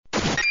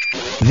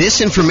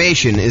This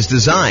information is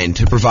designed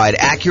to provide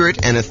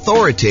accurate and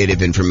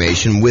authoritative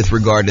information with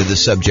regard to the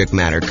subject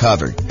matter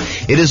covered.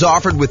 It is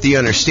offered with the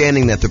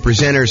understanding that the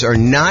presenters are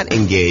not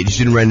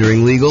engaged in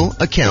rendering legal,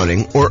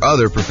 accounting, or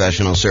other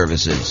professional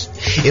services.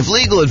 If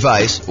legal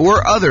advice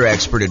or other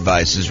expert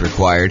advice is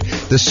required,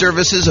 the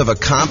services of a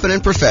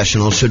competent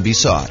professional should be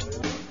sought.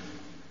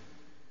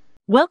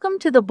 Welcome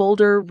to the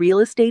Boulder Real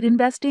Estate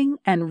Investing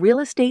and Real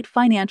Estate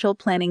Financial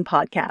Planning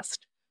Podcast.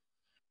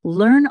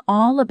 Learn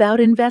all about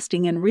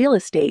investing in real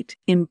estate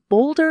in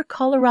Boulder,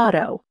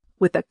 Colorado,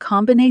 with a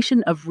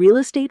combination of real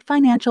estate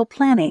financial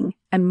planning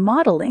and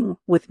modeling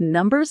with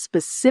numbers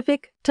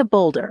specific to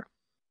Boulder,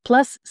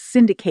 plus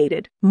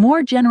syndicated,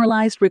 more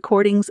generalized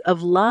recordings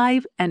of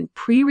live and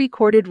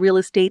pre-recorded real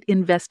estate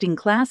investing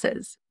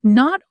classes,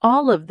 not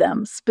all of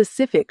them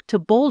specific to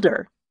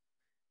Boulder.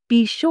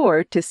 Be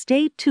sure to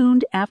stay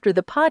tuned after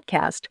the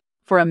podcast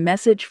for a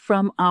message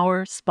from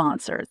our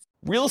sponsors.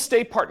 Real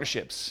estate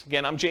partnerships.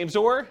 Again, I'm James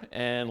Orr,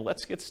 and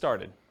let's get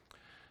started.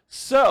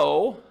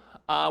 So,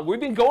 we've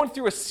been going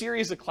through a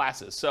series of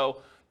classes.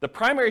 So, the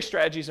primary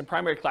strategies and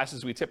primary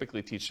classes we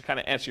typically teach, to kind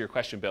of answer your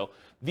question, Bill,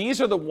 these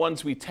are the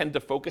ones we tend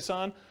to focus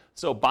on.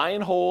 So, buy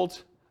and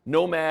hold,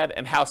 nomad,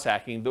 and house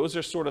hacking, those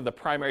are sort of the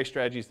primary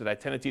strategies that I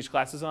tend to teach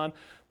classes on.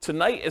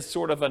 Tonight is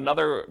sort of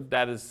another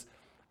that is,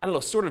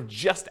 sort of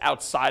just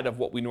outside of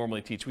what we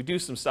normally teach. We do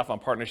some stuff on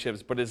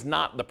partnerships, but it's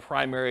not the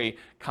primary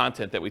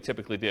content that we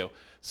typically do.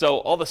 So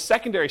all the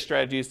secondary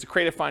strategies, the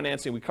creative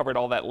financing, we covered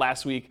all that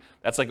last week.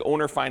 That's like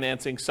owner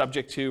financing,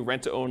 subject to,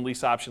 rent to own,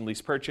 lease option,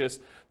 lease purchase,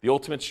 the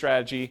ultimate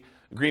strategy,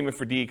 agreement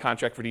for deed,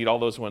 contract for deed, all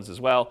those ones as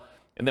well.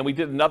 And then we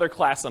did another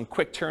class on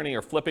quick turning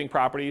or flipping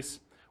properties.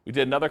 We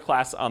did another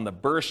class on the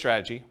BRRRR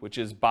strategy, which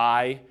is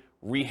buy,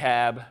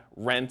 rehab,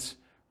 rent,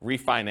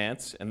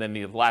 refinance, and then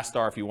the last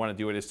R, if you want to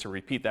do it, is to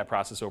repeat that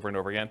process over and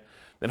over again.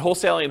 Then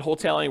wholesaling and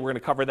wholetailing, we're going to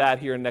cover that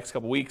here in the next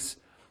couple weeks.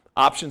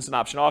 Options and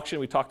option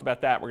auction, we talked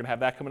about that. We're going to have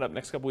that coming up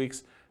next couple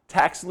weeks.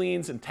 Tax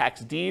liens and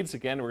tax deeds,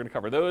 again, we're going to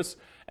cover those.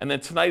 And then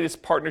tonight is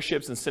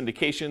partnerships and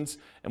syndications,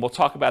 and we'll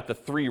talk about the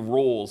three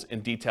roles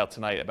in detail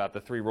tonight, about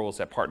the three roles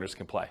that partners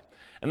can play.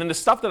 And then the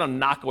stuff that I'm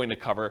not going to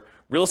cover,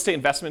 real estate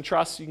investment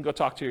trusts, you can go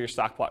talk to your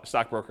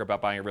stockbroker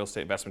about buying a real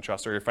estate investment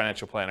trust or your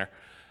financial planner.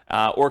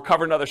 Or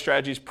covering other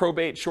strategies,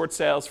 probate, short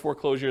sales,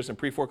 foreclosures, and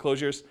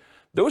pre-foreclosures.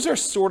 Those are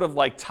sort of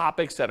like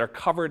topics that are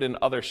covered in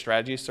other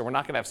strategies, so we're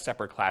not going to have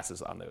separate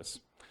classes on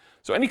those.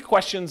 So any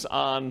questions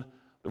on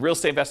the real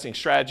estate investing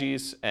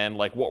strategies and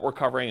like what we're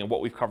covering and what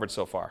we've covered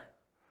so far?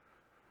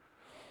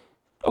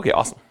 Okay,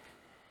 awesome.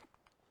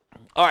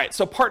 All right,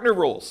 so partner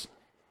rules.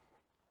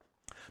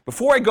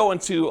 Before I go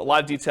into a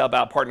lot of detail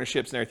about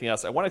partnerships and everything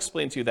else, I want to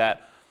explain to you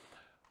that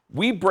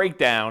we break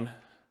down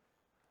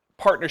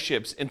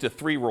partnerships into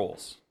three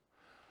roles.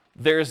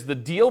 There's the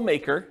deal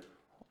maker,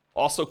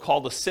 also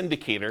called a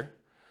syndicator,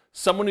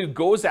 someone who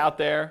goes out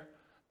there,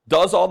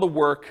 does all the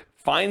work,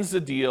 finds the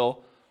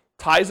deal,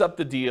 ties up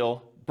the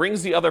deal,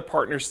 brings the other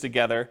partners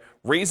together,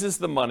 raises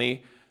the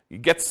money,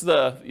 gets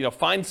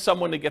finds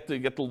someone to get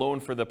the loan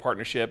for the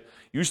partnership,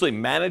 usually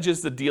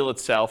manages the deal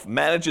itself,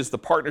 manages the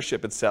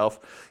partnership itself,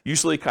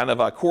 usually kind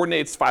of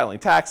coordinates filing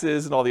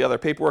taxes and all the other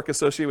paperwork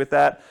associated with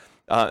that.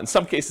 In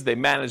some cases, they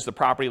manage the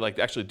property, like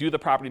actually do the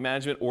property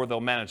management, or they'll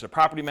manage the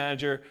property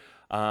manager.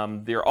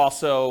 They're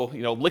also,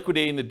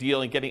 liquidating the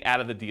deal and getting out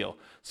of the deal.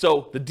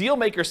 So the deal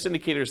maker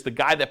syndicator is the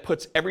guy that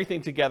puts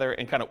everything together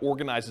and kind of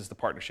organizes the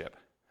partnership.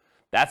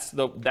 That's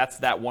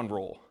that one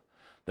role.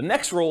 The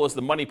next role is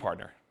the money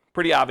partner.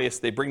 Pretty obvious,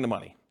 they bring the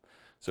money.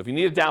 So if you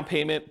need a down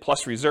payment,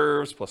 plus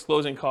reserves, plus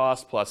closing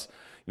costs, plus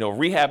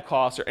rehab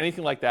costs or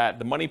anything like that,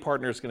 the money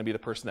partner is going to be the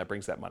person that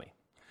brings that money.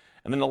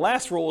 And then the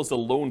last role is the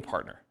loan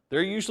partner.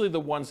 They're usually the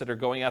ones that are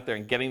going out there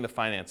and getting the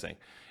financing.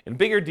 In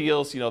bigger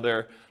deals,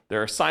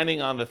 they're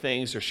signing on the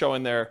things, they're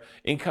showing their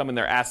income and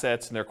their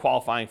assets, and they're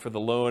qualifying for the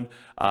loan.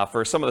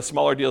 For some of the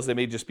smaller deals, they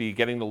may just be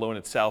getting the loan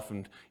itself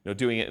and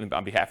doing it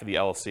on behalf of the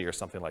LLC or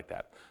something like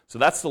that. So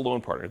that's the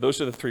loan partner. Those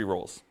are the three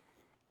roles.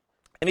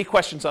 Any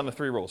questions on the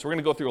three roles? We're going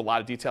to go through a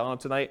lot of detail on them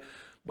tonight,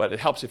 but it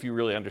helps if you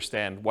really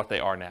understand what they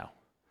are now.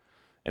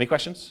 Any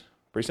questions?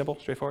 Pretty simple,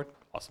 straightforward?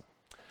 Awesome.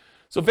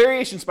 So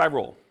variations by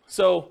role.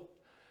 So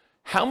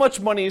how much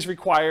money is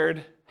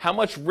required, how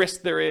much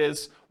risk there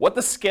is, what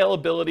the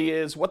scalability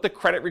is, what the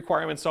credit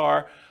requirements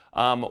are,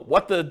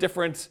 what the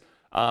different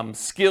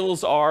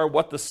skills are,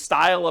 what the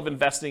style of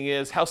investing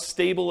is, how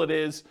stable it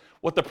is,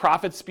 what the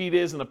profit speed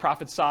is and the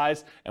profit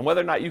size, and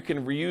whether or not you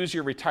can reuse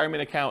your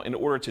retirement account in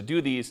order to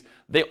do these,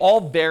 they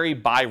all vary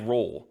by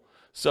role.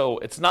 So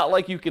it's not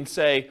like you can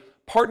say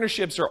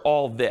partnerships are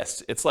all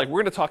this. It's like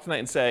we're going to talk tonight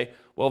and say,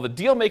 well, the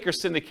deal maker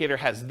syndicator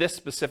has this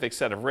specific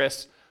set of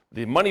risks.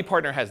 The money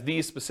partner has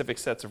these specific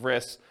sets of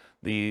risks.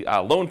 The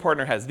loan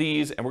partner has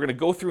these, and we're going to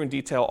go through in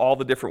detail all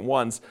the different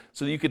ones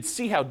so that you can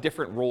see how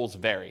different roles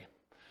vary.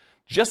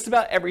 Just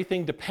about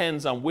everything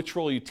depends on which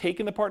role you take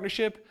in the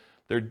partnership.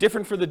 They're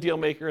different for the deal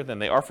maker than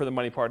they are for the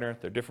money partner.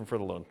 They're different for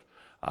the loan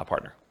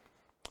partner.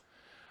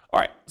 All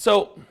right,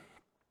 so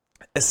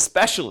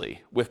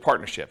especially with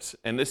partnerships,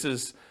 and this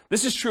is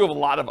true of a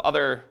lot of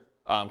other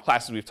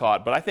classes we've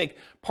taught, but I think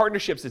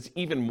partnerships is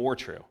even more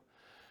true.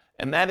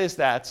 And that is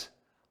that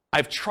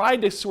I've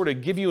tried to sort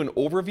of give you an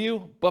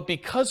overview, but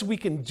because we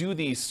can do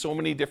these so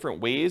many different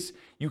ways,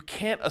 you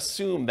can't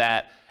assume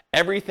that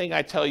everything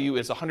I tell you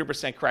is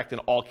 100% correct in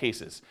all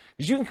cases.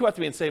 Because you can come up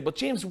to me and say, but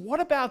James, what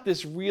about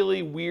this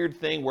really weird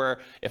thing where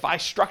if I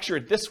structure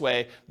it this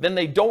way, then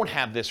they don't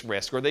have this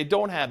risk, or they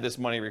don't have this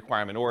money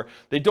requirement, or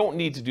they don't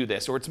need to do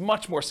this, or it's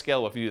much more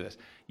scalable if you do this.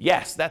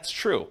 Yes, that's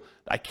true.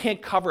 I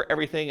can't cover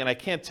everything, and I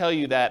can't tell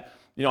you that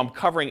I'm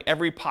covering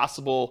every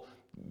possible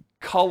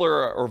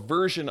color or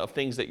version of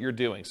things that you're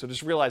doing. So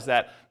just realize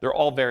that they're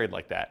all varied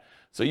like that.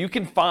 So you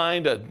can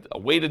find a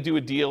way to do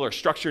a deal or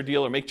structure a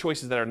deal or make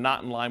choices that are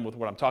not in line with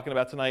what I'm talking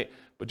about tonight,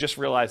 but just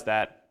realize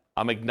that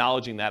I'm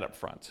acknowledging that up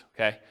front,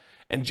 okay?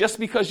 And just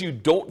because you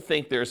don't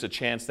think there's a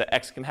chance that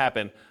X can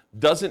happen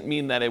doesn't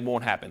mean that it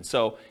won't happen.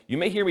 So you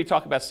may hear me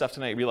talk about stuff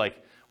tonight and be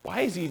like,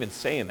 why is he even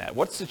saying that?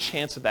 What's the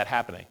chance of that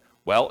happening?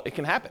 Well, it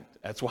can happen.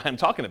 That's why I'm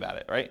talking about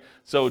it, right?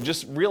 So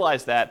just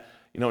realize that,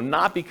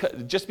 not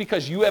because, just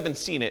because you haven't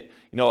seen it,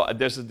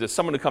 there's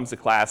someone who comes to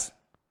class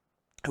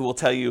who will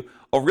tell you,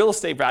 real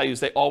estate values,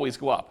 they always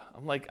go up.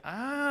 I'm like,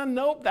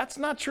 nope, that's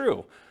not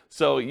true.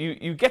 So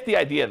you get the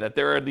idea that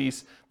there are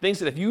these things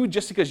that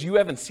just because you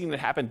haven't seen it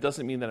happen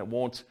doesn't mean that it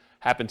won't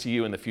happen to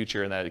you in the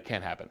future and that it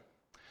can't happen.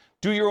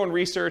 Do your own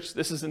research.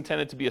 This is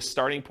intended to be a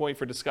starting point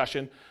for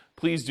discussion.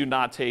 Please do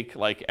not take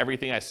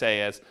everything I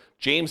say as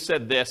James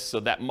said this, so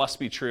that must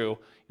be true.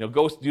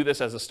 Go do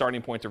this as a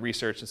starting point to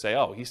research and say,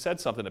 he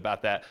said something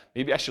about that.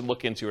 Maybe I should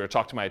look into it or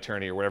talk to my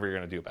attorney or whatever you're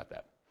going to do about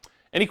that.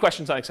 Any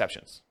questions on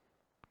exceptions?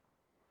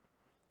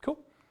 Cool.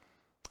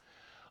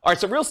 All right,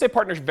 so real estate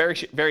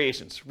partnership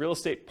variations. Real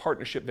estate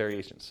partnership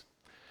variations.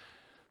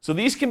 So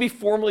these can be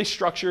formally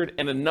structured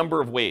in a number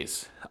of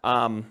ways.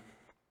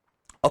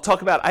 I'll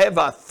talk about, I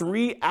have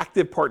 3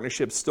 active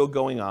partnerships still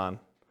going on.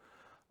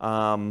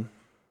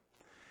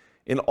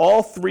 In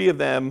all 3 of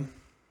them,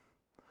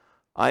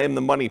 I am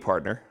the money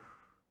partner.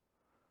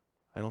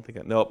 I'm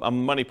a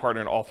money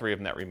partner in all 3 of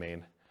them that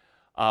remain.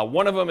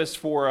 One of them is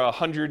for a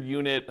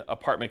 100-unit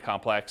apartment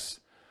complex.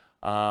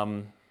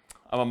 I'm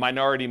a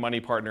minority money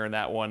partner in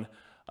that one.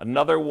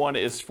 Another one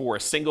is for a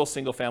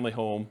single-family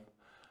home.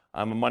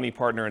 I'm a money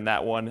partner in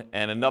that one.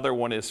 And another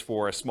one is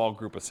for a small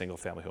group of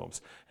single-family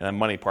homes. And I'm a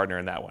money partner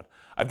in that one.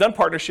 I've done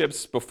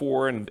partnerships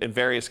before in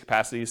various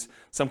capacities.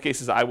 Some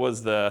cases I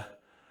was the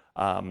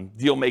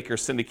deal maker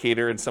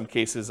syndicator. In some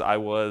cases I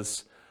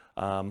was,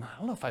 I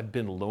don't know if I've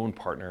been loan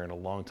partner in a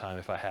long time,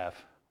 if I have.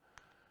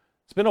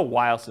 It's been a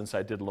while since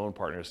I did loan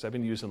partners. I've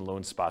been using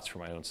loan spots for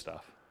my own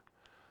stuff.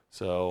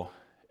 So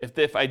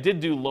if I did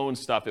do loan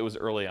stuff, it was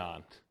early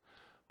on.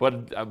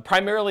 But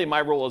primarily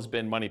my role has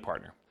been money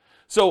partner.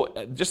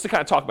 So just to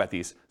kind of talk about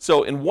these.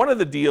 So in one of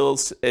the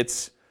deals,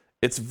 it's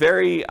a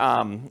very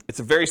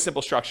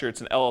simple structure.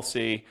 It's an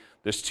LLC.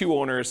 There's 2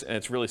 owners, and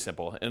it's really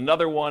simple. In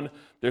another one,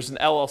 there's an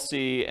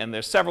LLC, and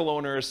there's several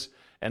owners,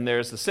 and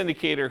there's the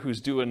syndicator who's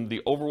doing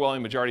the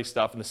overwhelming majority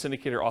stuff, and the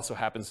syndicator also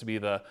happens to be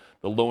the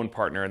loan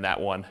partner in that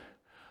one.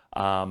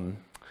 And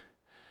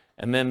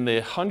then the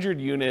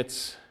 100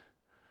 units,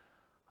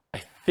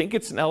 I think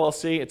it's an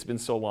LLC. It's been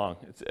so long.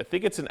 I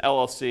think it's an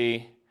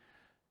LLC,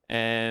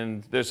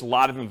 and there's a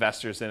lot of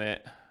investors in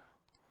it.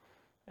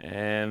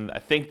 And I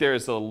think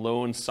there's a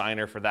loan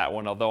signer for that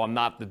one, although I'm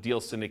not the deal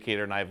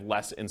syndicator and I have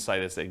less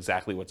insight as to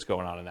exactly what's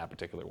going on in that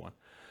particular one.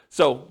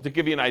 So to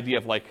give you an idea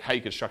of how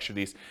you could structure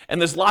these, and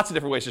there's lots of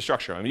different ways to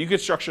structure them. I mean, you could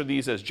structure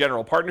these as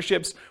general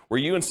partnerships where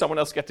you and someone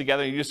else get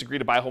together and you just agree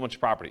to buy a whole bunch of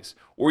properties.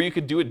 Or you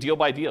could do it deal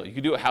by deal. You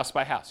could do it house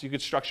by house. You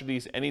could structure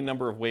these any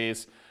number of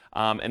ways.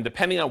 And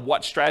depending on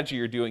what strategy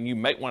you're doing, you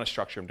might want to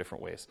structure them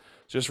different ways.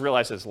 So just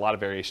realize there's a lot of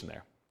variation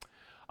there.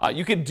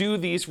 You could do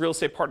these real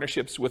estate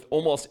partnerships with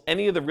almost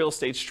any of the real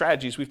estate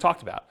strategies we've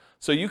talked about.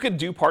 So you could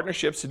do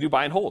partnerships to do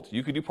buy and hold.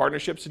 You could do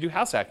partnerships to do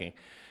house hacking.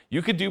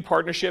 You could do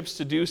partnerships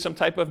to do some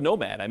type of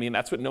nomad. I mean,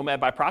 that's what nomad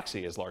by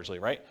proxy is largely,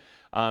 right?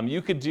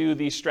 You could do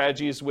these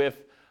strategies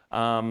with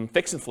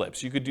fix and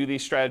flips. You could do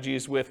these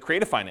strategies with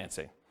creative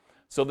financing.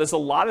 So there's a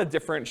lot of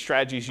different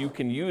strategies you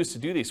can use to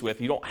do these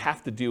with. You don't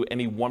have to do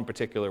any one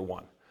particular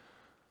one.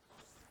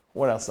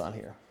 What else on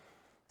here?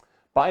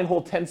 Buy and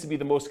hold tends to be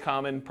the most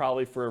common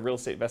probably for real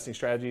estate investing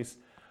strategies.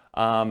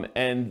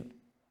 And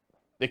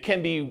it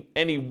can be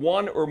any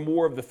one or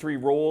more of the 3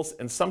 roles,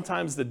 and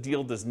sometimes the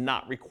deal does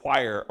not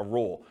require a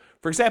role.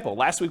 For example,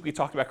 last week we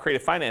talked about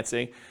creative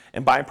financing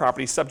and buying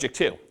properties subject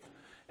to.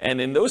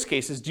 And in those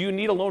cases, do you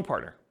need a loan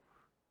partner?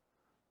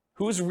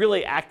 Who's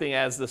really acting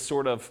as the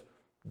sort of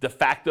de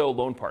facto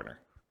loan partner?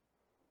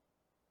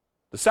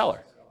 The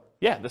seller.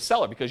 Yeah, the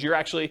seller, because you're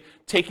actually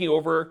taking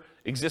over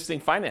existing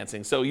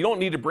financing. So you don't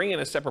need to bring in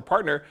a separate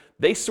partner.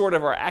 They sort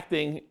of are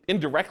acting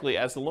indirectly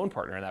as the loan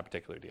partner in that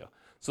particular deal.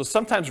 So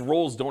sometimes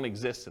roles don't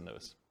exist in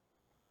those.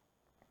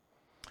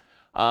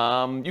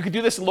 You could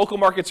do this in local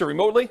markets or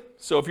remotely.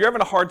 So if you're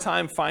having a hard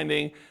time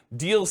finding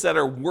deals that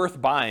are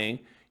worth buying,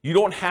 you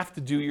don't have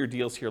to do your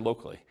deals here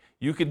locally.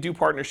 You could do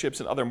partnerships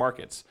in other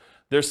markets.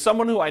 There's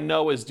someone who I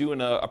know is doing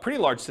a pretty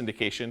large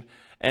syndication,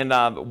 and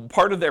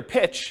part of their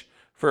pitch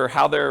for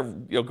how they're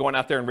going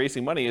out there and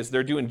raising money is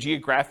they're doing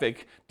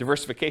geographic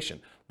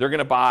diversification. They're going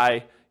to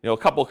buy a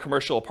couple of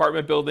commercial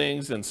apartment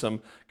buildings and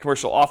some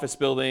commercial office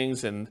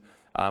buildings, and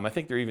I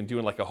think they're even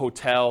doing like a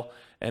hotel,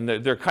 and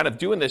they're kind of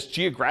doing this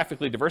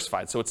geographically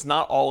diversified, so it's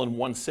not all in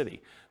one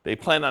city. They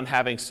plan on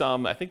having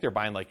some, I think they're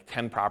buying like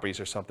 10 properties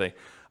or something,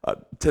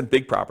 10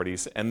 big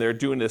properties, and they're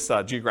doing this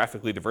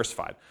geographically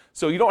diversified.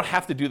 So you don't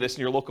have to do this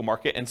in your local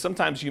market, and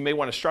sometimes you may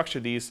want to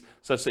structure these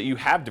such that you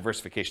have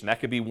diversification.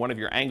 That could be one of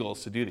your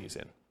angles to do these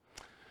in.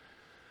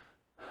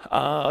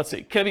 Let's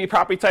see, can it be a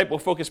property type? We'll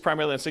focus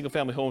primarily on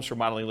single-family homes for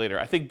modeling later.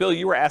 I think, Bill,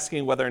 you were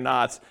asking whether or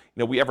not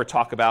we ever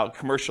talk about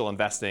commercial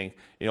investing,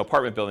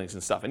 apartment buildings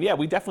and stuff. And yeah,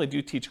 we definitely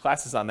do teach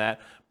classes on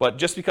that. But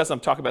just because I'm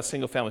talking about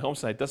single-family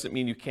homes tonight doesn't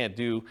mean you can't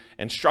do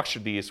and structure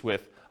these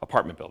with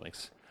apartment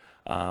buildings.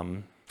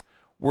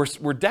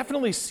 We're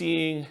definitely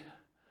seeing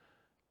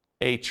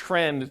a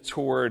trend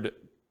toward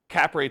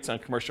cap rates on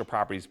commercial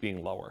properties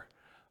being lower.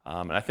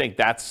 And I think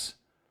that's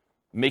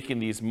making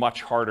these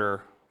much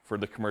harder for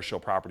the commercial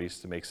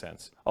properties to make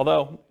sense.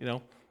 Although,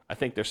 I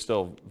think they're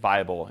still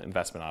viable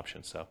investment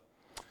options. So,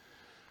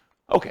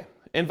 okay,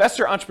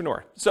 investor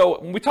entrepreneur. So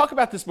when we talk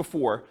about this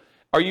before,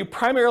 are you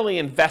primarily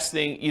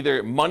investing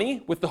either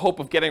money with the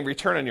hope of getting a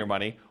return on your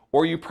money,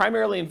 or are you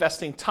primarily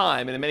investing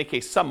time, and in many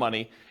cases some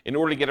money, in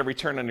order to get a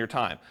return on your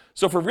time?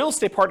 So for real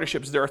estate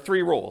partnerships, there are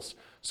 3 roles.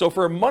 So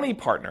for a money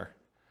partner,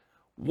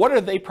 what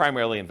are they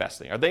primarily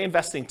investing? Are they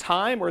investing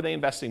time, or are they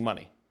investing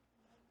money?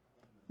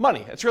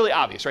 Money. It's really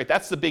obvious, right?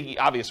 That's the big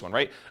obvious one,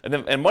 right?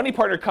 And money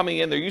partner coming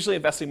in, they're usually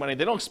investing money.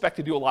 They don't expect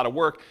to do a lot of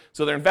work,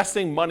 so they're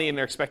investing money and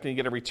they're expecting to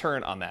get a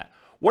return on that.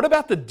 What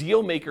about the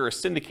deal maker or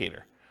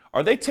syndicator?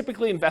 Are they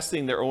typically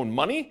investing their own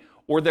money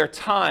or their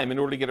time in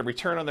order to get a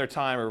return on their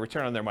time or a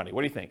return on their money?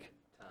 What do you think?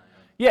 Time.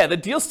 Yeah, the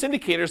deal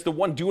syndicator is the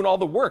one doing all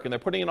the work and they're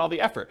putting in all the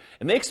effort.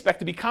 And they expect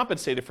to be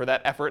compensated for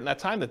that effort and that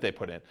time that they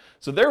put in.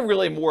 So they're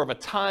really more of a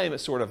time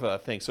sort of a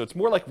thing. So it's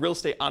more like real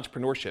estate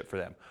entrepreneurship for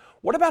them.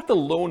 What about the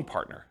loan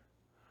partner?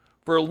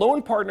 For a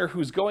loan partner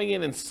who's going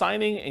in and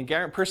signing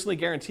and personally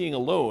guaranteeing a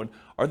loan,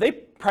 are they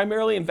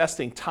primarily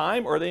investing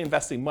time or are they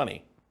investing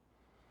money?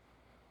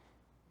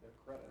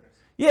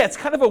 Yeah, it's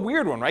kind of a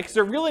weird one, right? Because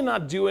they're really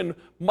not doing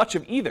much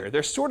of either.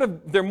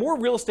 They're more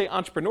real estate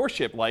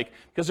entrepreneurship-like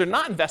because they're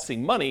not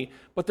investing money,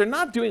 but they're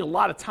not doing a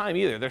lot of time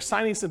either. They're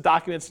signing some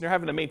documents and they're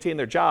having to maintain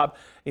their job,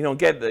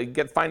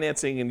 get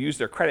financing and use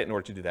their credit in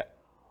order to do that.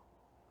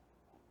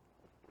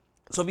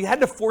 So if you had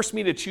to force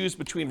me to choose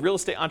between real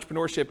estate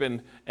entrepreneurship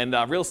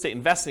and real estate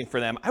investing for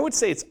them, I would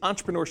say it's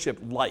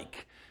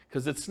entrepreneurship-like,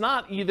 because it's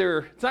not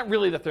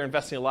really that they're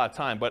investing a lot of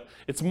time, but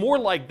it's more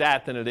like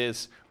that than it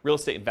is real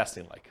estate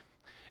investing-like.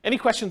 Any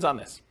questions on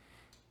this?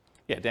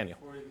 Yeah, Daniel.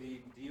 For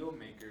the deal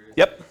makers,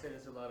 yep. You said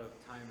it's a lot of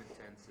time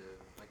intensive.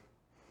 And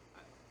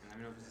I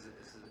don't know if this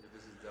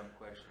is a dumb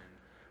question.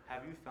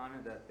 Have you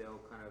found that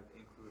they'll kind of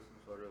include some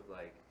sort of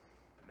like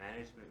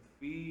management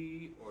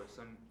fee or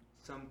some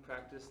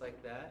practice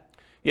like that?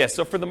 Yeah,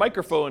 so for the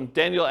microphone,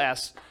 Daniel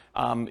asks,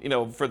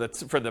 for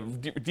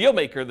the deal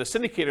maker, the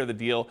syndicator of the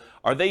deal,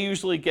 are they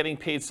usually getting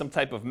paid some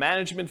type of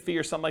management fee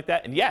or something like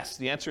that? And yes,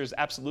 the answer is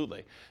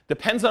absolutely.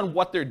 Depends on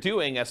what they're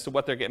doing as to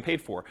what they're getting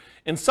paid for.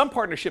 In some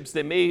partnerships,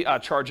 they may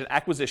charge an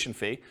acquisition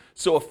fee,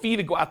 so a fee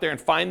to go out there and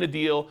find the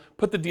deal,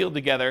 put the deal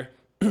together,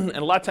 and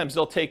a lot of times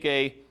they'll take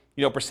a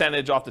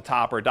percentage off the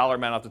top or a dollar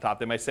amount off the top.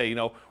 They might say,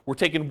 we're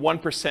taking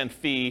 1%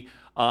 fee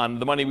on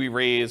the money we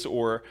raise,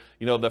 or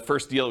the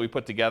first deal that we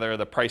put together,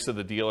 the price of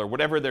the deal, or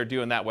whatever they're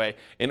doing that way,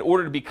 in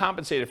order to be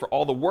compensated for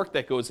all the work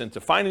that goes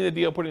into finding the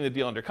deal, putting the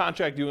deal under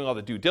contract, doing all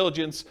the due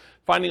diligence,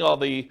 finding all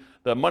the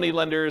money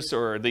lenders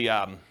or the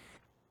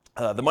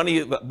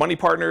money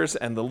partners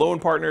and the loan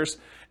partners,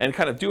 and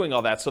kind of doing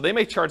all that. So they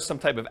may charge some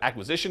type of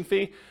acquisition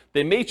fee.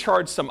 They may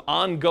charge some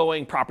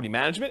ongoing property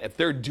management. If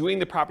they're doing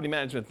the property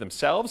management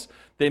themselves,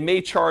 they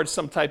may charge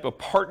some type of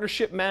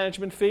partnership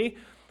management fee.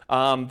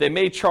 They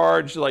may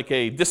charge like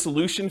a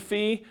dissolution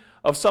fee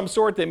of some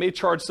sort. They may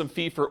charge some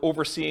fee for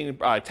overseeing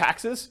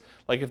taxes,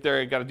 like if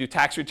they're got to do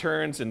tax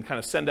returns and kind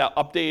of send out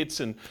updates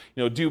and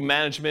do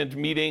management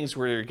meetings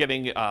where you're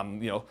getting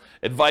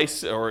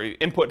advice or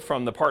input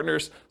from the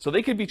partners. So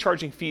they could be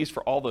charging fees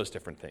for all those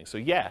different things. So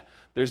yeah,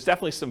 there's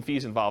definitely some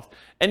fees involved.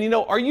 And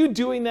are you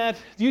doing that?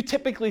 Do you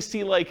typically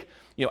see like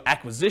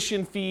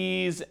acquisition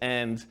fees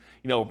and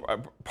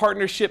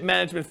partnership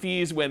management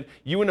fees when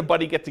you and a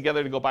buddy get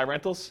together to go buy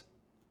rentals?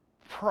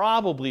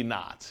 Probably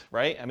not,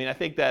 right? I mean, I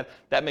think that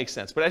makes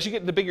sense. But as you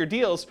get into bigger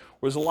deals,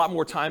 where there's a lot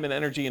more time and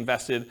energy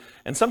invested,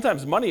 and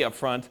sometimes money up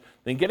front,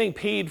 then getting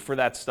paid for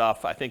that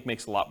stuff, I think,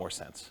 makes a lot more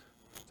sense.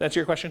 Does that answer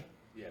your question?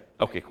 Yeah.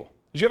 Okay, cool.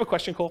 Did you have a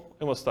question, Cole?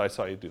 Almost I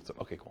saw you do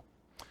something. Okay, cool.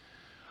 All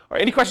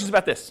right, any questions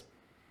about this?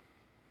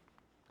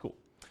 Cool.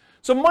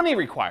 So money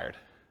required.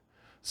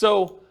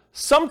 So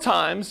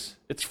sometimes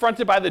it's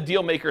fronted by the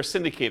deal maker or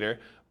syndicator,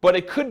 but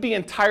it could be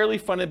entirely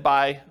funded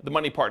by the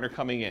money partner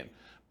coming in.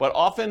 But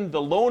often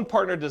the loan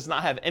partner does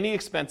not have any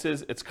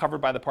expenses. It's covered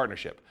by the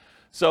partnership.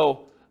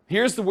 So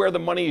here's where the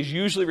money is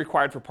usually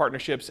required for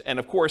partnerships. And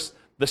of course,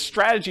 the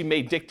strategy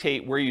may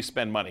dictate where you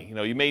spend money.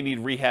 You may need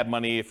rehab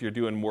money if you're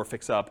doing more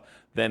fix-up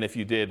than if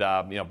you did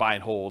buy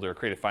and hold or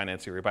creative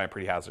financing or you're buying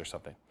pretty houses or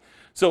something.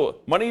 So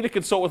money to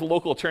consult with a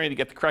local attorney to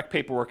get the correct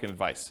paperwork and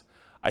advice.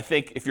 I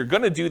think if you're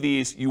going to do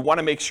these, you want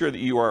to make sure that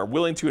you are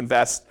willing to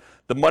invest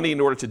the money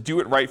in order to do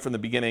it right from the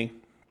beginning.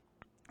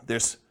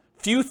 There's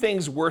few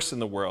things worse in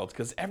the world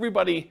because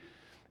everybody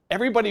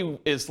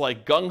is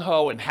like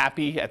gung-ho and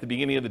happy at the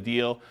beginning of the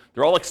deal.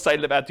 They're all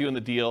excited about doing the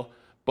deal,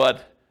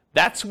 but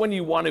that's when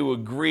you want to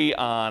agree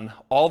on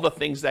all the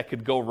things that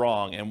could go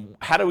wrong and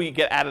how do we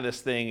get out of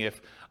this thing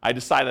if I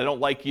decide I don't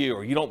like you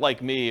or you don't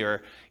like me,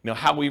 or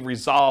how we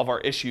resolve our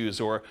issues,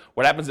 or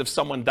what happens if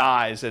someone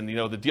dies and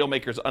the deal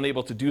maker is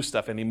unable to do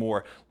stuff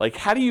anymore. Like,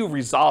 how do you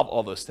resolve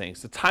all those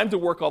things? The time to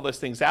work all those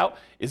things out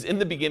is in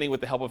the beginning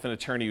with the help of an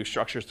attorney who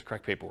structures the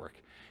correct paperwork.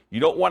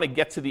 You don't want to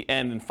get to the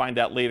end and find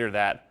out later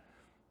that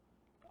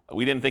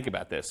we didn't think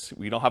about this.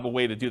 We don't have a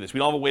way to do this. We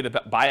don't have a way to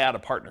buy out a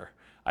partner.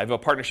 I have a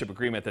partnership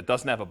agreement that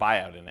doesn't have a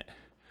buyout in it,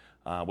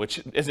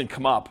 which isn't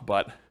come up,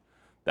 but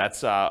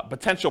that's a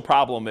potential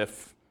problem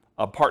if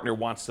a partner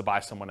wants to buy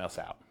someone else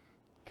out,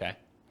 okay?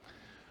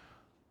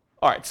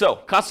 All right, so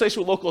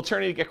consultation with a local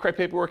attorney to get correct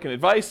paperwork and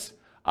advice.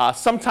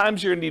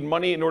 Sometimes you're gonna need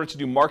money in order to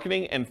do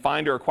marketing and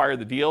find or acquire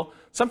the deal.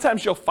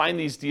 Sometimes you'll find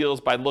these deals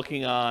by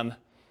looking on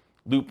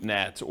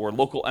LoopNet or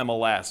local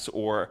MLS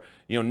or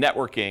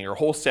networking or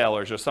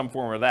wholesalers or some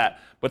form of that.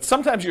 But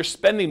sometimes you're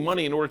spending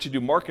money in order to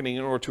do marketing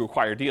in order to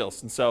acquire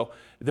deals. And so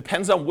it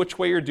depends on which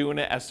way you're doing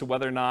it as to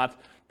whether or not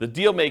the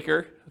deal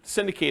maker, the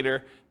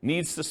syndicator,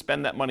 needs to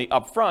spend that money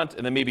up front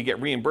and then maybe get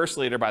reimbursed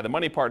later by the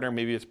money partner.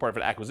 Maybe it's part of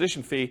an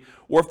acquisition fee,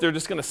 or if they're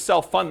just going to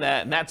self-fund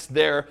that and that's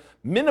their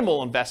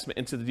minimal investment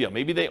into the deal.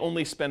 Maybe they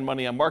only spend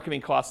money on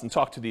marketing costs and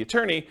talk to the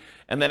attorney,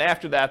 and then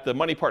after that, the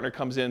money partner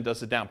comes in,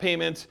 does the down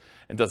payment,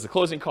 and does the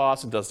closing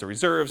costs, and does the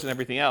reserves and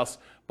everything else.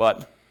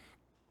 But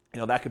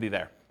that could be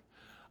there.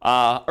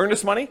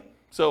 Earnest money.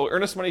 So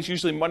earnest money is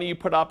usually money you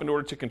put up in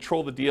order to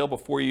control the deal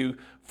before you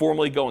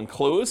formally go and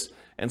close.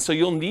 And so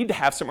you'll need to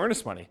have some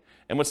earnest money.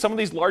 And with some of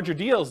these larger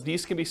deals,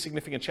 these can be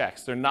significant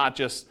checks. They're not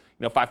just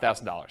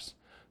 $5,000.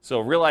 So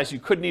realize you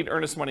could need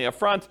earnest money up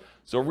front.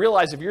 So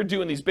realize if you're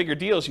doing these bigger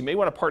deals, you may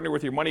want to partner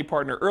with your money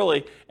partner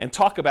early and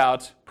talk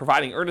about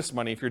providing earnest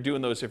money if you're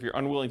doing those, if you're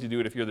unwilling to do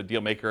it, if you're the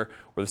deal maker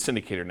or the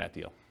syndicator in that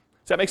deal.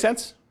 Does that make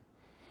sense?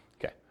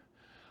 Okay.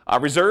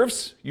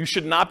 Reserves. You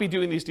should not be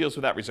doing these deals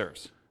without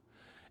reserves.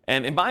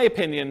 And in my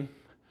opinion,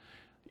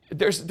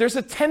 there's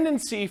a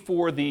tendency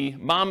for the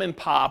mom and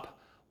pop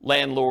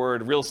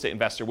landlord real estate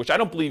investor, which I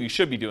don't believe you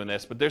should be doing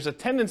this, but there's a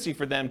tendency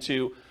for them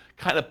to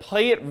kind of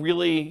play it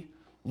really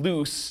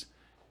loose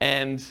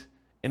and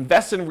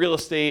invest in real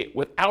estate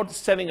without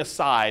setting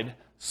aside,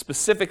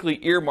 specifically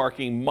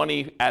earmarking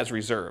money as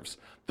reserves.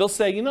 They'll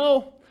say,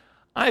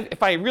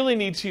 if I really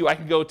need to, I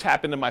can go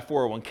tap into my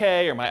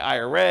 401k or my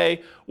IRA,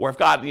 or I've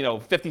got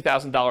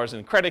 $50,000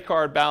 in credit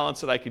card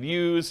balance that I could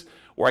use,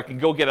 or I could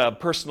go get a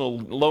personal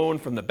loan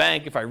from the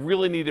bank if I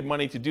really needed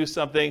money to do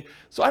something.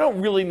 So I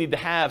don't really need to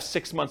have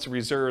 6 months of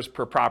reserves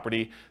per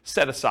property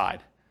set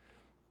aside.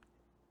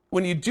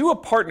 When you do a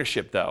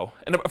partnership, though,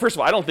 and first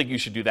of all, I don't think you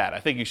should do that. I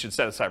think you should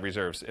set aside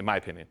reserves, in my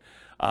opinion.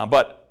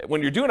 But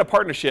when you're doing a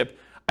partnership,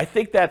 I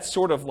think that's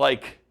sort of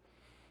like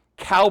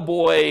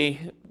cowboy,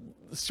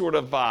 sort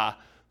of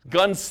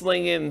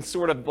gunslinging,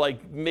 sort of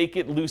like make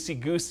it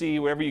loosey-goosey,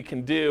 whatever you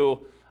can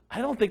do. I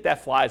don't think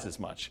that flies as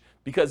much.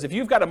 Because if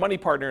you've got a money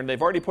partner and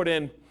they've already put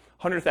in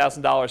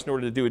 $100,000 in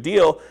order to do a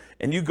deal,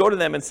 and you go to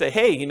them and say,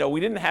 hey, we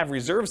didn't have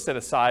reserves set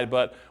aside,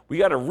 but we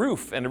got a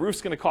roof, and the roof's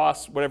going to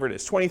cost whatever it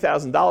is,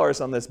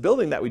 $20,000 on this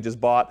building that we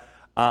just bought.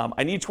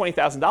 I need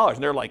 $20,000.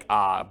 And they're like,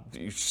 I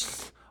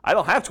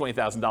don't have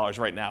 $20,000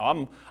 right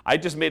now. I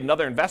just made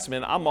another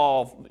investment.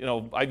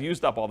 I've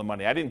used up all the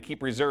money. I didn't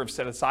keep reserves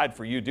set aside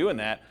for you doing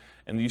that.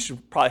 And you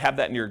should probably have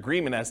that in your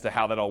agreement as to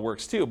how that all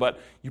works too. But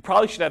you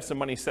probably should have some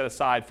money set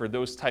aside for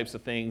those types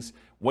of things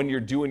when you're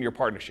doing your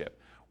partnership.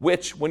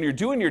 Which, when you're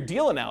doing your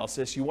deal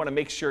analysis, you want to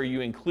make sure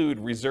you include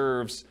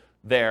reserves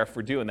there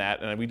for doing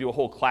that. And we do a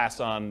whole class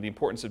on the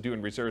importance of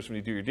doing reserves when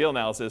you do your deal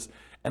analysis.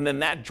 And then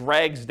that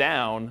drags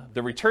down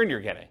the return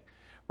you're getting,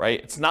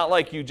 right? It's not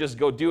like you just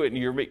go do it and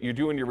you're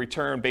doing your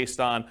return based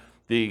on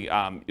the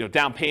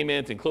down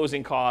payment and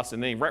closing costs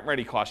and any rent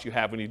ready costs you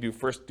have when you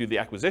first do the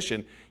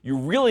acquisition. You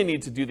really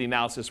need to do the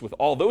analysis with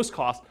all those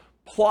costs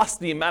plus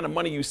the amount of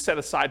money you set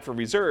aside for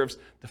reserves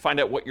to find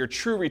out what your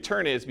true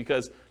return is,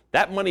 because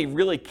that money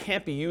really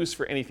can't be used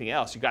for anything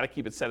else. You got to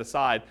keep it set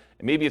aside,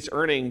 and maybe it's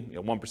earning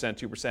 1%,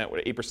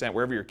 2%, 8%,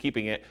 wherever you're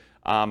keeping it,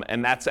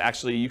 and that's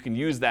actually, you can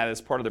use that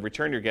as part of the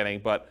return you're getting,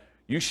 but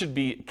you should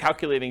be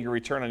calculating your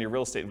return on your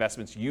real estate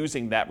investments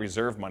using that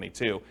reserve money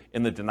too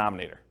in the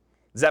denominator.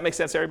 Does that make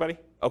sense to everybody?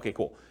 Okay,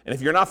 cool. And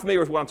if you're not familiar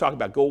with what I'm talking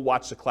about, go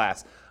watch the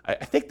class. I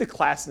think the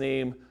class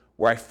name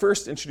where I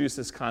first introduced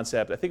this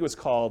concept, I think it was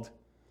called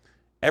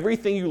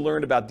Everything You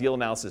Learned About Deal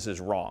Analysis is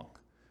Wrong.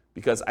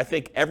 Because I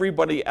think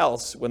everybody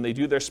else, when they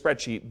do their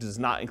spreadsheet, does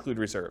not include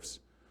reserves.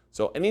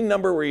 So any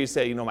number where you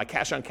say, my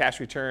cash on cash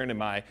return and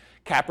my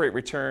cap rate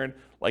return,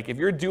 like if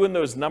you're doing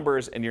those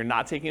numbers and you're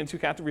not taking into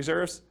account the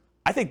reserves,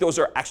 I think those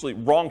are actually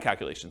wrong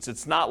calculations.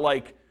 It's not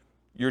like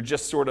you're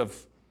just sort of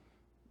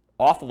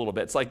off a little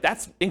bit. It's like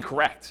that's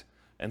incorrect.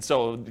 And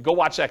so go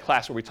watch that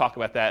class where we talk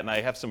about that, and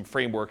I have some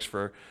frameworks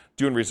for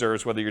doing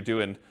reserves, whether you're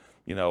doing,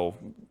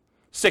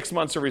 6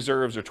 months of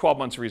reserves or 12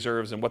 months of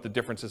reserves, and what the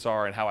differences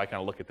are and how I kind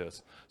of look at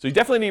those. So you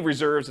definitely need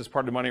reserves as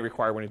part of the money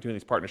required when you're doing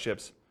these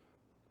partnerships.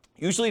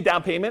 Usually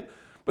down payment,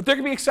 but there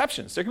can be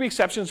exceptions. There can be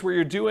exceptions where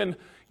you're doing,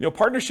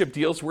 partnership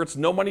deals where it's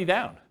no money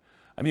down.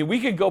 I mean, we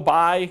could go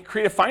buy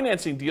creative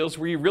financing deals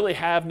where you really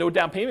have no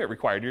down payment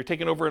required. You're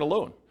taking over in a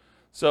loan.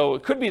 So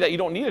it could be that you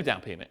don't need a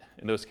down payment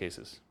in those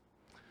cases.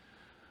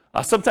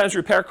 Sometimes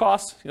repair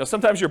costs.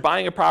 Sometimes you're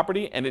buying a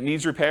property and it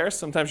needs repairs.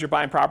 Sometimes you're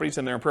buying properties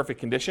and they're in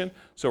perfect condition.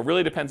 So it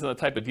really depends on the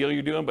type of deal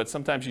you're doing, but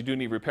sometimes you do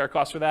need repair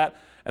costs for that.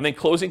 And then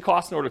closing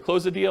costs in order to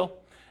close the deal.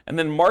 And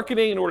then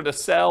marketing in order to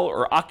sell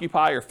or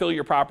occupy or fill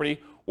your property,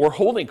 or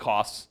holding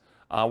costs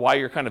while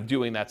you're kind of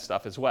doing that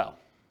stuff as well.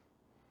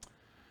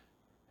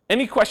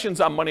 Any questions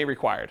on money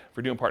required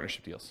for doing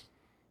partnership deals?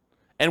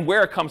 And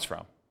where it comes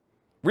from?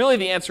 Really,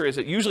 the answer is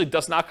it usually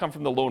does not come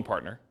from the loan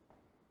partner,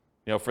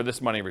 for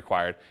this money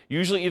required.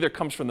 Usually either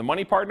comes from the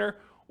money partner,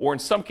 or in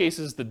some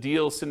cases, the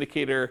deal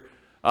syndicator,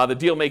 the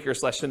deal maker /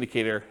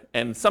 syndicator,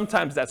 and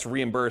sometimes that's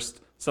reimbursed,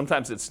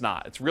 sometimes it's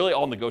not. It's really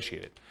all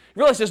negotiated.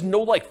 You realize there's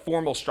no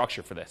formal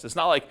structure for this. It's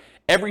not like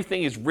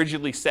everything is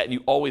rigidly set and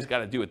you always got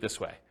to do it this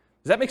way.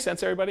 Does that make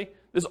sense, everybody?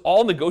 This is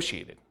all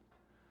negotiated.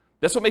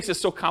 That's what makes it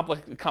so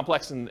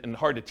complex and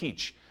hard to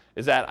teach,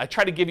 is that I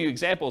try to give you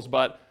examples,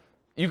 but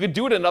you could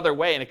do it another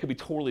way and it could be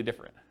totally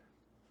different.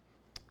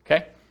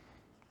 Okay?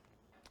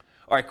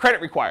 All right,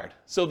 credit required.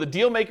 So the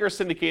deal maker or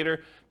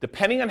syndicator,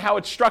 depending on how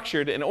it's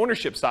structured and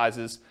ownership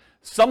sizes,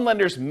 some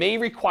lenders may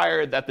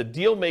require that the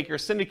deal maker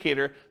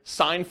syndicator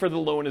sign for the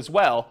loan as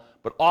well,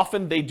 but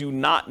often they do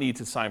not need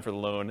to sign for the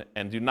loan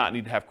and do not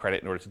need to have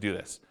credit in order to do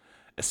this,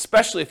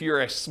 especially if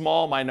you're a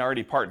small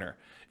minority partner.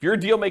 If you're a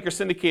deal maker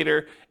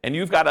syndicator and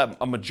you've got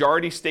a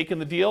majority stake in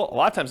the deal, a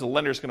lot of times the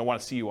lender is going to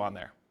want to see you on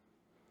there,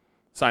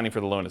 signing for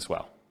the loan as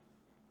well.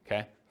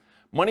 Okay?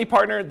 Money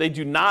partner, they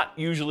do not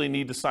usually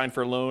need to sign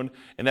for a loan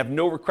and have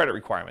no credit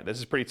requirement. This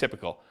is pretty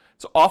typical.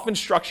 It's often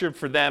structured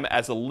for them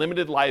as a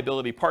limited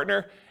liability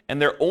partner,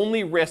 and their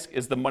only risk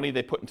is the money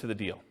they put into the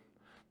deal.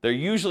 They're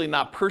usually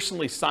not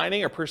personally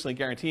signing or personally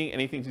guaranteeing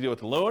anything to do with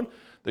the loan.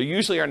 They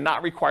usually are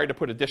not required to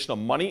put additional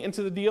money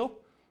into the deal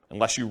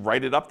unless you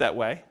write it up that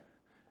way.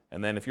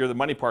 And then if you're the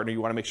money partner,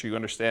 you want to make sure you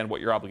understand what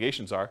your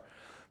obligations are.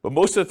 But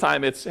most of the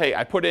time it's, hey,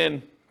 I put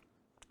in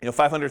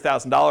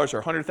 $500,000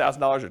 or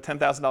 $100,000 or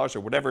 $10,000 or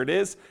whatever it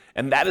is,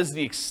 and that is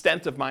the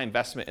extent of my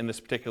investment in this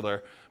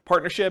particular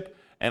partnership,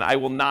 and I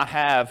will not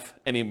have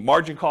any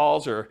margin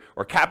calls or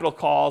capital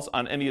calls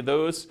on any of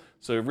those.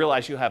 So you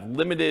realize you have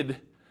limited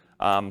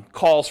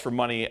calls for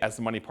money as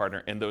the money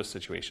partner in those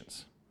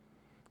situations.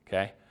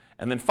 Okay?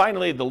 And then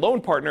finally, the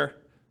loan partner,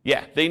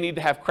 they need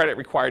to have credit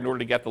required in order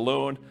to get the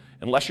loan,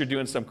 unless you're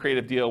doing some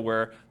creative deal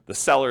where the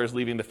seller is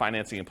leaving the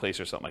financing in place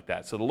or something like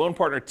that. So the loan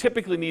partner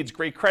typically needs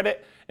great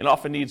credit and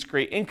often needs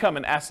great income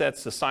and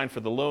assets to sign for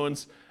the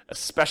loans,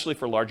 especially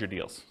for larger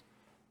deals.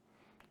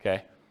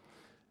 Okay?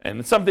 And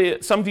in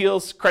some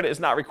deals, credit is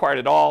not required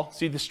at all.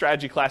 See the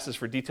strategy classes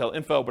for detailed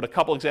info, but a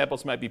couple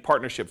examples might be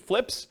partnership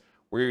flips,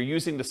 where you're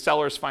using the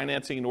seller's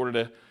financing in order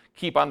to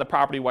keep on the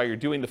property while you're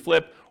doing the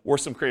flip, or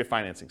some creative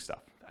financing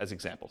stuff as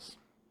examples.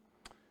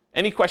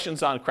 Any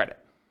questions on credit?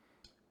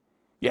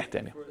 Yeah,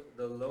 Daniel. For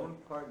the loan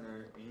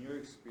partner, in your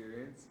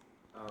experience,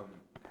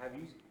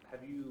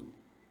 have you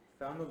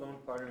found the loan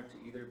partner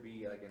to either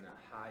be like in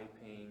a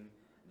high-paying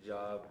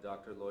job,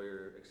 doctor,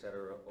 lawyer,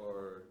 etc.,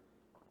 or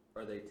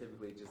are they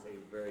typically just a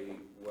very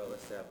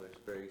well-established,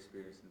 very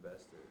experienced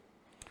investor?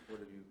 What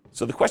have you?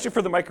 So the question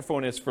for the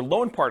microphone is, for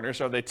loan partners,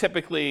 are they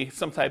typically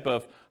some type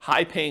of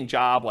high-paying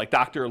job, like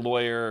doctor,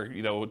 lawyer,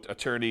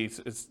 attorney,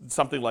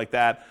 something like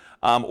that,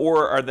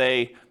 or are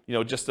they,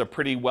 just a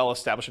pretty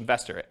well-established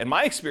investor? And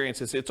my experience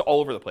is it's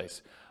all over the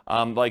place.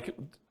 Like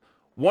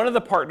one of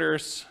the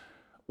partners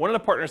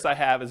I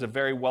have is a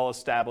very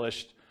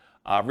well-established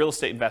real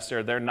estate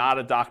investor. They're not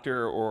a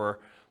doctor or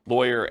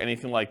lawyer or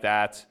anything like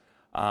that.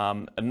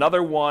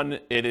 Another one,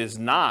 it is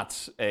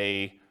not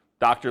a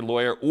doctor,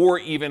 lawyer, or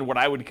even what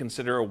I would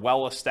consider a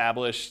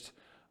well-established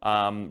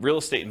real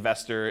estate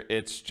investor.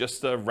 It's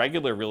just a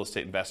regular real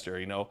estate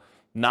investor,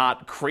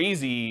 not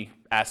crazy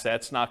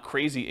assets, not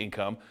crazy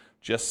income,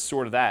 just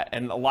sort of that.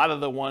 And a lot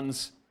of the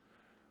ones,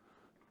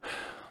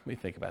 let me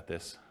think about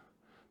this.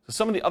 So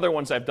some of the other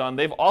ones I've done,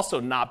 they've also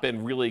not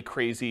been really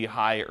crazy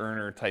high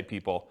earner type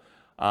people.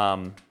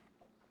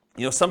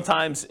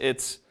 Sometimes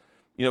it's,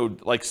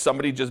 like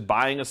somebody just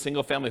buying a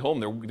single family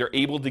home. They're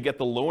able to get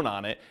the loan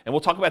on it. And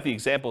we'll talk about the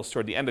examples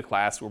toward the end of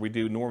class where we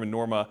do Norm and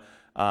Norma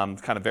kind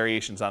of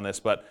variations on this.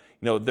 But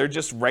they're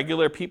just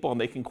regular people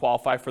and they can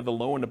qualify for the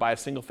loan to buy a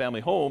single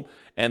family home,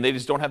 and they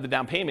just don't have the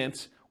down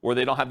payments, or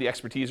they don't have the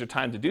expertise or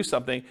time to do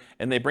something,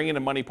 and they bring in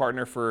a money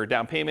partner for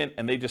down payment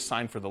and they just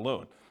sign for the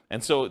loan.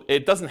 And so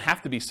it doesn't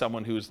have to be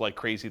someone who's like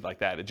crazy like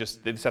that. They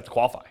just have to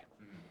qualify.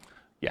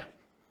 Yeah.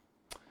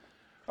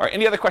 All right,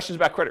 any other questions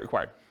about credit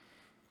required?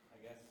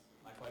 I guess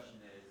my question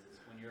is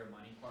when you're a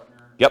money partner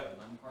Yep. or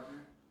a loan partner,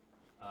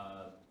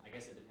 I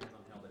guess it depends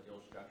on how the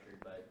deal's structured,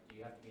 but do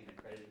you have to be an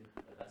accredited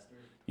investor?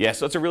 Yeah,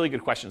 so that's a really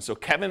good question. So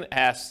Kevin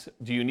asked,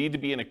 do you need to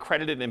be an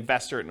accredited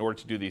investor in order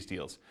to do these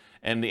deals?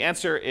 And the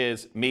answer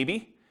is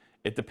maybe.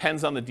 It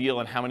depends on the deal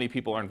and how many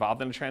people are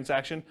involved in the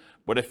transaction.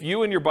 But if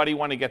you and your buddy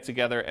want to get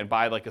together and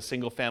buy like a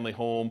single family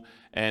home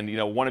and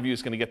one of you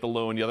is going to get the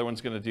loan, the other one's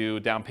going to do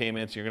down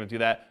payments, you're going to do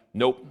that,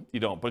 nope, you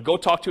don't. But go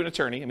talk to an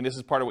attorney. I mean, this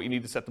is part of what you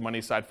need to set the money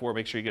aside for,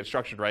 make sure you get it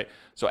structured right.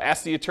 So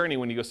ask the attorney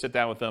when you go sit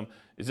down with them,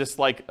 is this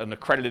like an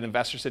accredited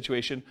investor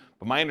situation?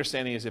 But my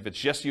understanding is if it's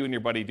just you and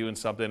your buddy doing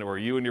something, or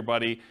you and your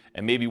buddy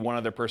and maybe one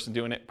other person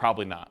doing it,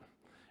 probably not.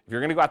 If you're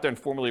going to go out there and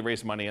formally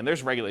raise money, and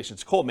there's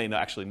regulations, Cole may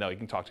actually know, you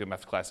can talk to him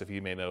after class if he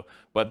may know,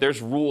 but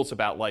there's rules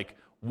about like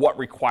what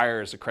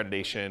requires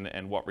accreditation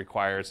and what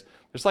requires,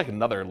 there's like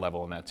another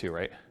level in that too,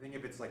 right? I think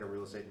if it's like a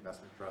real estate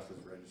investment trust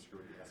that's registered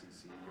with the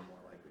SEC, you're more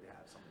likely to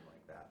have something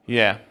like that.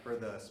 Yeah. For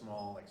the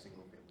small, like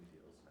single family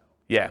deals, no.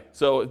 Yeah,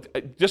 so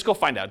just go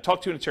find out.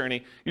 Talk to an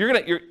attorney.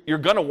 You're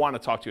gonna want to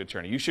talk to an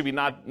attorney. You should be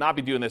not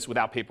be doing this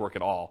without paperwork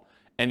at all.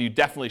 And you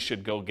definitely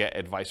should go get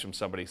advice from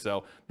somebody.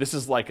 So this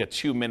is like a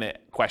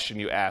 2-minute question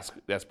you ask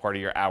that's part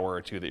of your hour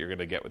or two that you're going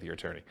to get with your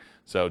attorney.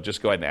 So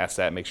just go ahead and ask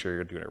that and make sure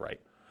you're doing it right,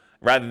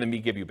 rather than me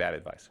give you bad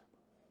advice.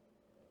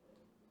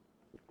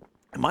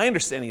 My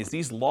understanding is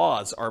these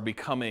laws are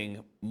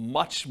becoming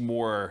much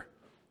more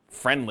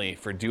friendly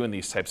for doing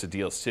these types of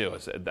deals too.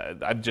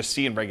 I'm just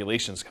seeing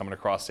regulations coming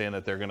across saying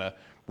that they're going to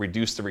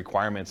reduce the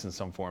requirements in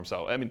some form.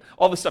 So, I mean,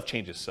 all this stuff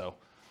changes. So,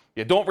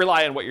 yeah, don't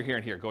rely on what you're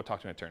hearing here. Go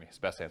talk to an attorney. It's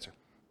the best answer.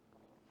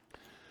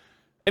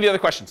 Any other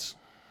questions?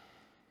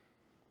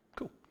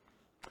 Cool.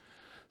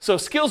 So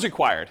skills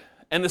required.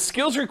 And the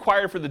skills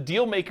required for the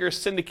deal maker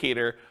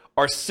syndicator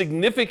are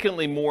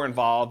significantly more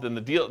involved than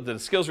the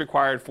skills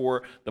required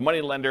for the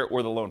money lender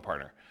or the loan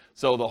partner.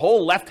 So the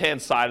whole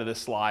left-hand side of this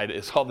slide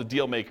is all the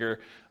deal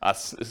maker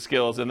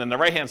skills, and then the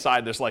right-hand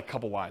side, there's like a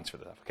couple lines for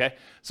that, okay?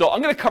 So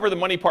I'm gonna cover the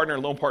money partner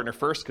and loan partner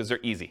first because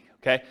they're easy,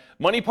 okay?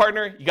 Money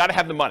partner, you gotta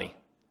have the money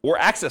or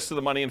access to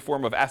the money in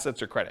form of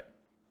assets or credit.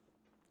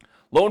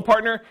 Loan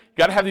partner, you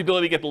got to have the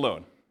ability to get the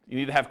loan. You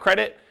need to have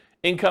credit,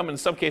 income, and in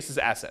some cases,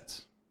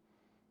 assets.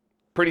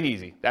 Pretty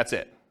easy. That's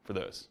it for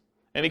those.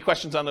 Any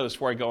questions on those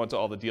before I go into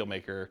all the deal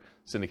maker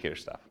syndicator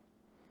stuff?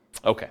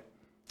 Okay.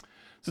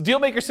 So deal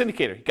maker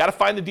syndicator, you got to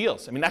find the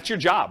deals. I mean, that's your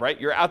job, right?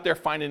 You're out there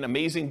finding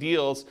amazing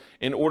deals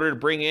in order to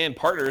bring in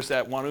partners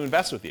that want to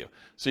invest with you.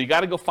 So you got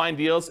to go find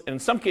deals, and in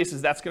some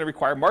cases, that's going to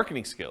require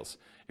marketing skills.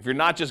 If you're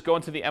not just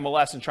going to the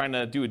MLS and trying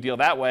to do a deal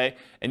that way,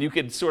 and you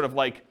could sort of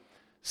like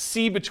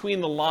see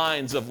between the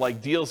lines of like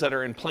deals that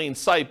are in plain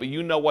sight, but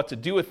you know what to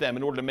do with them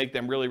in order to make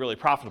them really, really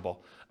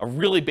profitable. A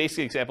really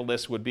basic example of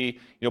this would be,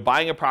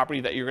 buying a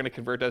property that you're going to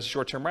convert as a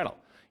short-term rental.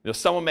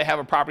 Someone may have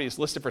a property that's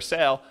listed for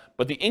sale,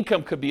 but the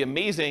income could be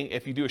amazing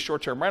if you do a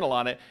short-term rental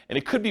on it, and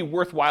it could be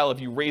worthwhile if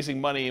you're raising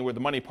money with a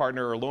money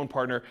partner or a loan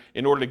partner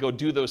in order to go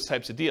do those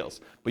types of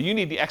deals. But you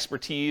need the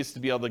expertise to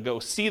be able to go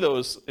see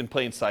those in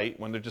plain sight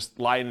when they're just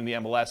lying in the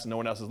MLS and no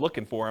one else is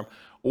looking for them,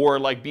 or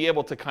like be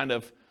able to kind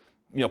of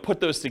put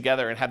those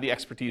together and have the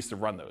expertise to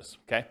run those,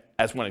 okay?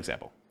 As one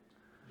example.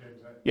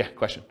 James, Yeah,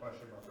 question.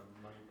 Question about the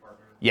money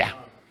partner. Yeah.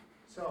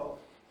 So,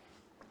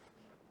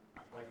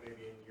 like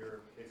maybe in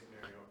your case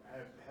scenario,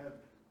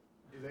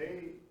 do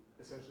they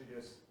essentially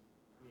just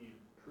need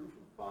proof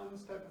of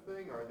funds type of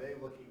thing, or are they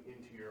looking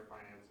into your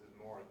finances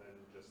more than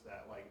just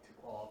that, like to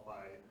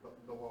qualify,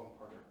 the loan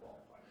partner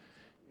qualify?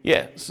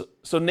 Yeah,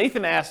 so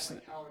Nathan asked,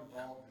 Like how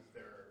involved is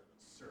their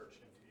search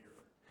into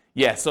your...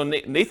 yeah, so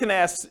Nathan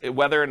asked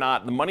whether or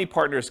not the money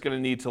partner is going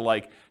to need to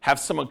like have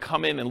someone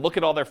come in and look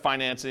at all their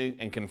financing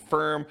and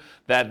confirm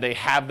that they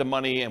have the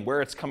money and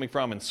where it's coming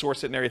from and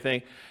source it and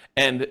everything.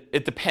 And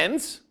it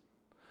depends.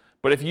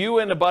 But if you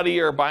and a buddy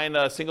are buying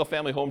a single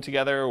family home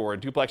together or a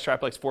duplex,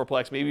 triplex,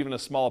 fourplex, maybe even a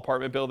small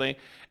apartment building,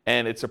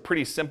 and it's a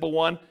pretty simple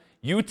one,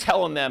 you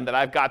telling them that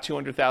I've got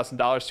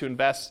 $200,000 to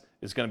invest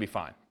is going to be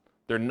fine.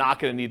 They're not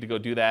going to need to go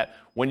do that.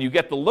 When you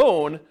get the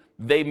loan,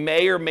 they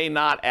may or may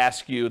not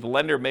ask you, the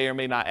lender may or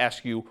may not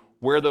ask you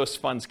where those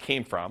funds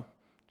came from,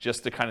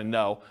 just to kind of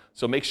know.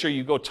 So make sure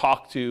you go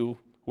talk to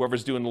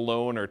whoever's doing the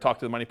loan or talk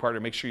to the money partner,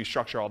 make sure you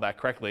structure all that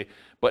correctly.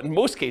 But in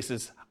most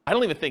cases, I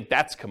don't even think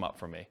that's come up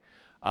for me.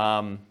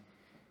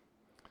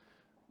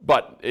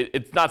 But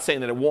it's not saying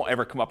that it won't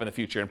ever come up in the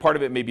future. And part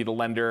of it may be the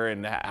lender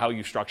and how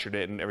you structured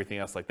it and everything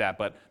else like that.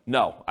 But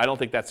no, I don't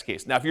think that's the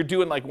case. Now, if you're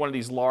doing like one of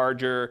these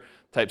larger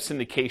type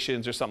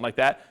syndications or something like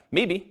that,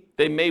 maybe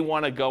they may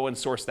want to go and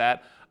source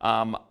that.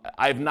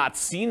 I've not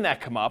seen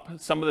that come up.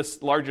 Some of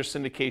the larger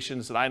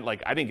syndications that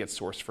I didn't get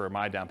sourced for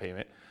my down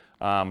payment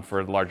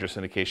for the larger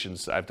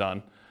syndications I've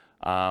done.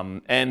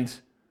 And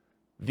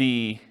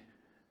the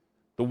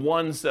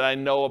ones that I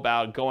know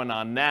about going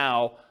on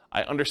now,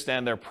 I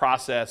understand their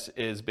process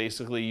is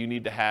basically you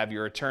need to have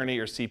your attorney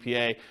or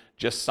CPA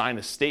just sign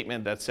a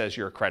statement that says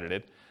you're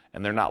accredited.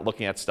 and they're not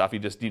looking at stuff. You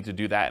just need to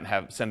do that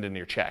and send in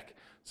your check.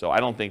 So I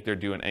don't think they're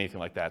doing anything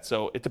like that.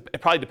 So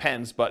it probably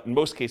depends, but in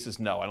most cases,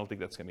 no, I don't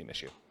think that's going to be an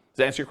issue. Does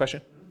that answer your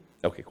question?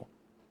 Okay, cool.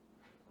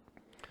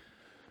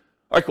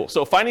 All right, cool.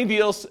 So finding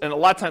deals, and a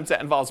lot of times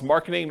that involves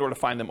marketing in order to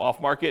find them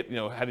off market,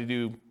 how to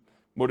do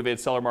motivated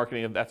seller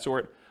marketing of that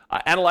sort.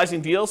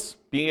 Analyzing deals,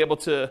 being able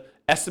to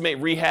estimate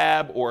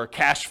rehab or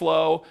cash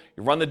flow,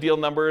 you run the deal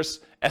numbers,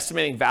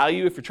 estimating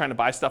value if you're trying to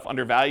buy stuff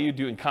undervalued,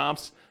 doing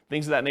comps,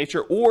 things of that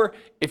nature. Or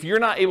if you're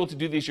not able to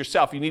do these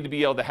yourself, you need to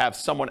be able to have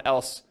someone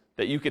else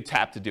that you could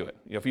tap to do it.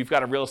 If you've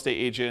got a real estate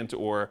agent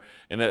or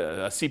a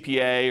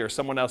CPA or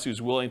someone else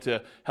who's willing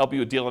to help you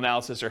with deal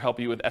analysis or help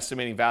you with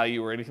estimating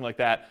value or anything like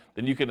that,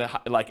 then you can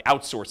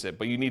outsource it.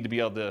 But you need to be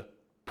able to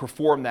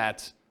perform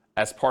that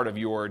as part of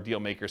your deal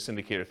maker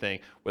syndicator thing,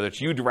 whether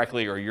it's you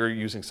directly or you're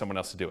using someone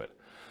else to do it.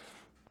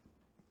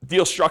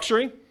 Deal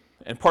structuring,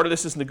 and part of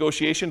this is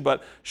negotiation,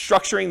 but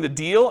structuring the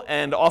deal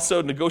and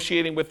also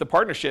negotiating with the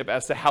partnership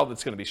as to how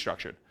that's going to be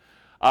structured.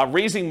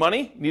 Raising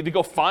money, you need to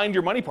go find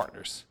your money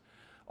partners.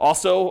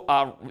 Also,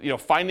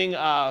 finding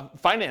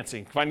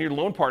financing, finding your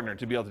loan partner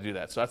to be able to do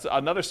that. So that's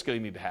another skill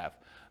you need to have.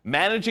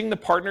 Managing the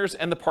partners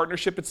and the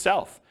partnership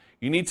itself.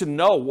 You need to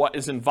know what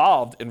is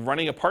involved in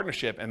running a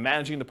partnership and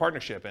managing the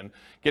partnership and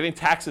getting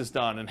taxes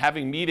done and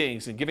having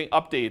meetings and giving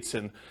updates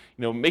and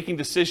making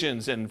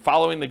decisions and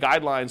following the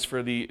guidelines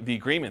for the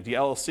agreement, the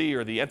LLC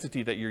or the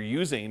entity that you're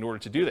using in order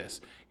to do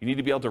this. You need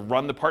to be able to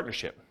run the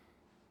partnership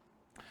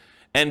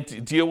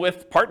and deal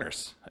with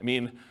partners. I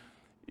mean,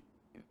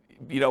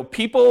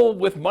 people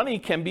with money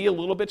can be a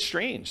little bit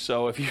strange.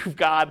 So if you've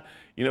got,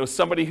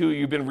 somebody who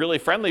you've been really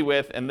friendly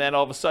with, and then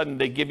all of a sudden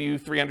they give you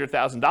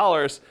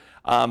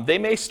 $300,000, they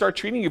may start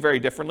treating you very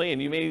differently,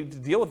 and you may need to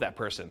deal with that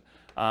person.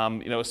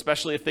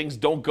 Especially if things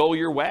don't go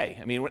your way.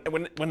 I mean,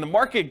 when the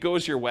market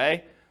goes your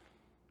way,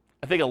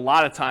 I think a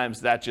lot of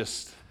times that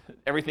just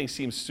everything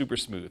seems super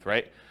smooth,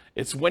 right?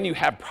 It's when you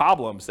have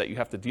problems that you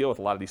have to deal with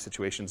a lot of these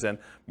situations, and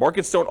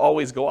markets don't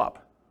always go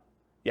up.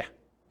 Yeah.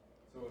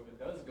 So if it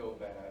does go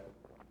bad,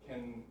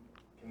 can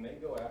they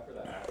go after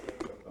the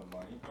assets of the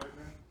money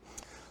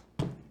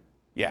partner?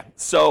 Yeah.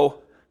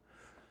 So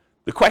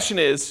the question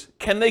is,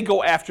 can they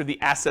go after the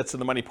assets of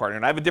the money partner?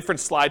 And I have a different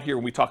slide here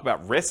when we talk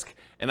about risk,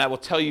 and I will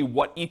tell you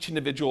what each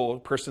individual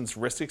person's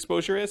risk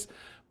exposure is.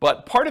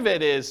 But part of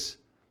it is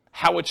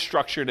how it's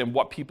structured and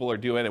what people are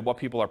doing and what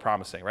people are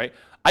promising, right?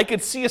 I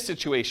could see a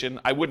situation,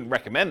 I wouldn't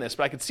recommend this,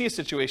 but I could see a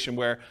situation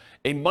where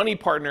a money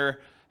partner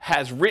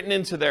has written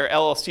into their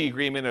LLC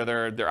agreement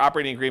or their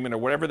operating agreement or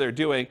whatever they're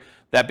doing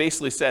that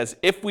basically says,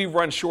 if we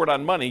run short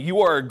on money,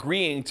 you are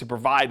agreeing to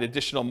provide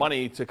additional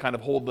money to kind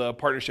of hold the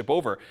partnership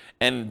over.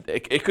 And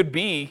it could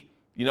be,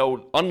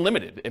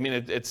 unlimited. I mean,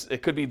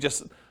 it could be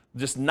just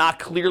not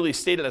clearly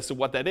stated as to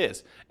what that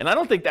is. And I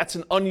don't think that's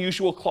an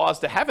unusual clause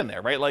to have in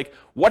there, right? Like,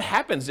 what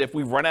happens if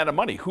we run out of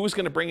money? Who's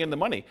going to bring in the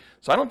money?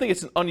 So I don't think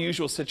it's an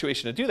unusual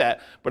situation to do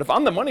that. But if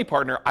I'm the money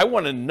partner, I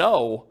want to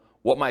know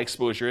what my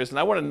exposure is, and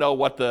I want to know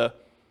what the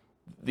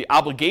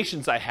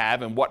obligations I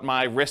have and what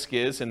my risk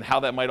is and how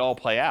that might all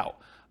play out.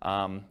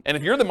 And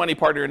if you're the money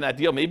partner in that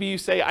deal, maybe you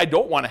say, I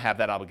don't want to have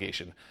that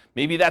obligation.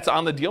 Maybe that's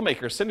on the deal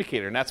maker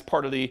syndicator, and that's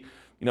part of the,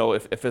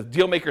 if a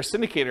deal maker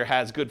syndicator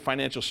has good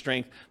financial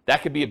strength,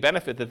 that could be a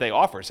benefit that they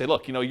offer. Say,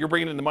 look, you're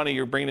bringing in the money,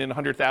 you're bringing in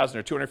 $100,000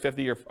 or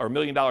 $250,000 or $1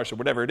 million or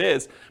whatever it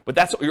is, but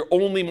that's your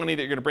only money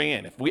that you're going to bring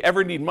in. If we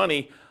ever need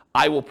money,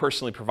 I will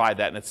personally provide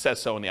that, and it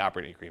says so in the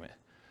operating agreement.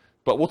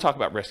 But we'll talk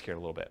about risk here in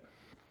a little bit.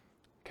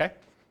 Okay?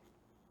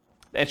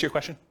 Answer your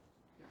question?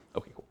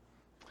 Okay, cool.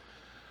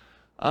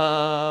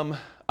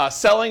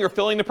 Selling or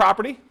filling the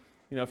property,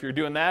 if you're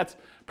doing that.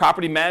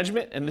 Property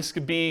management, and this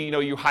could be,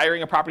 you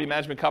hiring a property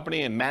management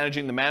company and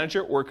managing the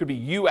manager, or it could be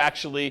you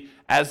actually,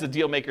 as the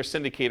deal maker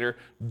syndicator,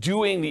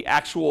 doing the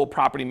actual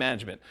property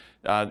management.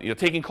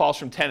 Taking calls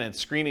from tenants,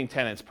 screening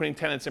tenants, putting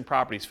tenants in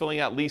properties, filling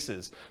out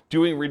leases,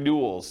 doing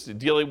renewals,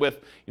 dealing with,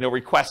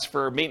 requests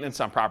for maintenance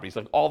on properties.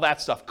 Like all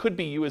that stuff could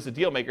be you as a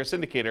deal maker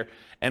syndicator,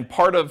 and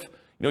part of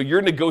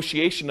your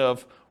negotiation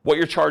of what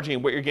you're charging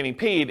and what you're getting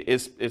paid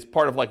is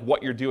part of like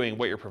what you're doing,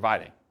 what you're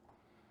providing.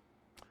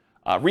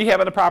 Rehab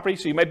on the property,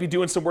 so you might be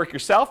doing some work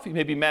yourself, you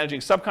may be managing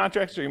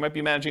subcontractors, or you might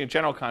be managing a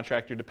general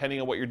contractor,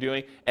 depending on what you're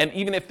doing, and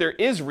even if there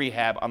is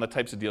rehab on the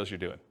types of deals you're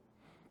doing.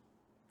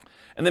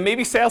 And then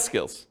maybe sales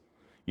skills.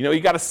 You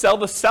got to sell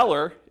the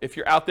seller if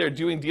you're out there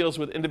doing deals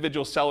with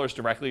individual sellers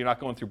directly, you're not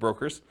going through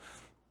brokers.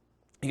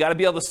 You got to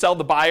be able to sell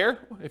the buyer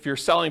if you're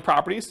selling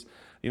properties.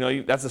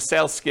 That's a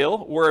sales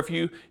skill. Or if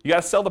you got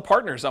to sell the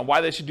partners on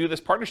why they should do this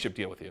partnership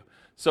deal with you.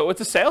 So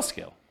it's a sales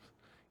skill.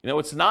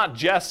 It's not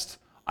just,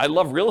 I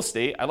love real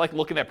estate, I like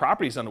looking at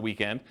properties on the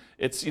weekend.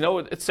 It's,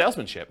 it's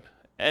salesmanship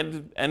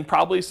and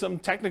probably some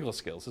technical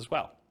skills as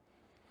well.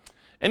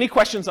 Any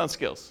questions on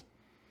skills?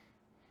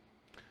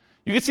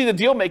 You can see the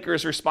deal maker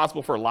is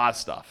responsible for a lot of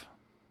stuff.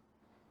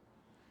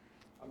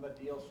 On the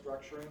deal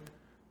structuring,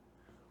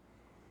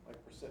 like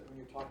when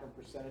you're talking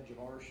percentage of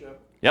ownership.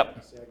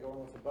 Yep. Say I go in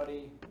with a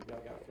buddy,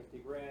 I got 50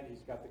 grand,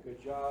 he's got the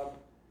good job.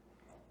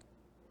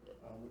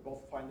 We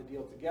both find the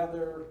deal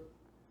together.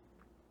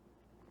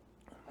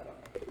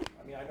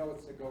 I know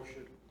it's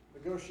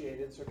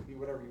negotiated, so it can be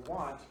whatever you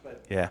want,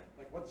 but Yeah.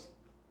 like what's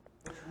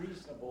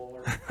reasonable,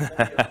 or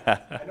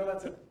I know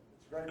it's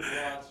very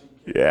broad, so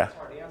you can't, it's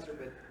hard to answer,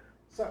 but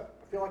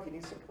I feel like you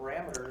need some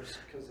parameters,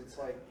 because it's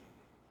like,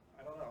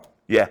 I don't know.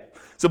 Yeah.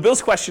 So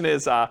Bill's question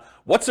is,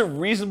 what's a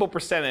reasonable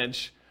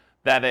percentage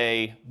that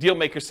a deal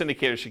maker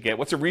syndicator should get?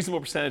 What's a reasonable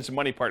percentage the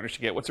money partner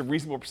should get? What's a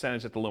reasonable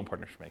percentage that the loan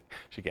partner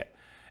should get?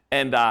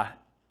 And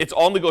it's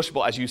all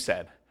negotiable, as you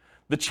said.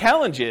 The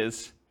challenge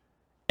is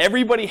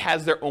everybody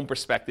has their own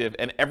perspective,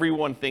 and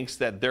everyone thinks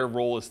that their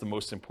role is the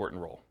most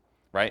important role,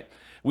 right?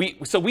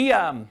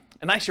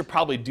 And I should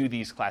probably do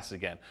these classes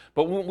again,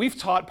 but when we've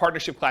taught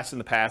partnership classes in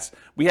the past,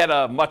 we had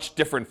a much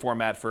different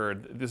format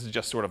for, this is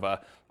just sort of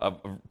a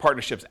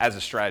partnerships as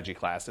a strategy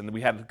class, and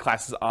we had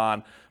classes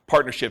on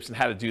partnerships and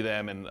how to do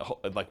them and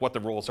like what the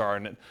roles are,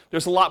 and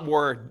there's a lot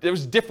more, there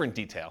was different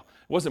detail.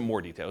 It wasn't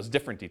more detail, it was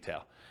different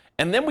detail.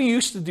 And then we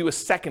used to do a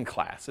second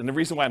class, and the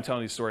reason why I'm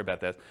telling you a story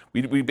about that,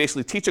 we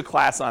basically teach a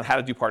class on how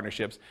to do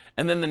partnerships,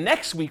 and then the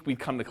next week we'd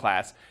come to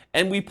class,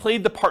 and we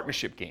played the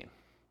partnership game.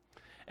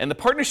 And the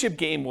partnership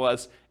game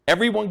was,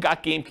 everyone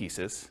got game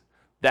pieces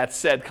that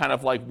said kind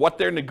of like what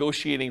their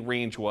negotiating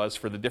range was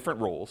for the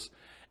different roles.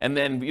 And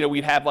then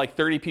we'd have like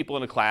 30 people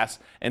in a class,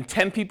 and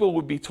 10 people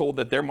would be told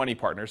that they're money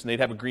partners, and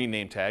they'd have a green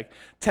name tag.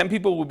 10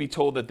 people would be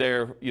told that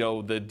they're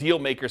the deal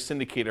maker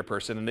syndicator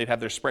person, and they'd have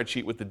their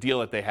spreadsheet with the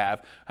deal that they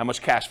have, how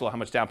much cash flow, how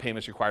much down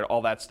payments required,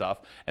 all that stuff.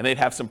 And they'd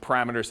have some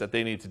parameters that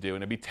they need to do,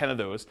 and it'd be 10 of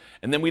those.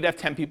 And then we'd have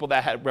 10 people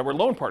that were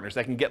loan partners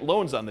that can get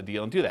loans on the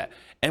deal and do that.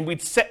 And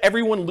we'd set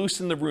everyone loose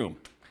in the room.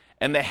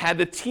 And they had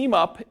to team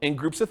up in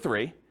groups of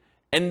 3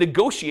 and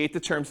negotiate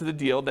the terms of the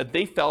deal that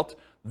they felt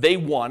they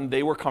won,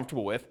 they were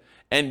comfortable with.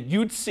 And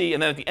you'd see,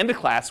 and then at the end of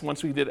class,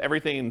 once we did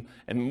everything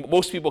and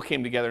most people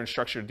came together and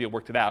structured a deal,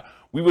 worked it out,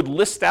 we would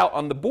list out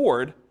on the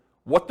board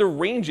what the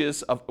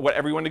ranges of what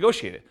everyone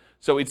negotiated.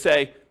 So we'd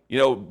say,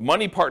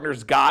 money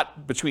partners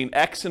got between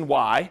X and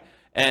Y,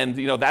 and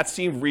that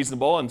seemed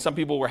reasonable, and some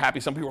people were happy,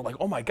 some people were like,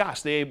 oh my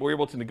gosh, they were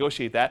able to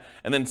negotiate that.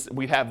 And then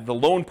we'd have the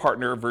loan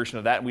partner version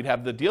of that, and we'd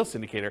have the deal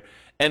syndicator.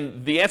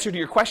 And the answer to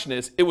your question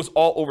is, it was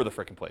all over the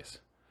frickin' place.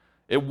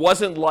 It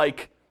wasn't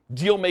like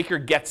deal maker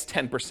gets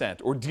 10%,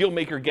 or deal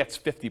maker gets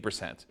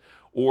 50%,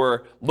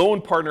 or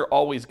loan partner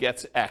always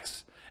gets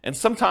X. And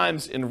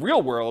sometimes in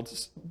real world,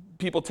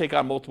 people take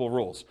on multiple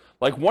roles.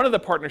 Like one of the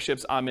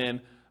partnerships I'm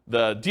in,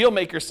 the deal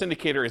maker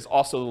syndicator is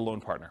also the loan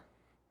partner.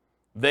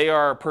 They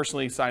are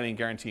personally signing,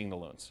 guaranteeing the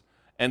loans.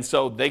 And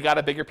so they got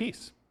a bigger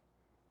piece,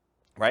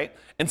 right?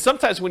 And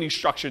sometimes when you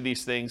structure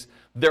these things,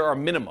 there are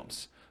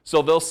minimums.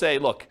 So they'll say,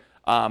 look,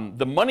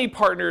 the money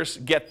partners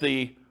get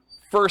the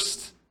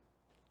first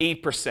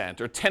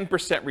 8% or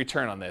 10%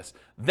 return on this.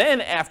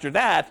 Then after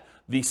that,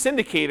 the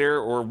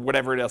syndicator or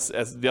whatever else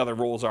as the other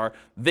roles are,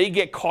 they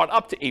get caught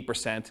up to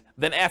 8%.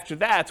 Then after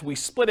that, we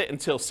split it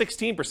until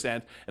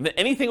 16%. And then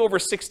anything over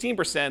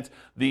 16%,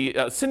 the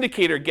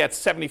syndicator gets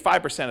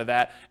 75% of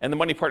that, and the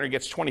money partner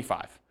gets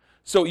 25%.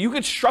 So you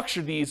could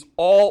structure these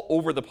all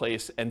over the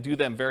place and do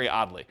them very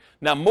oddly.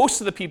 Now,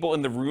 most of the people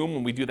in the room,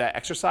 when we do that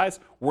exercise,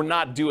 we're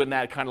not doing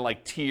that kind of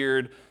like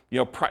tiered,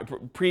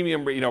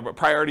 premium,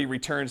 priority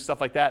returns,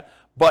 stuff like that.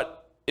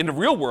 But in the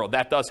real world,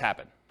 that does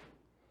happen.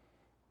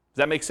 Does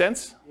that make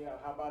sense? Yeah,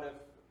 how about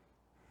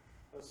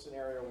if a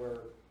scenario where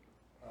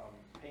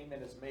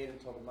payment is made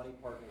until the money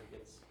partner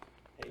gets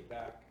paid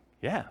back?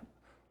 Yeah.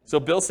 So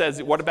Bill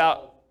says, what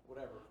about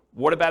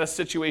a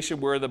situation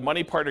where the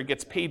money partner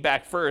gets paid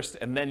back first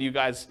and then you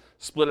guys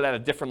split it at a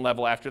different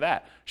level after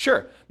that?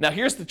 Sure. Now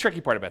here's the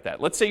tricky part about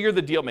that. Let's say you're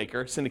the deal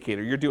maker,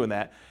 syndicator, you're doing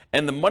that,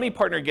 and the money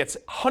partner gets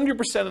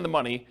 100% of the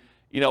money,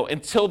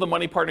 until the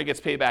money partner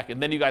gets paid back,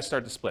 and then you guys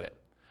start to split it.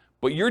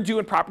 But you're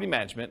doing property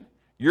management,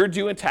 you're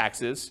doing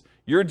taxes,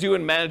 you're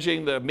doing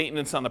managing the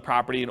maintenance on the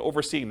property and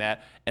overseeing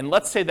that, and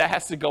let's say that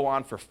has to go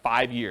on for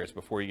 5 years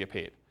before you get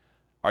paid.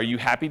 Are you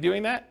happy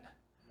doing that?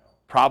 No.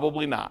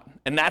 Probably not.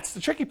 And that's the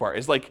tricky part,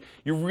 is like,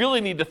 you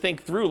really need to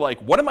think through, like,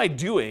 what am I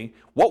doing?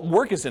 What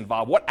work is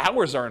involved? What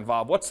hours are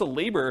involved? What's the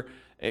labor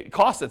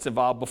cost that's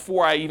involved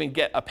before I even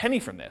get a penny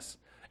from this?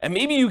 And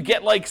maybe you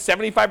get like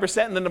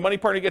 75% and then the money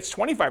partner gets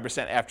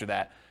 25% after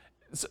that.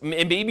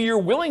 And maybe you're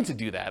willing to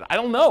do that. I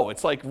don't know.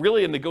 It's like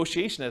really a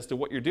negotiation as to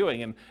what you're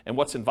doing and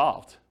what's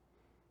involved.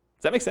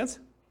 Does that make sense?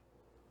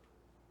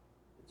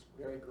 It's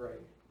very gray.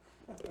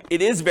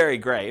 It is very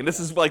gray. And this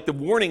is like the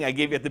warning I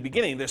gave you at the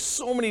beginning. There's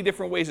so many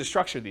different ways to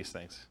structure these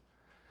things.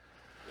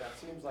 Yeah, it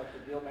seems like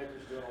the deal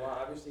maker's doing a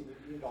lot. Obviously,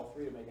 you need all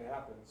 3 to make it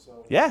happen.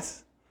 So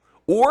yes.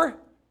 Or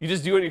you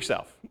just do it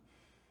yourself.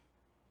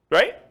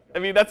 Right? I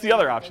mean, that's the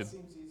other option. That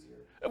seems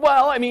easier.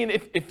 Well, I mean,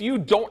 if you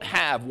don't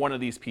have one of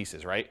these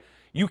pieces, right,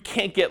 you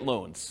can't get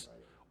loans,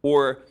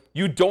 or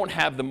you don't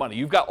have the money.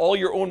 You've got all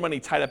your own money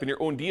tied up in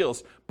your own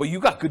deals, but you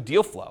got good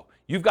deal flow.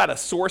 You've got a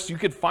source, you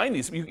could find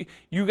these.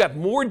 You got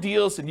more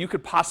deals than you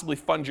could possibly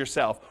fund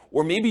yourself.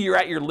 Or maybe you're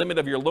at your limit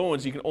of your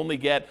loans. You can only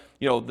get,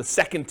 the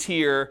second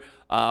tier,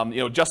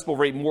 adjustable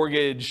rate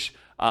mortgage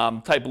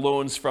type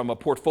loans from a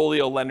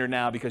portfolio lender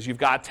now because you've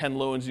got 10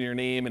 loans in your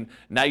name and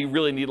now you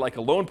really need like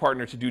a loan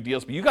partner to do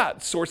deals. But you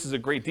got sources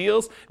of great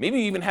deals. Maybe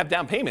you even have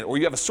down payment or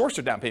you have a source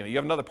of down payment. You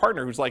have another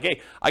partner who's like, hey,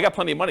 I got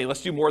plenty of money.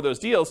 Let's do more of those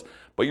deals.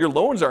 But your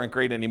loans aren't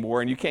great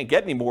anymore and you can't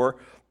get any more.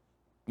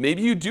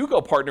 Maybe you do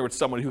go partner with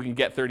someone who can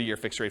get 30-year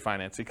fixed rate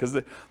financing because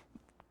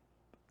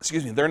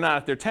they're not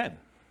at their 10. Does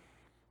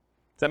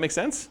that make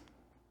sense?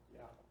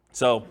 Yeah.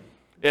 So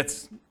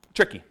it's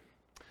tricky.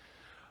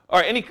 All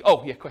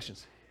right,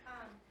 questions?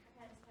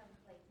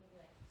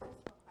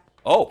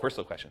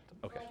 Personal question.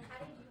 Okay. Like, how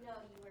did you know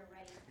you were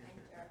ready to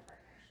enter a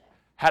partnership?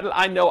 How did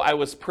I know I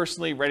was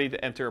personally ready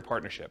to enter a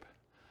partnership?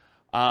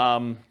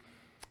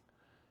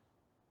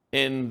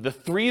 In the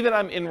 3 that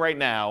I'm in right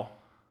now,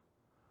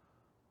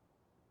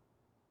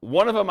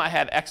 one of them I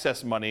had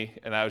excess money,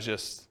 and I was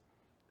just,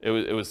 it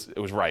was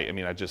right. I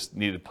mean, I just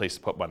needed a place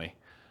to put money.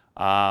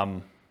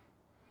 Another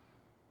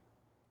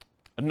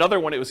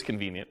one, it was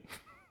convenient.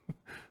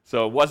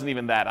 So it wasn't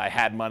even that I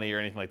had money or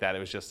anything like that. It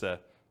was just a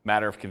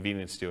matter of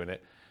convenience doing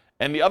it.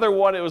 And the other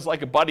one, it was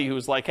like a buddy who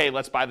was like, hey,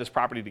 let's buy this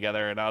property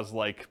together. And I was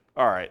like,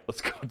 all right, let's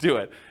go do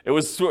it. It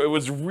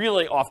was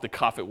really off the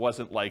cuff. It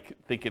wasn't like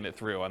thinking it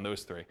through on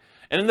those 3.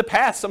 And in the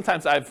past,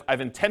 sometimes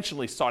I've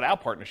intentionally sought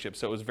out partnerships.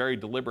 So it was very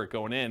deliberate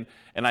going in,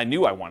 and I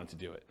knew I wanted to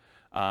do it.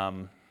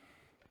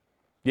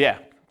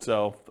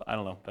 So I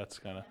don't know. That's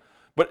kind of,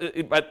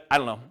 but I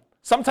don't know.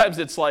 Sometimes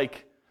it's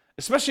like,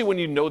 especially when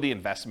you know the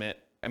investment.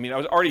 I mean, I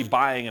was already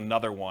buying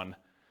another one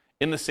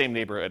in the same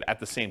neighborhood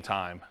at the same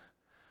time.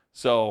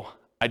 So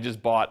I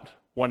just bought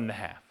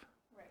 1.5,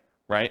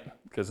 right?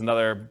 Because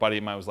another buddy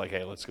of mine was like,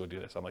 hey, let's go do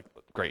this. I'm like,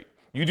 great.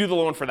 You do the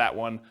loan for that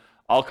one.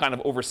 I'll kind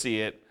of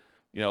oversee it.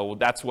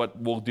 That's what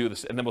we'll do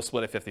this. And then we'll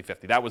split it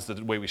 50-50. That was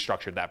the way we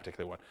structured that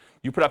particular one.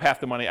 You put up half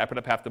the money. I put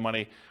up half the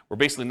money. We're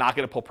basically not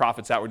going to pull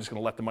profits out. We're just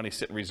going to let the money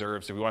sit in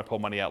reserves. If we want to pull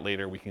money out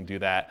later, we can do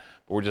that.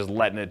 But we're just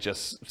letting it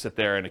just sit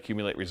there and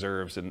accumulate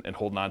reserves and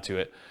holding on to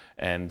it.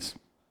 And,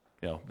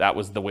 that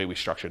was the way we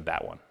structured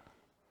that one.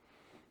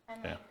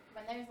 And Yeah.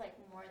 When there's like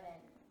more than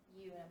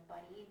you and a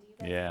buddy,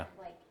 do you guys have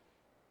like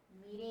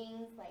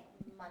meetings like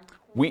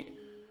monthly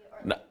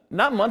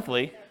not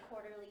monthly. Or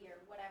quarterly or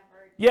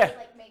whatever? Yeah. To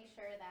like make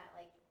sure that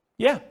like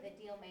the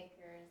deal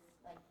makers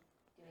like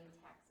doing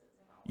taxes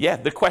and all. Yeah,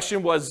 the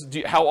question was,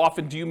 how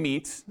often do you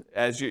meet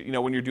as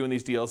when you're doing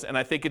these deals? And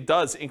I think it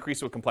does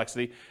increase with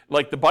complexity.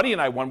 Like the buddy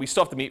and I we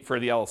still have to meet for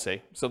the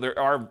LLC. So there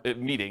are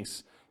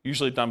meetings,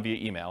 usually done via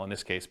email in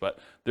this case, but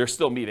there's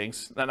still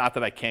meetings. Not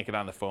that I can't get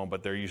on the phone,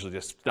 but they're usually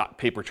just not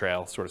paper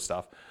trail sort of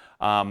stuff.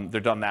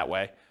 They're done that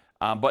way.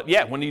 But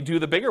yeah, when you do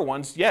the bigger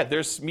ones,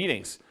 there's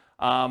meetings.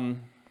 The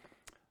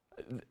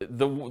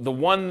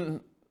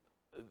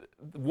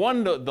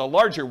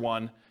larger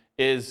one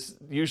is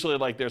usually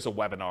like there's a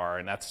webinar,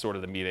 and that's sort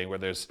of the meeting where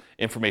there's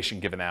information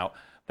given out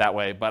that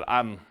way. But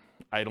I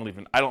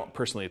don't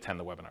personally attend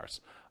the webinars.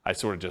 I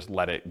sort of just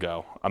let it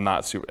go. I'm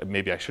not super,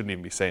 maybe I shouldn't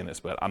even be saying this,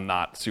 but I'm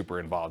not super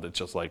involved. It's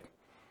just like,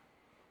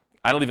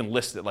 I don't even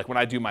list it. Like when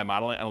I do my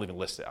modeling, I don't even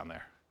list it on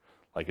there.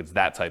 Like it's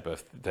that type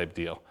of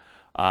deal.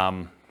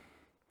 And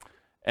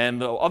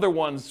the other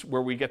ones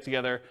where we get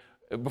together,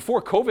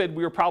 before COVID,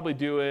 we were probably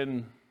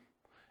doing,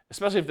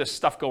 especially if there's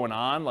stuff going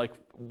on, like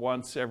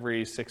once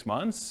every 6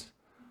 months,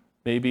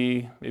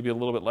 maybe a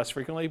little bit less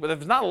frequently. But if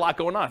there's not a lot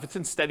going on, if it's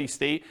in steady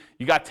state,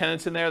 you got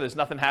tenants in there, there's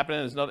nothing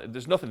happening,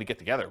 there's nothing to get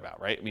together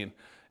about, right? I mean,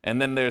 and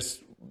then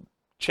there's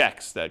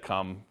checks that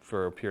come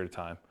for a period of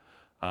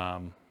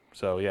time.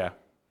 So yeah.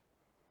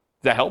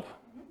 Does that help?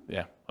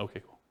 Yeah. Okay,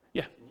 cool.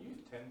 Yeah. Can you use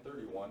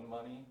 1031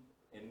 money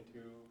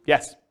into?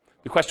 Yes.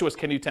 The question was,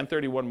 can you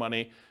 1031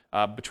 money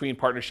between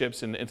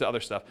partnerships and into other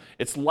stuff?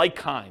 It's like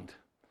kind.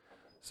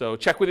 So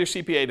check with your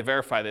CPA to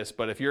verify this,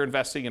 but if you're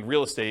investing in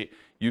real estate,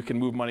 you can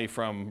move money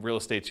from real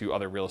estate to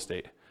other real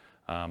estate.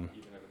 Even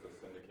if it's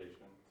a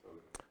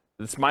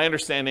syndication? It's my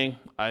understanding,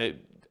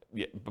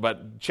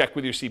 but check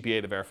with your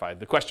CPA to verify.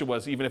 The question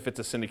was, even if it's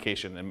a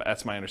syndication, and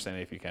that's my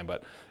understanding if you can,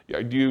 but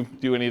do you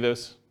do any of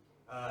those?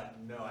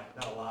 No,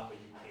 not a lot, but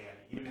you can.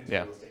 Even into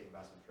Yeah. real estate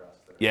investment trusts.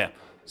 Yeah.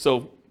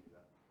 So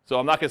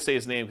I'm not going to say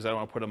his name because I don't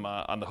want to put him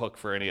on the hook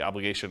for any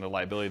obligation or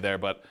liability there,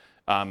 but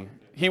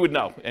he would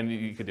know, and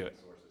you could do it.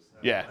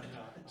 Yeah.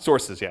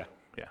 Sources, yeah.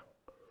 Does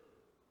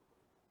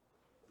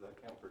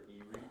that count for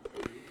e-REITs,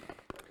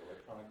 like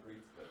electronic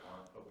REITs that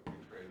aren't publicly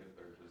traded,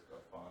 they're just a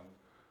fund,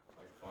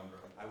 like fund?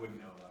 I wouldn't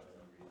know about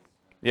e-REITs.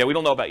 Yeah, we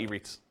don't know about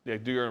e-REITs. Yeah,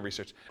 do your own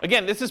research.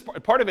 Again, this is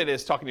part of it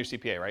is talking to your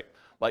CPA, right?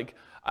 Like,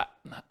 I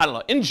don't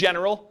know. In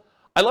general,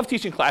 I love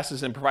teaching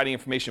classes and providing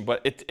information,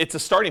 but it's a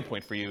starting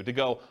point for you to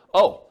go,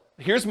 oh,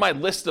 here's my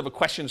list of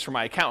questions for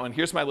my accountant.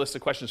 Here's my list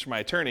of questions for my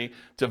attorney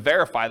to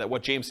verify that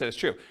what James said is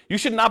true. You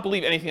should not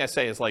believe anything I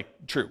say is like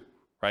true,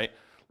 right?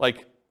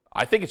 Like,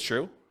 I think it's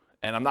true,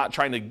 and I'm not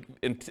trying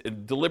to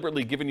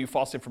deliberately giving you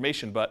false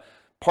information, but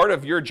part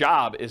of your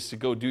job is to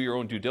go do your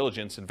own due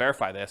diligence and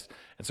verify this.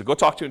 And so go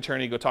talk to an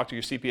attorney, go talk to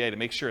your CPA to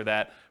make sure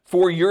that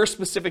for your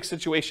specific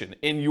situation,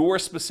 in your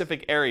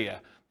specific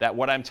area, that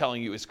what I'm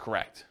telling you is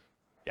correct.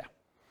 Yeah.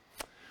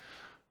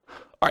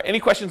 All right, any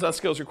questions on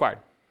skills required?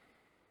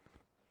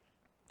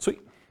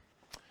 Sweet.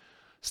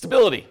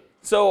 Stability.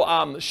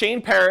 So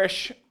Shane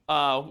Parrish,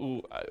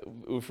 who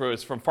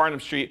was from Farnham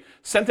Street,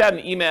 sent out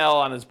an email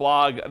on his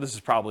blog. This is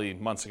probably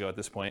months ago at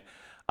this point.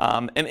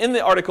 And in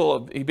the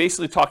article, he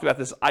basically talked about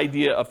this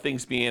idea of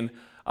things being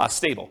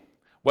stable,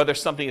 whether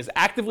something is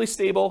actively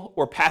stable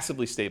or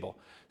passively stable.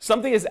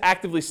 Something is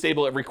actively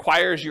stable, it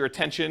requires your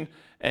attention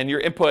and your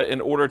input in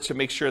order to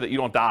make sure that you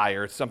don't die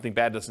or something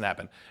bad doesn't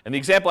happen. And the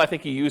example I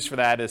think he used for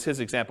that is his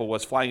example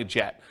was flying a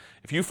jet.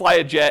 If you fly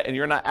a jet and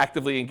you're not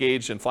actively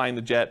engaged in flying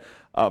the jet,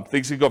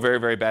 things could go very,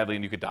 very badly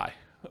and you could die.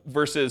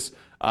 Versus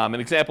an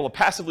example of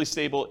passively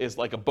stable is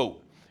like a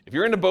boat. If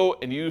you're in a boat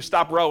and you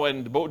stop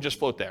rowing, the boat would just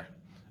float there.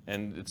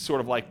 And it's sort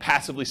of like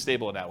passively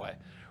stable in that way.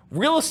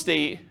 Real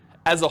estate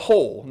as a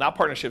whole, not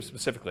partnerships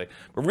specifically,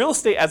 but real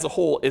estate as a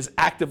whole is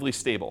actively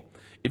stable.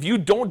 If you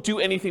don't do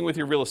anything with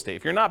your real estate,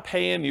 if you're not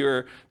paying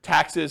your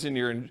taxes and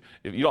you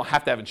don't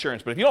have to have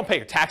insurance, but if you don't pay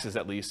your taxes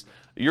at least,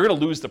 you're going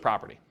to lose the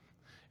property.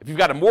 If you've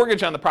got a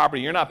mortgage on the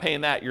property, you're not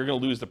paying that, you're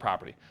going to lose the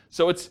property.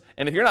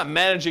 And if you're not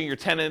managing your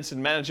tenants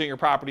and managing your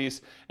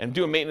properties and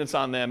doing maintenance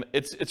on them,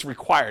 it's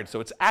required. So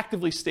it's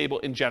actively stable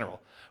in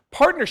general.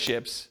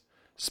 Partnerships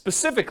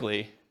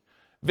specifically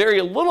vary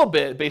a little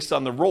bit based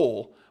on the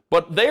role,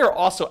 but they are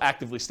also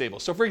actively stable.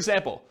 So for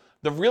example,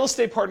 the real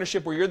estate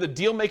partnership where you're the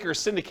deal maker or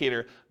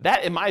syndicator,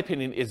 that in my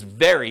opinion is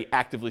very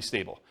actively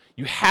stable.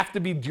 You have to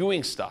be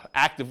doing stuff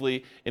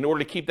actively in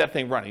order to keep that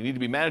thing running. You need to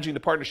be managing the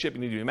partnership, you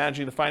need to be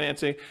managing the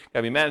financing, you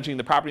gotta be managing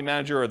the property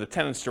manager or the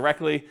tenants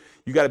directly.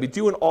 You gotta be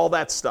doing all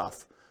that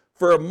stuff.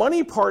 For a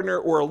money partner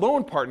or a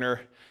loan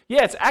partner,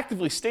 yeah, it's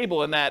actively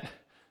stable in that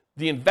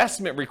the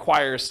investment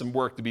requires some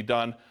work to be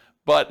done,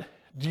 but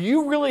do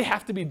you really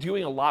have to be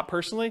doing a lot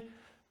personally?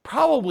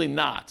 Probably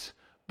not.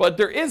 But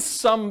there is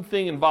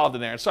something involved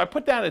in there. And so I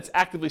put down it's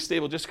actively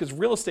stable just because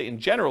real estate in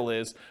general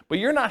is, but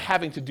you're not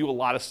having to do a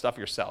lot of stuff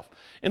yourself.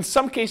 In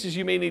some cases,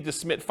 you may need to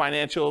submit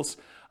financials,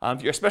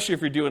 especially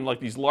if you're doing like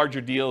these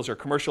larger deals or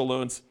commercial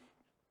loans.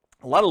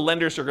 A lot of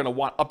lenders are going to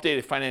want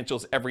updated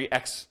financials every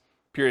X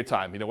period of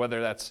time,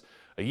 whether that's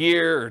a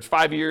year or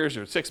 5 years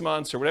or 6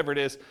 months or whatever it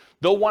is.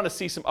 They'll want to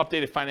see some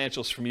updated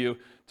financials from you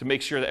to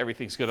make sure that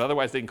everything's good.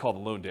 Otherwise, they can call the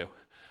loan due.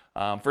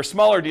 For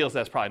smaller deals,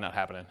 that's probably not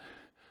happening.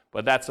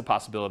 But that's a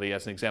possibility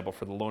as an example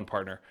for the loan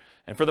partner.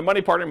 And for the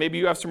money partner, maybe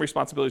you have some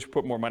responsibilities to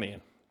put more money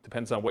in.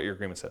 Depends on what your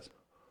agreement says.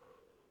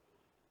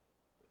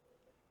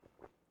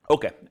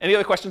 Okay, any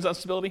other questions on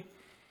stability?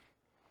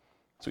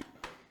 Sweet.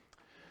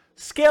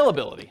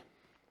 Scalability.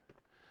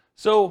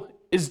 So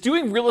is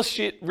doing real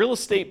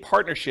estate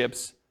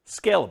partnerships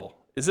scalable?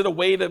 Is it a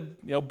way to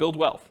build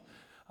wealth?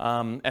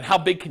 And how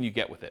big can you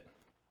get with it?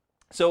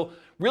 So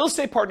real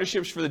estate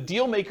partnerships for the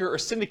deal maker or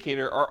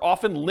syndicator are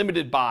often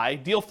limited by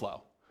deal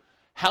flow.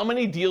 How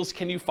many deals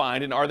can you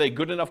find, and are they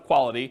good enough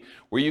quality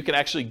where you can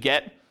actually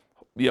get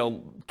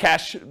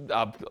cash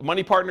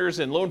money partners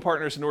and loan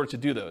partners in order to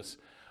do those?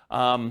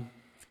 And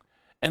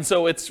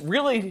so it's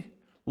really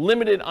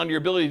limited on your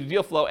ability to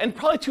deal flow, and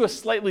probably to a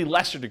slightly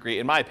lesser degree,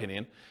 in my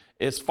opinion,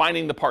 is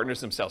finding the partners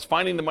themselves,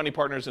 finding the money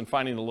partners and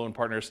finding the loan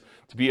partners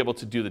to be able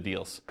to do the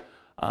deals.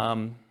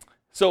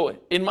 So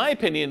in my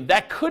opinion,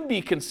 that could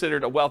be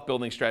considered a wealth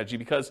building strategy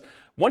because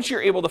once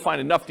you're able to find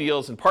enough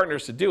deals and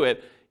partners to do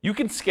it, you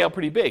can scale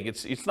pretty big.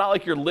 It's not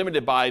like you're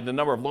limited by the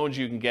number of loans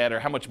you can get or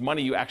how much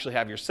money you actually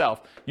have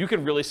yourself. You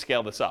can really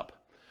scale this up.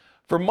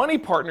 For money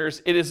partners,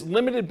 it is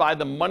limited by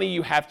the money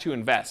you have to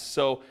invest.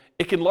 So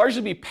it can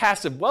largely be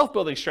passive wealth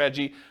building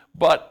strategy,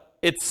 but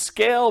it's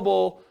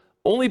scalable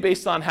only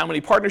based on how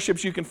many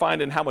partnerships you can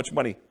find and how much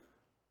money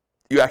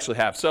you actually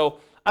have. So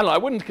I don't know, I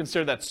wouldn't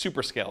consider that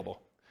super scalable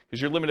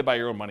because you're limited by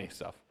your own money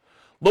stuff.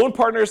 Loan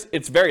partners,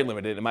 it's very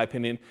limited in my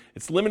opinion.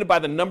 It's limited by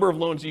the number of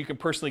loans that you can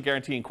personally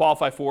guarantee and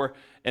qualify for,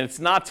 and it's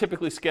not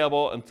typically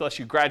scalable unless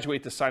you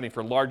graduate to signing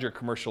for larger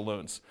commercial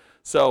loans.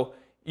 So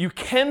you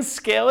can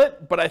scale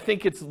it, but I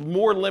think it's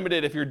more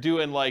limited if you're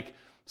doing like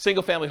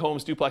single family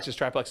homes, duplexes,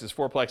 triplexes,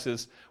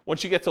 fourplexes.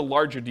 Once you get to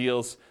larger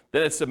deals,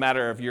 then it's a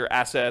matter of your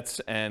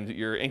assets and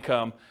your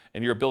income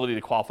and your ability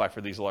to qualify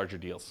for these larger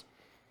deals.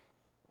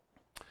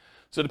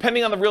 So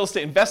depending on the real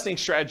estate investing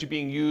strategy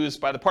being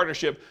used by the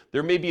partnership,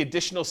 there may be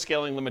additional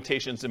scaling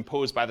limitations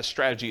imposed by the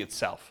strategy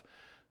itself.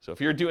 So if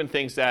you're doing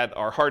things that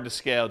are hard to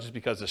scale just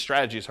because the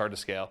strategy is hard to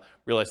scale,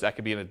 realize that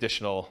could be an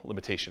additional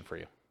limitation for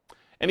you.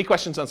 Any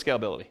questions on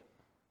scalability?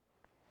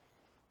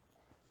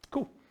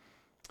 Cool.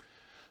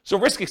 So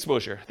risk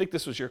exposure. I think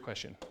this was your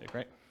question, Nick,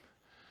 right?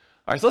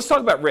 All right, so let's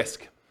talk about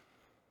risk.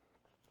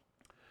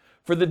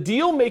 For the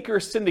deal maker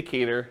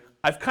syndicator,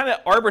 I've kind of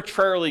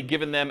arbitrarily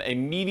given them a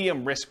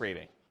medium risk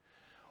rating.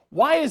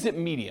 Why is it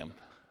medium?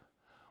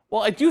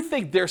 Well, I do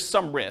think there's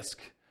some risk,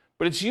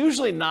 but it's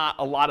usually not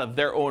a lot of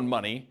their own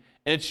money,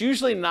 And it's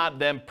usually not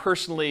them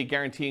personally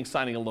guaranteeing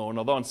signing a loan,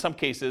 although in some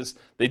cases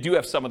they do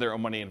have some of their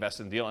own money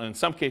invested in the deal, and in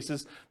some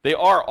cases they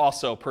are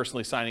also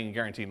personally signing and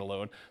guaranteeing a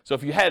loan. So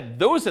if you had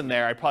those in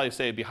there, I'd probably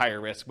say it'd be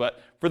higher risk.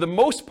 But for the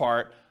most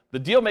part, the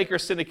deal maker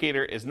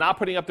syndicator is not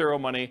putting up their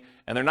own money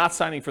and they're not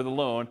signing for the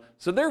loan,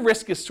 so their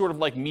risk is sort of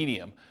like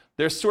medium.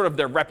 There's sort of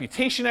their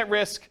reputation at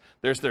risk,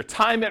 there's their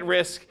time at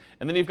risk,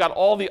 and then you've got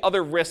all the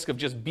other risk of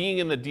just being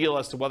in the deal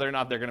as to whether or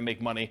not they're going to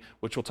make money,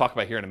 which we'll talk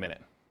about here in a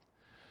minute.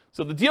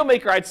 So the deal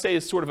maker, I'd say,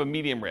 is sort of a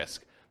medium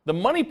risk. The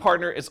money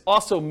partner is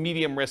also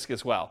medium risk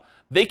as well.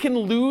 They can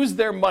lose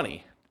their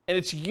money, and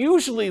it's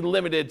usually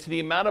limited to the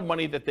amount of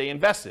money that they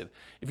invested.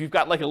 If you've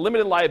got like a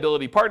limited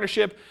liability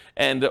partnership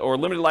or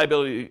limited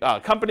liability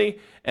company,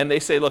 and they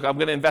say, look, I'm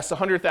going to invest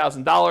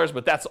 $100,000,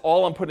 but that's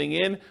all I'm putting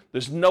in.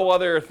 There's no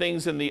other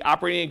things in the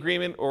operating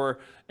agreement or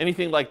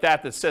anything like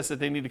that that says that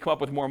they need to come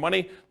up with more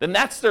money, then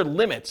that's their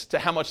limit to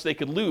how much they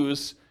could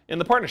lose in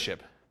the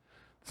partnership.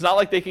 It's not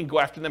like they can go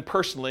after them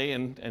personally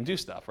and do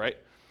stuff, right?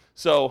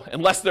 So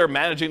unless they're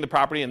managing the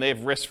property and they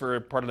have risk for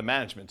part of the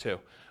management too,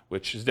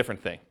 which is a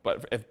different thing.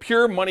 But a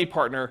pure money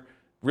partner,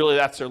 really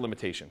that's their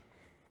limitation.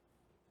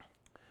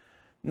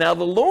 Now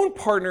the loan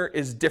partner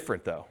is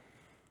different though.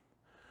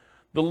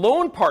 The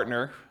loan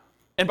partner,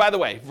 and by the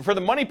way, for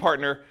the money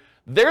partner,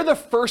 they're the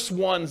first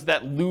ones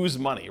that lose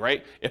money,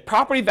 right? If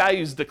property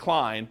values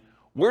decline,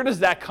 where does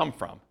that come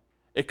from?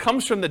 It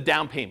comes from the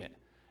down payment.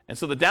 And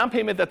so the down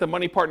payment that the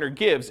money partner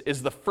gives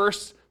is the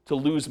first to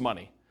lose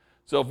money.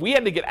 So if we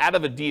had to get out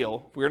of a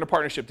deal, if we were in a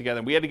partnership together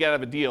and we had to get out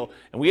of a deal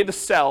and we had to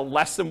sell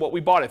less than what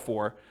we bought it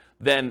for,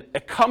 then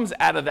it comes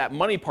out of that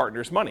money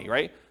partner's money,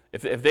 right?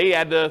 If we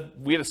had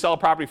to sell a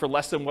property for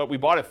less than what we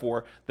bought it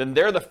for, then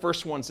they're the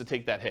first ones to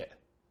take that hit,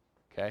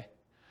 okay?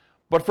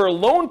 But for a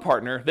loan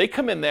partner, they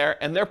come in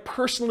there and they're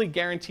personally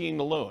guaranteeing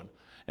the loan.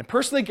 And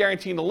personally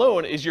guaranteeing the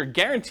loan is you're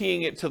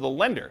guaranteeing it to the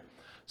lender.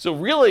 So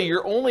really,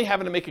 you're only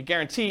having to make a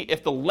guarantee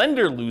if the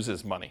lender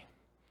loses money,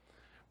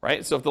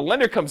 right? So if the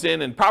lender comes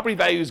in and property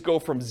values go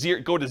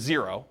to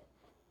zero,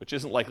 which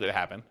isn't likely to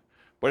happen,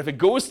 but if it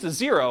goes to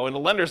zero and the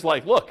lender's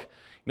like, look,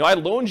 I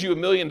loaned you $1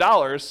 million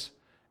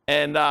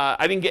and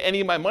I didn't get any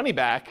of my money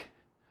back,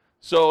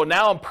 so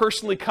now I'm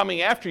personally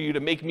coming after you to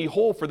make me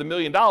whole for the $1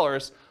 million,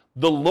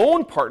 the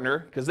loan partner,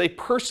 because they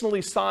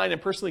personally signed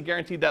and personally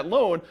guaranteed that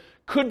loan,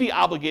 could be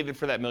obligated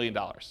for that $1 million.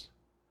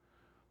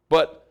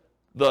 But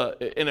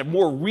in a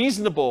more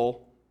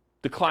reasonable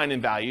decline in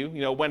value,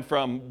 went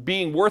from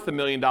being worth $1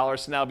 million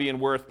to now being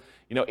worth,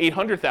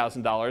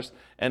 $800,000,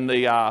 and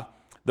the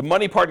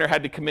money partner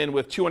had to come in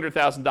with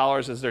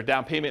 $200,000 as their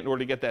down payment in order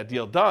to get that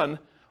deal done.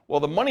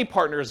 Well, the money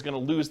partner is going to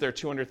lose their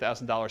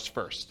 $200,000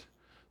 first.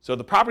 So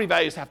the property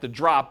values have to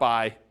drop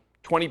by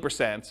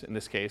 20% in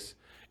this case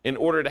in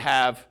order to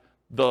have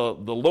the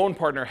loan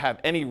partner have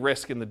any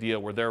risk in the deal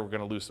where they're going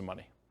to lose some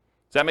money.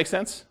 Does that make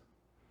sense?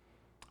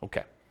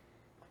 Okay.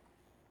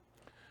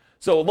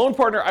 So a loan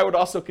partner I would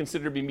also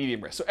consider to be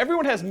medium risk. So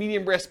everyone has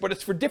medium risk, but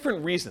it's for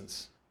different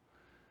reasons.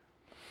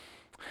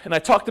 And I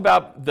talked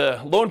about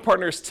the loan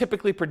partner is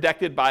typically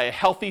protected by a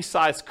healthy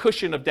size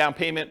cushion of down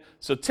payment.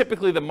 So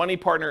typically the money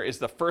partner is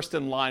the first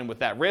in line with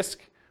that risk.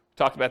 We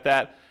talked about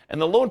that.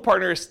 And the loan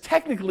partner is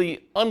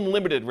technically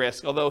unlimited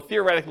risk, although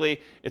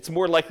theoretically it's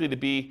more likely to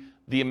be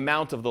the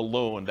amount of the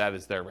loan that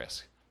is their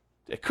risk.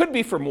 It could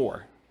be for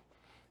more.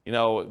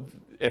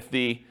 If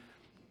the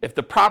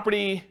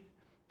property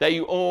that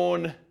you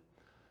own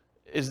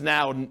is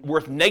now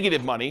worth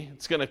negative money,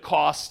 it's going to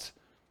cost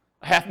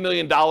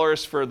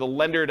 $500,000 for the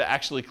lender to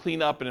actually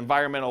clean up an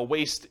environmental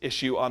waste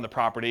issue on the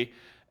property,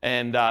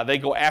 and they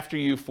go after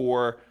you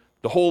for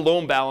the whole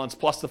loan balance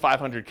plus the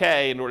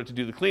 $500K in order to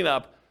do the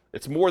cleanup.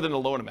 It's more than the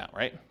loan amount,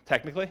 right?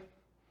 Technically.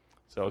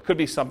 So it could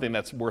be something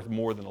that's worth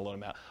more than the loan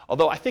amount.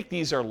 Although I think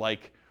these are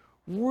like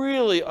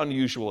really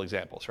unusual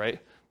examples, right?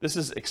 This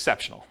is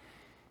exceptional.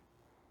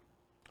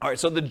 All right,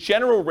 so the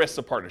general risks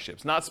of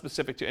partnerships, not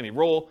specific to any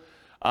role.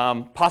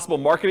 Possible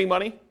marketing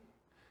money,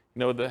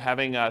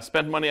 having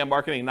spent money on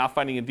marketing, not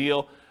finding a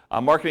deal,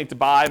 marketing to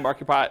buy,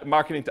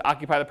 marketing to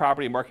occupy the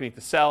property, marketing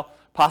to sell.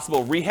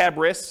 Possible rehab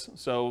risks,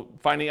 so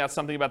finding out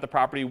something about the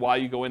property while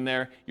you go in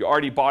there. You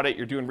already bought it,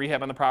 you're doing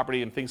rehab on the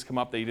property, and things come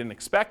up that you didn't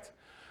expect.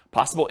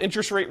 Possible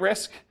interest rate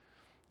risk.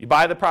 You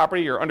buy the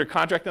property, you're under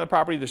contract on the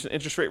property, there's an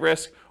interest rate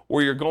risk,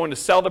 or you're going to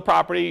sell the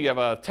property, you have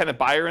a tenant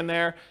buyer in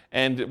there,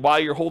 and while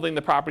you're holding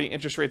the property,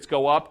 interest rates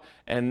go up,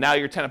 and now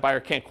your tenant buyer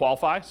can't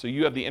qualify, so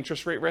you have the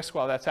interest rate risk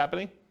while that's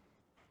happening.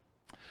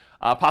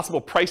 Possible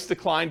price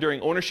decline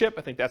during ownership,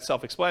 I think that's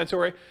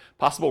self-explanatory.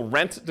 Possible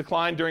rent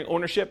decline during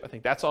ownership, I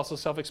think that's also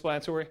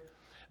self-explanatory.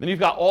 Then you've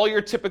got all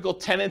your typical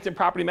tenant and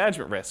property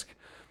management risk.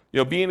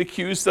 Being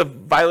accused of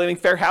violating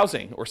fair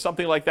housing or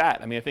something like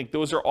that. I think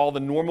those are all the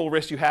normal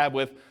risks you have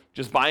with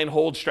just buy and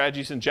hold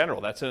strategies in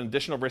general. That's an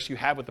additional risk you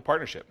have with the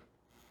partnership.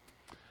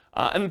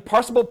 And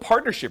possible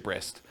partnership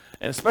risk,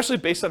 and especially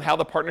based on how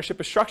the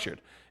partnership is structured.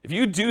 If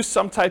you do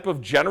some type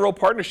of general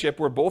partnership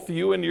where both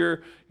you and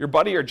your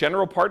buddy are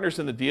general partners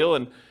in the deal,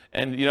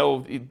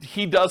 and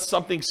he does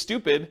something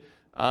stupid,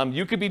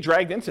 you could be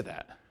dragged into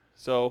that.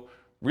 So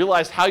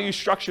realize how you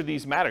structure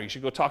these matter. You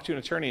should go talk to an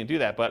attorney and do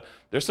that. But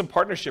there's some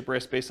partnership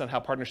risk based on how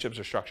partnerships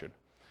are structured.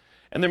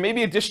 And there may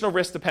be additional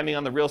risk depending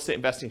on the real estate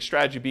investing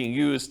strategy being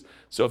used.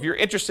 So if you're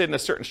interested in a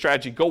certain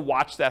strategy, go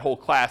watch that whole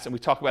class, and we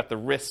talk about the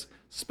risks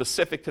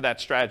specific to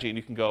that strategy, and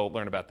you can go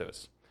learn about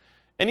those.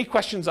 Any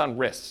questions on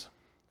risks?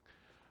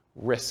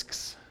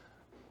 Risks.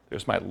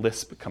 There's my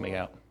lisp coming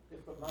out.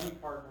 If the money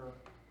partner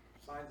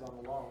signs on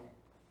the loan,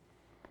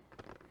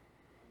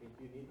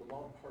 you need the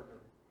loan partner.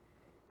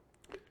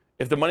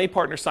 If the money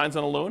partner signs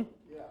on a loan?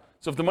 Yeah.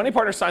 So if the money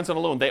partner signs on a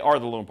loan, they are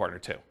the loan partner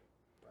too. Right.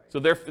 So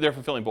they're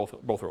fulfilling both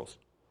rules.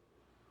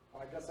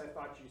 Well, I guess I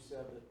thought you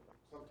said that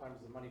sometimes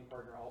the money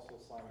partner also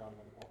signed on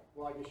the loan.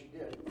 Well, I guess you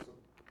did. So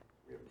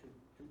we have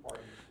two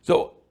parties.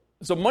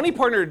 So money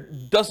partner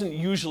doesn't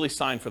usually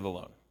sign for the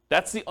loan.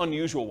 That's the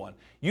unusual one.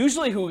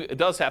 Usually who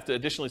does have to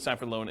additionally sign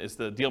for the loan is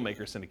the deal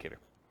maker syndicator.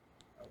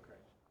 Okay.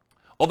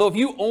 Although if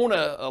you own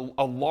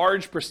a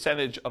large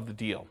percentage of the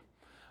deal,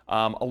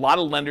 a lot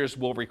of lenders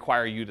will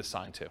require you to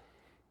sign too,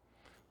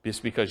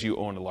 just because you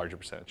own a larger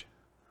percentage.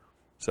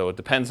 So it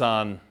depends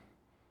on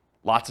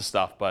lots of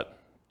stuff, but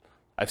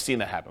I've seen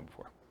that happen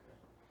before.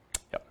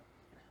 Yep.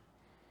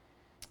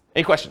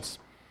 Any questions?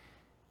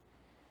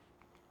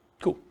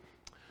 Cool.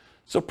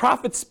 So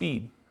profit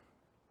speed.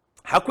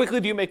 How quickly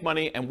do you make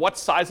money, and what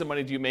size of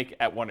money do you make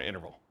at one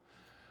interval?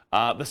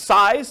 The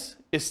size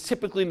is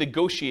typically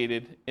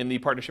negotiated in the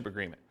partnership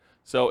agreement.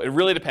 So it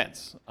really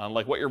depends on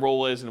like what your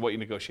role is and what you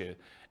negotiated.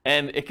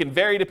 And it can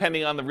vary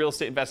depending on the real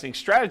estate investing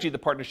strategy of the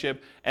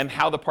partnership and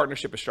how the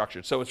partnership is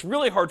structured. So it's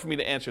really hard for me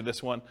to answer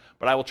this one,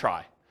 but I will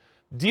try.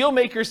 Deal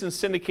makers and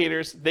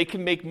syndicators, they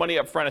can make money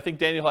up front. I think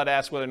Daniel had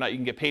asked whether or not you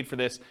can get paid for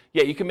this.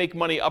 Yeah, you can make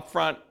money up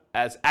front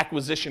as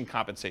acquisition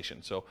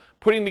compensation. So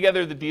putting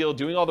together the deal,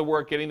 doing all the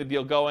work, getting the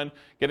deal going,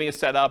 getting it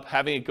set up,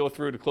 having it go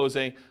through to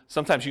closing.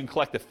 Sometimes you can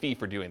collect a fee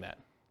for doing that.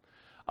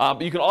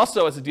 But you can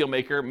also, as a deal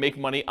maker, make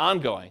money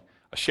ongoing.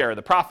 A share of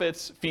the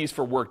profits, fees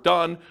for work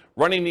done,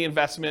 running the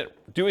investment,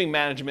 doing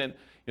management,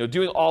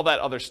 doing all that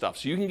other stuff.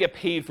 So you can get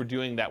paid for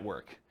doing that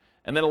work.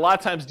 And then a lot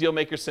of times deal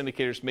makers,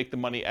 syndicators make the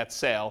money at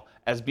sale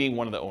as being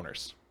one of the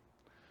owners.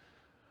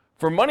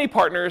 For money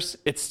partners,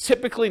 it's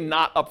typically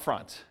not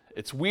upfront.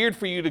 It's weird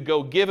for you to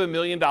go give $1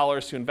 million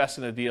to invest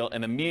in a deal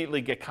and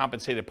immediately get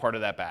compensated part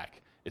of that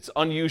back. It's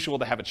unusual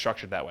to have it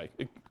structured that way.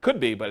 It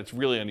could be, but it's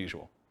really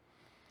unusual.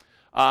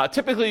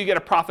 Typically, you get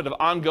a profit of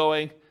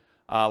ongoing,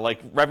 like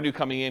revenue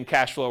coming in,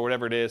 cash flow,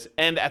 whatever it is,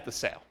 and at the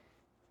sale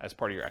as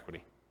part of your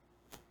equity.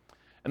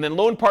 And then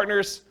loan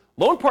partners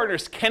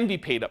can be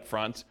paid up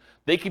front.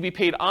 They can be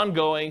paid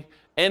ongoing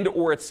and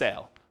or at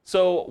sale.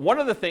 So one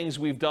of the things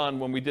we've done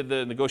when we did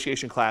the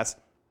negotiation class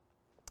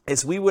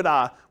is we would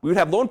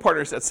have loan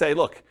partners that say,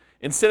 look,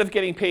 instead of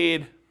getting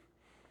paid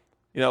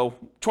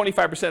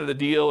 25% of the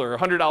deal or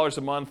 $100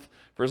 a month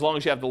for as long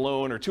as you have the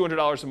loan, or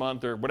 $200 a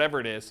month, or whatever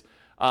it is,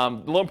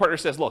 the loan partner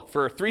says, look,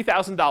 for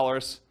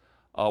 $3,000,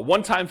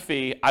 one-time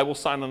fee, I will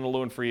sign on the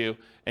loan for you,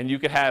 and you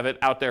could have it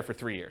out there for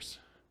 3 years.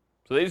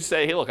 So they just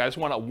say, hey, look, I just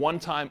want a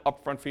one-time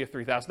upfront fee of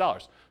 $3,000.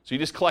 So you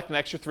just collect an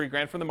extra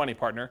 $3,000 from the money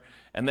partner,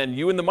 and then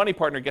you and the money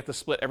partner get to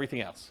split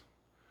everything else.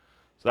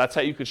 So that's how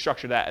you could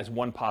structure that as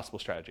one possible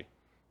strategy.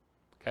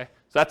 Okay?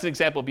 So that's an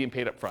example of being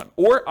paid up front.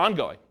 Or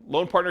ongoing.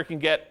 Loan partner can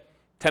get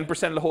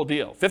 10% of the whole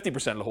deal,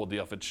 50% of the whole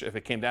deal if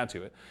it came down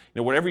to it.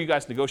 Whatever you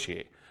guys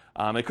negotiate.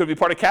 It could be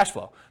part of cash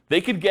flow.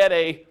 They could get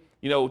a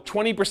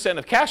 20%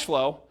 of cash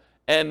flow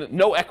and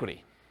no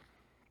equity.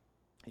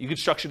 You could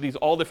structure these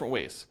all different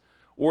ways.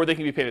 Or they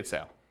can be paid at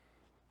sale.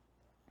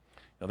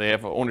 They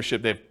have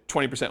ownership, they have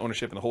 20%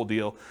 ownership in the whole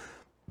deal,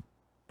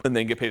 and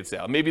then get paid at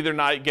sale. Maybe they're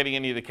not getting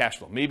any of the cash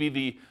flow.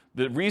 Maybe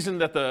the reason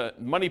that the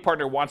money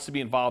partner wants to be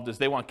involved is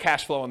they want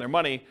cash flow on their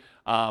money,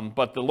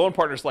 but the loan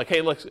partner's like,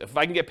 hey, look, if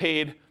I can get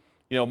paid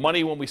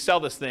money when we sell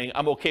this thing,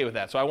 I'm okay with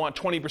that. So I want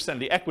 20% of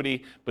the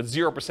equity, but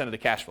 0% of the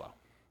cash flow.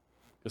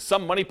 Because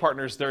some money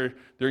partners, they're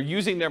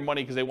using their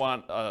money because they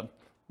want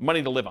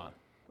money to live on,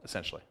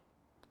 essentially.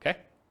 Okay?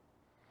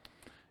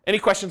 Any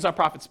questions on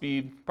profit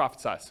speed,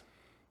 profit size?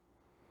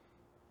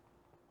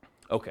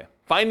 Okay,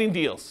 finding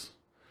deals.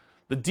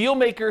 The deal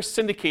maker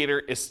syndicator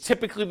is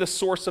typically the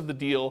source of the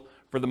deal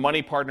for the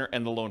money partner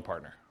and the loan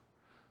partner.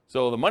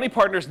 So the money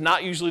partner is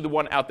not usually the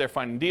one out there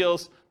finding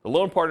deals. The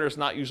loan partner is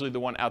not usually the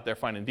one out there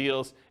finding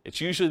deals. It's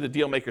usually the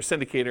deal maker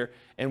syndicator.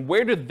 And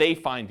where do they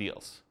find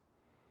deals?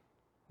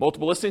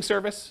 Multiple listing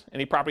service,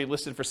 any property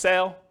listed for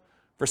sale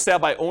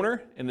by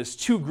owner, and there's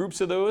two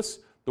groups of those.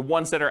 The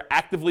ones that are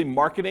actively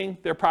marketing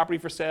their property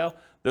for sale,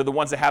 they're the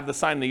ones that have the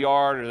sign in the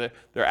yard, or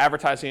they're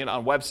advertising it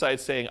on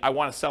websites saying, I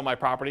want to sell my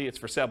property, it's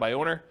for sale by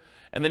owner.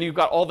 And then you've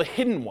got all the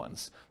hidden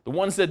ones, the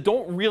ones that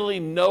don't really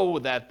know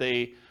that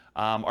they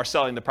are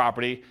selling the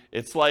property.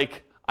 It's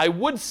like, I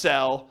would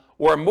sell,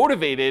 or I'm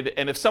motivated,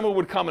 and if someone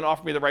would come and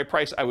offer me the right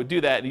price, I would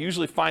do that. And you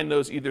usually find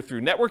those either through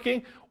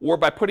networking or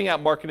by putting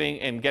out marketing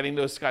and getting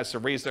those guys to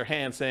raise their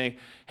hand saying,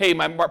 hey,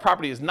 my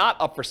property is not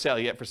up for sale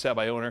yet, for sale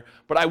by owner,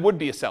 but I would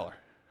be a seller.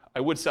 I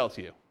would sell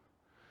to you.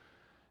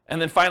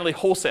 And then finally,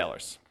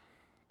 wholesalers.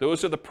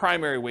 Those are the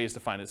primary ways to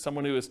find it.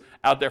 Someone who is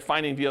out there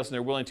finding deals and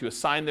they're willing to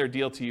assign their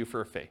deal to you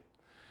for a fee.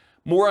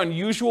 More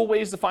unusual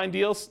ways to find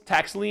deals: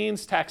 tax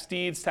liens, tax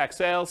deeds, tax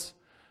sales,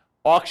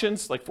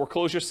 auctions like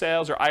foreclosure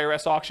sales or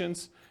IRS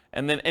auctions,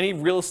 and then any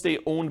real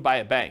estate owned by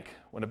a bank.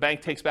 When a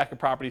bank takes back a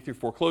property through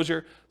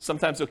foreclosure,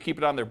 sometimes they'll keep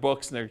it on their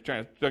books and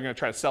they're going to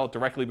try to sell it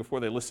directly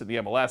before they list it in the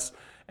MLS,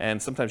 and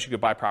sometimes you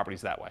could buy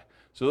properties that way.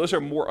 So those are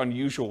more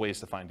unusual ways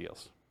to find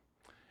deals.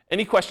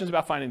 Any questions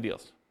about finding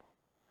deals?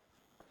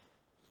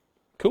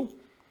 Cool.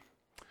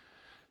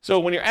 So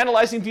when you're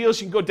analyzing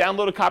deals, you can go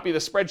download a copy of the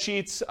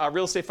spreadsheets,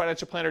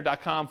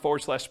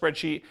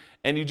 realestatefinancialplanner.com/spreadsheet,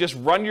 and you just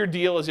run your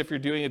deal as if you're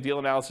doing a deal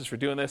analysis for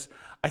doing this.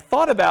 I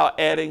thought about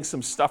adding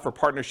some stuff for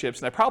partnerships,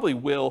 and I probably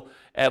will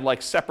add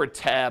like separate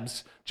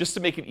tabs just to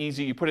make it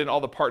easy. You put in all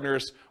the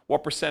partners,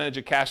 what percentage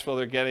of cash flow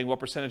they're getting, what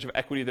percentage of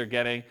equity they're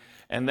getting,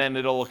 and then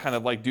it'll kind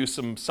of like do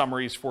some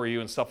summaries for you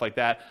and stuff like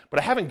that.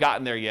 But I haven't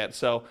gotten there yet,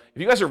 so if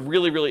you guys are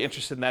really, really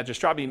interested in that, just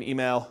drop me an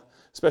email,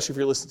 especially if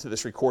you're listening to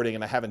this recording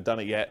and I haven't done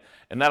it yet,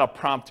 and that'll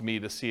prompt me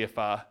to see if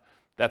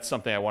that's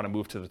something I want to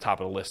move to the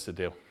top of the list to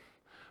do.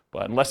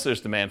 But unless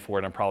there's demand for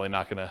it, I'm probably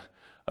not going to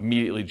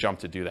immediately jump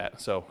to do that.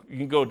 So you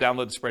can go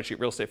download the spreadsheet,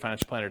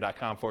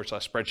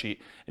 realestatefinancialplanner.com/spreadsheet,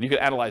 and you can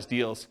analyze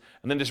deals,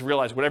 and then just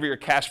realize whatever your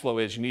cash flow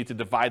is, you need to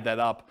divide that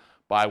up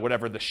by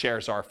whatever the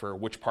shares are for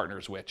which partner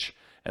is which,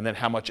 and then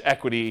how much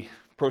equity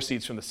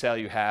proceeds from the sale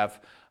you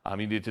have,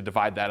 you need to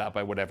divide that up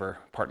by whatever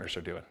partners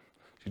are doing.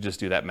 You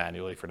just do that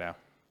manually for now.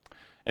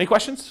 Any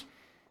questions?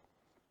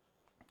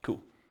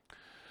 Cool.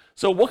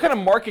 So what kind of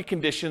market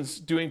conditions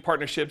doing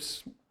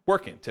partnerships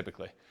work in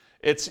typically?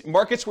 It's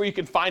markets where you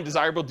can find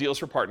desirable deals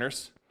for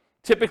partners,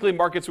 typically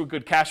markets with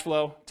good cash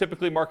flow,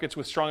 typically markets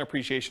with strong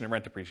appreciation and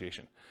rent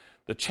appreciation.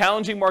 The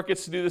challenging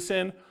markets to do this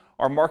in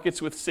are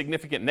markets with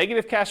significant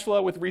negative cash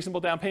flow with reasonable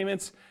down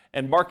payments,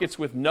 and markets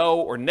with no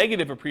or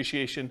negative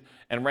appreciation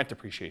and rent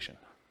appreciation.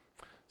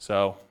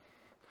 So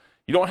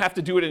you don't have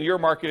to do it in your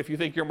market. If you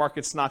think your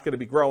market's not going to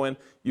be growing,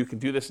 you can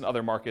do this in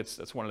other markets.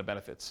 That's one of the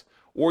benefits.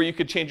 Or you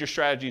could change your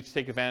strategy to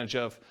take advantage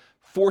of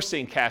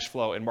forcing cash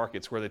flow in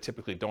markets where they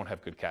typically don't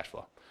have good cash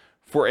flow.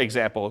 For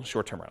example,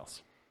 short-term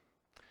rentals.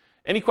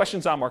 Any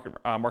questions on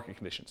market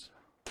conditions?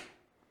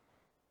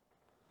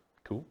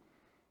 Cool.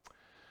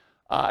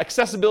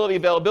 Accessibility,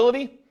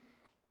 availability.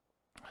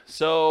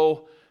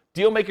 So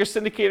deal makers,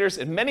 syndicators.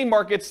 In many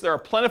markets, there are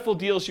plentiful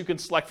deals you can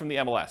select from the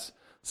MLS.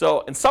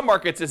 So in some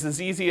markets, it's as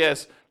easy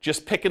as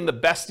just picking the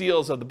best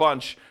deals of the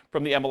bunch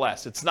from the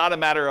MLS. It's not a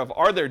matter of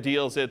are there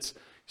deals, it's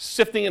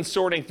sifting and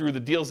sorting through the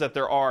deals that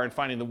there are and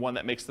finding the one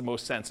that makes the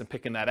most sense and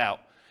picking that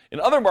out. In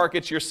other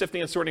markets, you're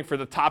sifting and sorting for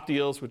the top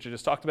deals, which I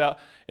just talked about.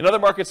 In other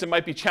markets, it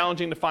might be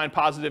challenging to find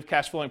positive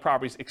cash flowing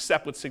properties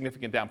except with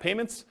significant down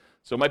payments.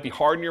 So it might be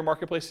hard in your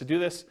marketplace to do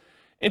this.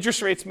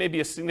 Interest rates may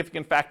be a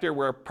significant factor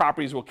where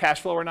properties will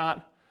cash flow or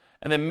not.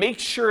 And then make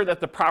sure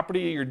that the property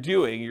you're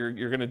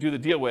going to do the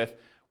deal with,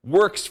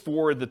 works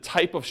for the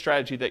type of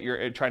strategy that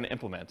you're trying to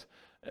implement.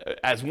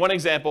 As one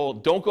example,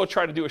 don't go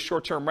try to do a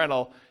short-term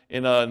rental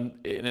in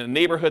a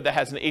neighborhood that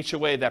has an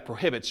HOA that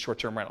prohibits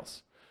short-term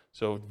rentals.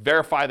 So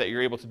verify that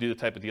you're able to do the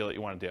type of deal that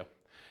you want to do.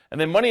 And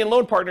then money and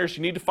loan partners,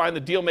 you need to find the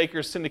deal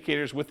makers,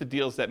 syndicators with the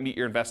deals that meet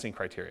your investing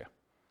criteria.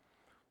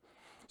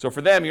 So for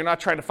them, you're not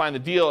trying to find the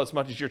deal as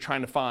much as you're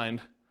trying to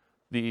find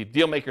the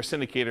deal maker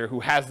syndicator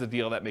who has the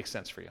deal that makes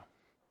sense for you.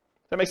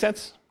 Does that make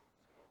sense?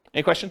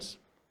 Any questions?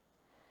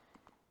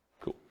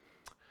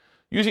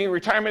 Using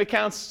retirement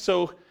accounts.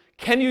 So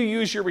can you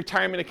use your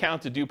retirement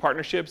account to do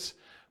partnerships?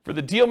 For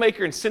the deal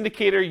maker and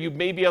syndicator, you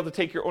may be able to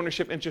take your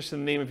ownership interest in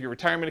the name of your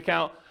retirement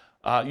account,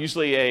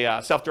 usually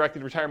a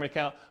self-directed retirement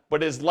account,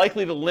 but it is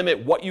likely to limit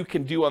what you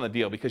can do on the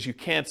deal because you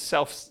can't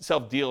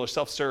self-deal or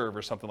self-serve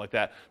or something like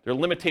that. There are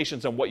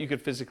limitations on what you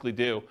could physically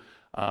do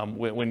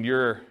when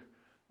your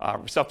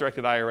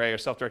self-directed IRA or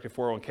self-directed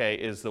 401k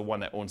is the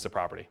one that owns the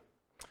property.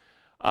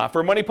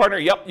 For a money partner,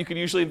 yep, you could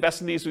usually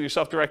invest in these with your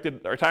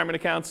self-directed retirement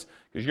accounts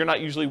because you're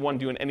not usually one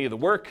doing any of the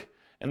work.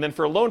 And then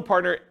for a loan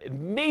partner,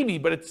 maybe,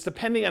 but it's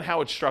depending on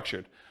how it's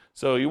structured.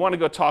 So you want to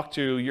go talk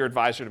to your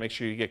advisor to make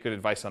sure you get good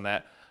advice on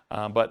that.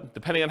 But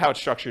depending on how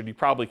it's structured, you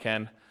probably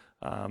can,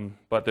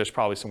 but there's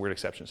probably some weird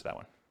exceptions to that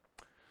one.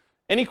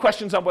 Any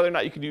questions on whether or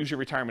not you can use your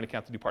retirement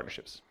account to do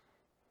partnerships?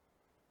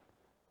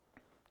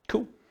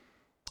 Cool.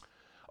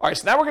 All right,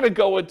 so now we're going to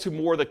go into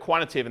more of the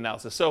quantitative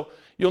analysis. So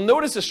you'll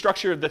notice the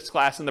structure of this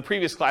class and the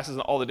previous classes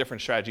and all the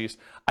different strategies.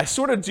 I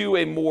sort of do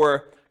a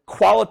more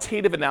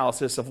qualitative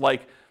analysis of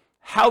like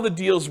how the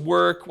deals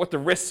work, what the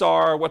risks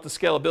are, what the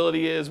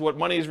scalability is, what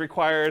money is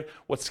required,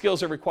 what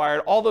skills are required,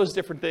 all those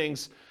different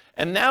things.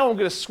 And now I'm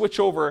going to switch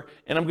over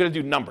and I'm going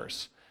to do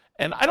numbers.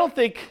 And I don't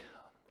think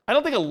a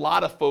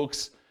lot of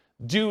folks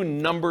do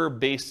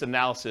number-based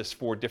analysis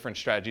for different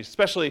strategies,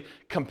 especially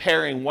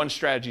comparing one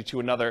strategy to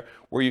another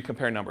where you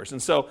compare numbers.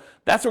 And so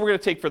that's what we're going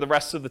to take for the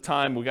rest of the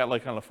time. We got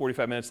like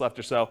 45 minutes left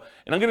or so.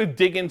 And I'm going to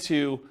dig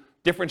into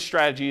different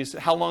strategies,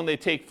 how long they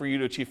take for you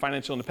to achieve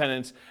financial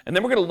independence. And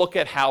then we're going to look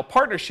at how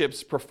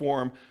partnerships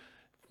perform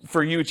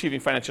for you achieving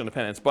financial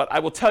independence. But I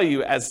will tell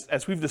you,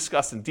 as we've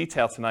discussed in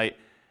detail tonight,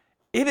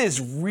 it is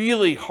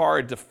really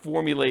hard to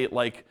formulate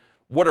like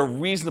what a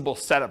reasonable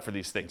setup for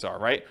these things are,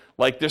 right?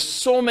 Like there's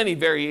so many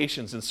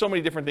variations and so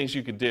many different things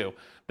you can do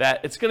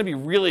that it's going to be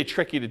really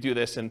tricky to do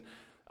this. And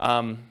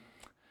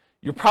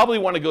you probably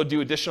want to go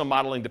do additional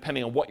modeling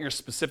depending on what you're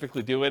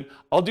specifically doing.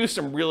 I'll do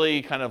some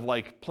really kind of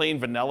like plain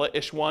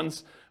vanilla-ish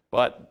ones,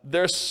 but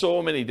there's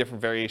so many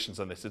different variations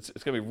on this. It's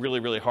going to be really,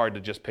 really hard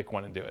to just pick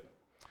one and do it.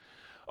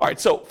 All right,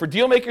 so for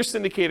deal makers,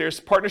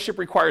 syndicators, partnership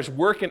requires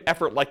work and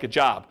effort like a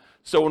job.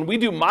 So when we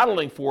do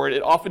modeling for it,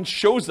 it often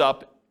shows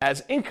up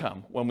as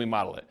income when we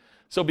model it.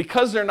 So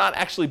because they're not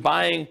actually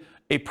buying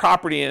a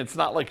property and it's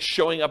not like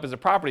showing up as a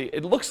property,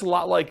 it looks a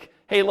lot like,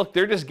 hey, look,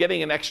 they're just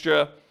getting an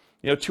extra,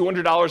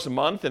 $200 a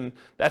month, and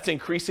that's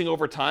increasing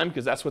over time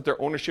because that's what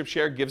their ownership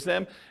share gives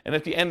them. And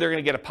at the end, they're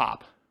going to get a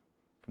pop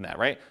from that,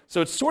 right?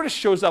 So it sort of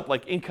shows up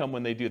like income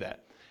when they do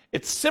that.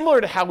 It's similar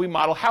to how we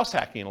model house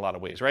hacking in a lot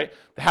of ways, right?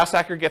 The house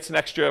hacker gets an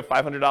extra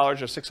 $500 or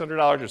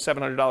 $600 or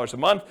 $700 a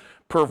month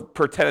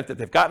per tenant that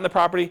they've got in the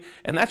property,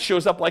 and that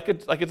shows up like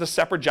it's a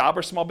separate job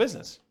or small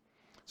business.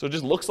 So it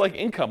just looks like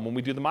income when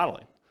we do the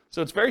modeling.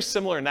 So it's very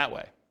similar in that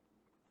way.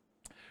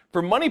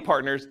 For money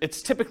partners,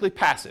 it's typically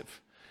passive,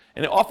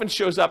 and it often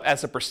shows up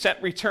as a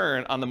 %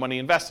 return on the money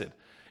invested.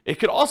 It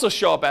could also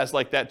show up as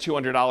like that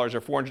 $200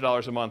 or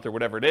 $400 a month or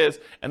whatever it is,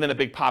 and then a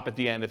big pop at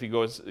the end if you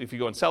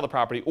go and sell the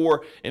property,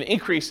 or an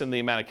increase in the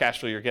amount of cash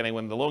flow you're getting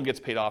when the loan gets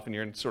paid off and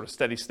you're in sort of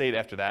steady state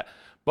after that.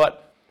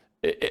 But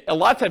a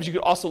lot of times you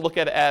could also look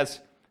at it as,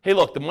 hey,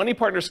 look, the money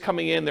partner's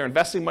coming in, they're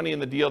investing money in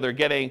the deal, they're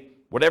getting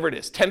whatever it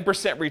is,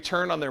 10%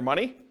 return on their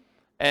money,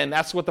 and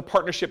that's what the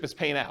partnership is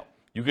paying out.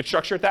 You could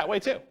structure it that way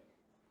too.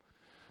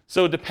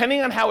 So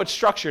depending on how it's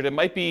structured, it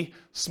might be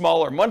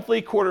smaller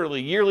monthly,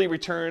 quarterly, yearly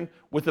return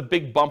with a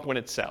big bump when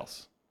it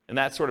sells. And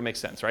that sort of makes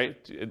sense, right?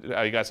 You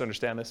guys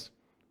understand this?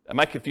 Am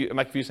I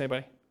confused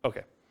anybody?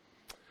 Okay.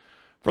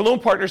 For loan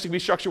partners, it can be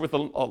structured with a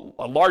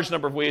large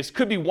number of ways. It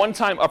could be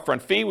one-time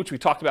upfront fee, which we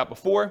talked about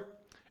before.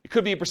 It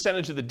could be a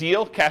percentage of the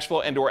deal, cash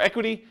flow and or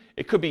equity.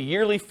 It could be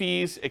yearly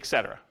fees,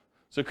 etc.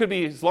 So it could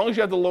be, as long as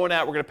you have the loan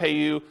out, we're going to pay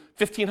you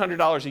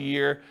 $1,500 a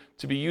year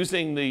to be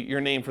using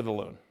your name for the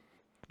loan.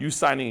 You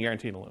signing and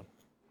guaranteeing a loan.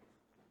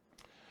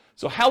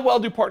 So how well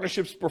do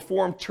partnerships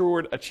perform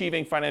toward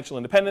achieving financial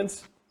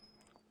independence?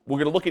 We're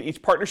going to look at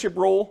each partnership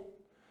role,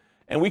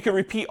 and we can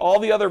repeat all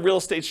the other real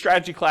estate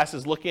strategy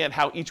classes looking at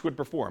how each would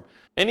perform.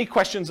 Any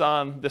questions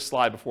on this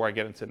slide before I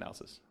get into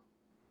analysis?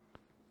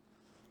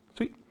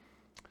 Sweet.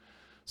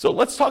 So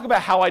let's talk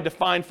about how I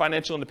define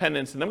financial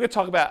independence, and then I'm going to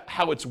talk about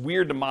how it's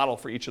weird to model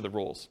for each of the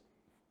roles.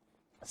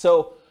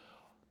 So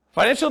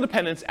financial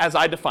independence, as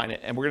I define it,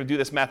 and we're going to do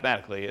this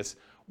mathematically, is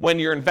when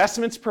your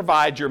investments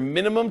provide your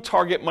minimum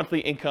target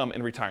monthly income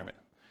in retirement.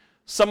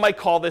 Some might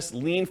call this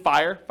lean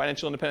FIRE,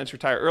 financial independence,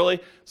 retire early.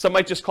 Some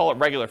might just call it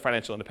regular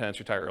financial independence,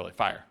 retire early,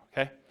 FIRE,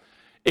 okay?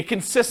 It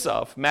consists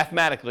of,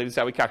 mathematically, this is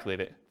how we calculate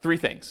it, 3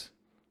 things.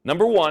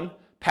 Number 1,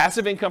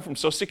 passive income from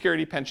Social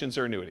Security, pensions,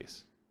 or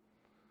annuities.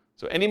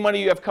 So any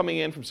money you have coming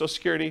in from Social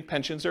Security,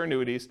 pensions, or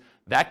annuities,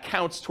 that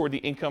counts toward the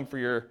income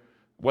for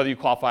whether you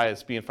qualify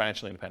as being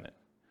financially independent.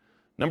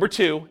 Number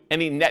 2,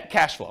 any net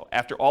cash flow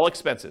after all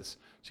expenses.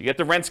 So you get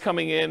the rents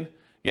coming in, you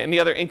get any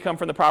other income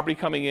from the property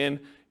coming in,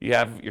 you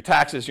have your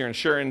taxes, your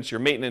insurance, your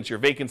maintenance, your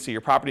vacancy,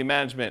 your property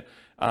management,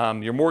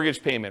 your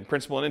mortgage payment,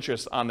 principal and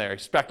interest on there.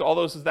 Expect all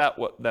those is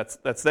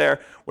that's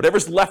there.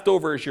 Whatever's left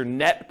over is your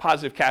net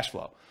positive cash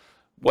flow.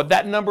 What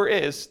that number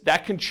is,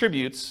 that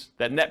contributes,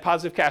 that net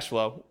positive cash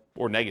flow,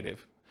 or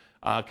negative,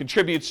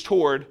 contributes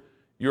toward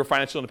your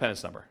financial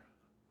independence number.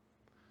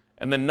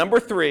 And then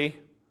number 3,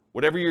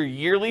 whatever your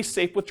yearly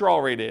safe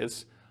withdrawal rate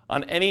is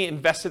on any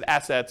invested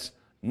assets,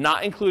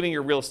 not including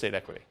your real estate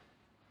equity.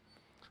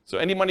 So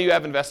any money you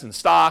have invested in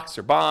stocks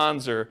or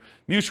bonds or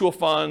mutual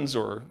funds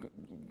or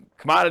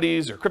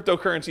commodities or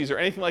cryptocurrencies or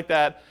anything like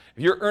that,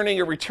 if you're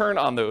earning a return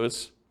on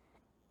those,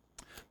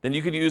 then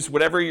you could use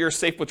whatever your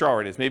safe withdrawal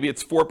rate is. Maybe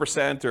it's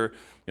 4% or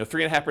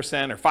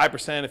 3.5% or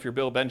 5% if you're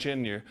Bill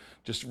Benjamin, you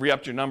just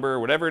re-upped your number,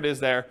 whatever it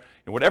is there.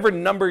 And whatever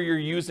number you're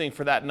using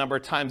for that number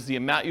times the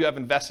amount you have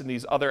invested in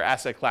these other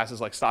asset classes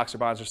like stocks or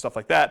bonds or stuff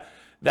like that,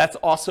 that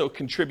also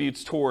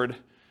contributes toward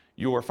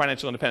your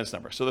financial independence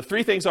number. So the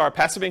 3 things are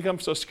passive income,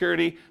 Social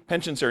Security,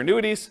 pensions, or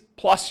annuities,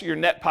 plus your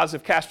net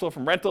positive cash flow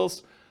from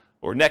rentals,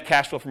 or net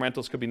cash flow from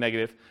rentals could be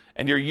negative,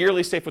 and your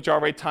yearly safe withdrawal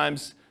rate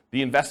times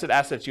the invested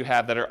assets you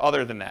have that are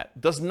other than that.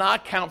 Does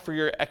not count for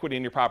your equity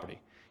in your property.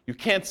 You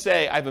can't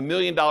say, I have $1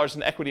 million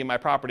in equity in my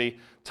property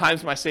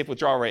times my safe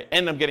withdrawal rate,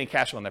 and I'm getting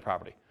cash flow on that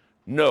property.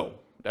 No,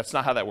 that's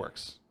not how that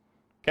works.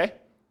 Okay?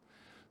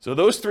 So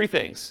those 3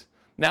 things.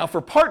 Now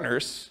for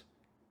partners,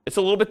 it's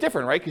a little bit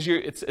different, right? Because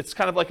it's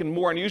kind of like a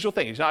more unusual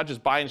thing. You're not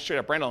just buying straight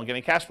up rental and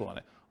getting cash flow on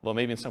it. Although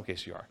maybe in some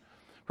cases you are.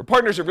 For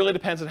partners, it really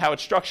depends on how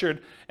it's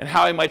structured and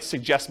how I might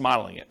suggest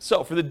modeling it.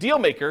 So for the deal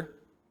maker,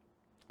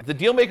 if the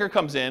deal maker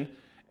comes in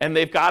and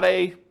they've got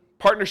a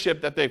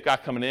partnership that they've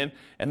got coming in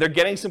and they're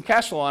getting some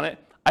cash flow on it,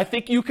 I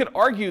think you could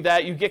argue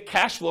that you get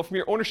cash flow from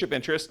your ownership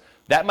interest.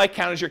 That might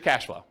count as your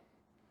cash flow.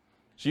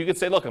 So you could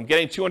say, look, I'm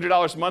getting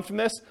 $200 a month from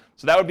this,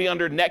 so that would be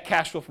under net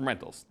cash flow from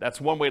rentals.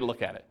 That's one way to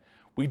look at it.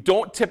 We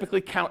don't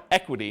typically count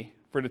equity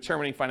for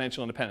determining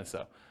financial independence,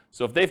 though.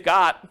 So if they've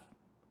got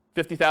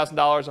 $50,000,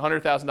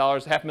 $100,000,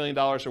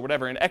 $500,000, or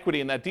whatever in equity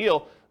in that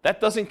deal,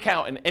 that doesn't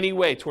count in any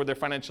way toward their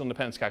financial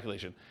independence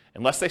calculation.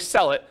 Unless they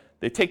sell it,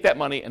 they take that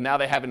money, and now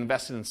they have it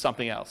invested in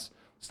something else,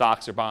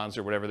 stocks or bonds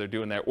or whatever they're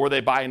doing there, or they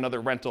buy another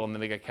rental, and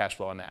then they get cash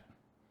flow on that.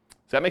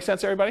 Does that make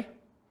sense, everybody?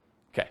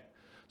 Okay.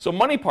 So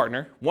money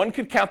partner, one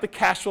could count the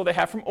cash flow they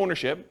have from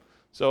ownership.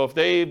 So if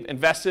they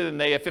invested and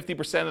they have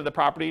 50% of the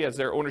property as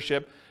their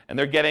ownership, and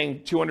they're getting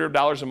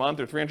 $200 a month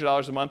or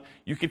 $300 a month,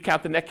 you could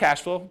count the net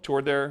cash flow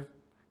toward their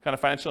kind of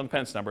financial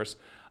independence numbers.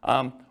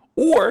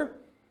 Or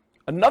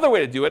another way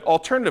to do it,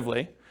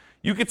 alternatively,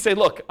 you could say,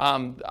 look,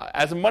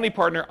 as a money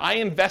partner, I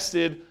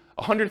invested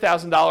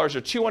 $100,000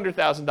 or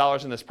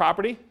 $200,000 in this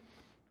property,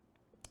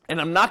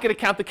 and I'm not going to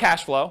count the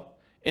cash flow.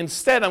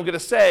 Instead, I'm going to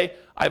say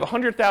I have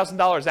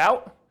 $100,000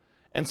 out,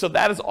 and so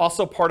that is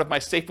also part of my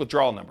safe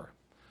withdrawal number.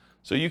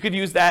 So you could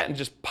use that and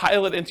just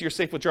pile it into your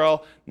safe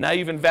withdrawal. Now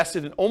you've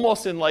invested in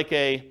almost in like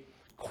a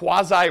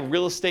quasi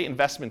real estate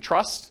investment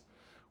trust,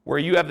 where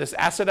you have this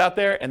asset out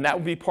there, and that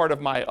would be part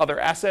of my other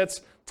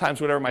assets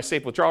times whatever my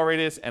safe withdrawal rate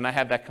is, and I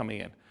have that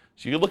coming in.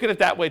 So you look at it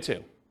that way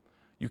too.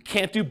 You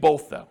can't do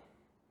both, though.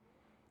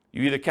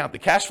 You either count the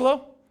cash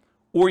flow,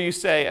 or you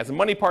say, as a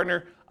money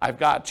partner, I've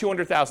got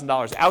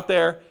 $200,000 out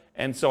there,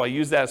 and so I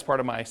use that as part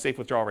of my safe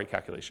withdrawal rate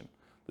calculation.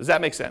 Does that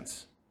make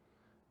sense?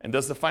 And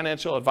does the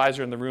financial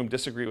advisor in the room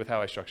disagree with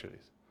how I structure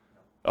these?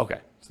 Okay,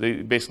 so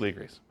he basically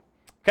agrees.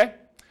 Okay?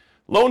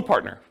 Loan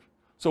partner.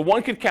 So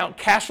one could count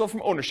cash flow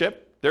from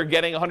ownership. They're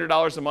getting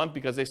 $100 a month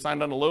because they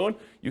signed on a loan.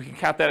 You can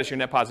count that as your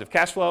net positive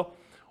cash flow.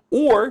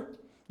 Or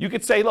you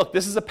could say, look,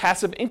 this is a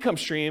passive income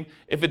stream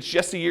if it's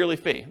just a yearly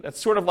fee. That's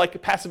sort of like a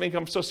passive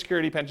income, Social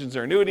Security, pensions,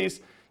 or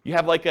annuities. You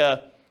have like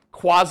a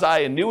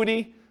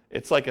quasi-annuity.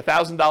 It's like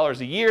 $1,000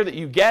 a year that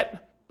you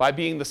get by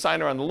being the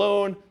signer on the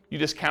loan. You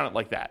just count it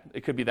like that.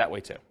 It could be that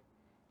way too.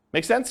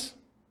 Make sense?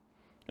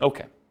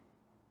 Okay.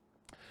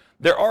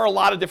 There are a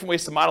lot of different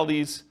ways to model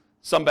these,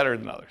 some better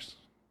than others.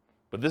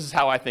 But this is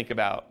how I think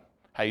about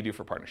how you do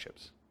for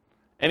partnerships.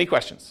 Any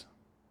questions?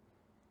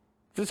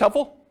 Is this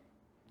helpful?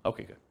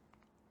 Okay, good.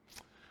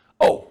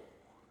 Oh,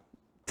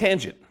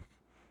 tangent.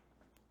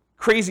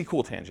 Crazy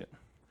cool tangent.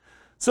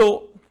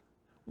 So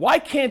why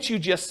can't you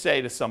just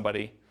say to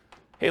somebody,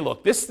 hey,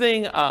 look, this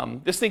thing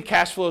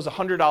cash flow is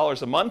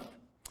 $100 a month.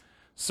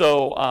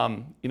 So,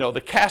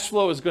 the cash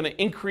flow is going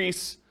to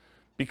increase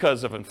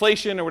because of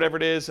inflation or whatever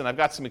it is, and I've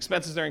got some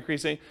expenses that are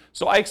increasing.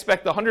 So I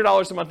expect the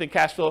 $100 a month in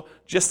cash flow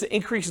just to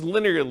increase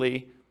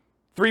linearly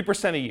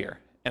 3% a year.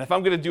 And if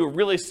I'm going to do a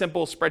really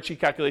simple spreadsheet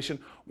calculation,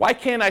 why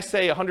can't I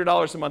say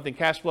 $100 a month in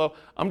cash flow?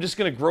 I'm just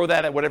going to grow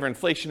that at whatever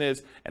inflation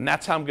is, and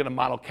that's how I'm going to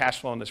model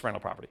cash flow on this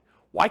rental property.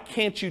 Why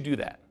can't you do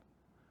that?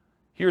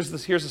 Here's the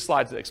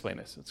slides that explain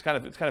this. It's kind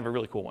of a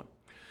really cool one.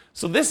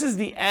 So this is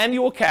the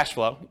annual cash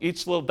flow,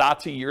 each little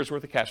dot's a year's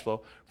worth of cash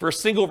flow, for a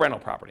single rental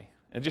property.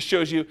 It just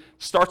shows you,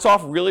 starts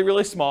off really,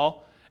 really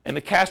small, and the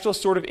cash flow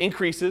sort of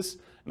increases,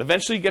 and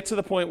eventually you get to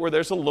the point where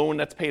there's a loan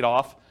that's paid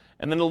off,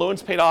 and then the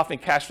loan's paid off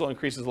and cash flow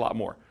increases a lot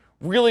more.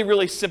 Really,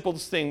 really simple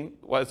thing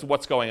was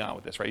what's going on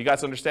with this, right? You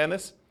guys understand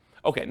this?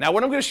 Okay, now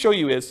what I'm going to show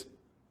you is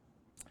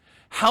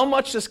how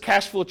much does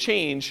cash flow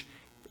change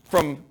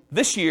from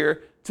this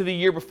year to the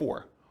year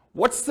before?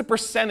 What's the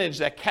percentage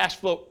that cash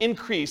flow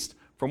increased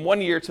from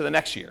one year to the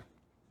next year?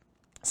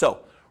 So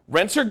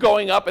rents are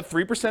going up at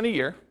 3% a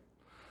year.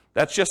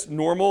 That's just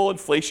normal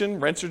inflation.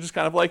 Rents are just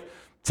kind of like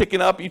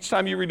ticking up. Each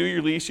time you renew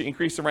your lease, you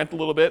increase the rent a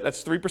little bit.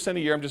 That's 3% a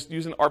year. I'm just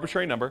using an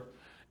arbitrary number.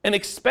 And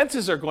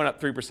expenses are going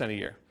up 3% a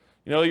year.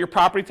 Your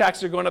property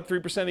taxes are going up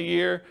 3% a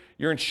year.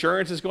 Your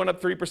insurance is going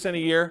up 3% a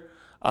year.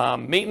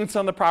 Maintenance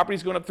on the property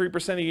is going up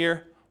 3% a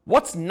year.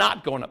 What's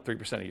not going up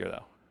 3% a year,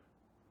 though?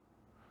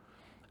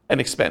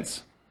 An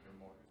expense.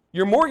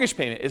 Your mortgage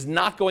payment is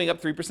not going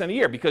up 3% a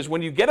year, because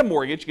when you get a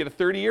mortgage, you get a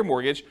 30-year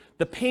mortgage,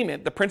 the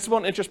payment, the principal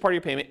and interest part of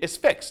your payment is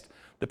fixed.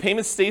 The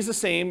payment stays the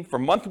same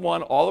from month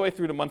 1 all the way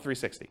through to month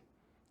 360.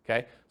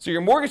 Okay? So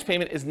your mortgage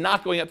payment is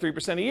not going up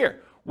 3% a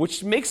year,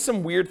 which makes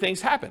some weird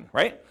things happen,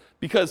 right?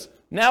 Because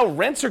now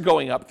rents are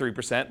going up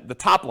 3%, the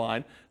top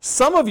line.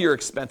 Some of your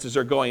expenses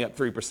are going up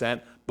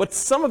 3%, but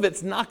some of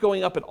it's not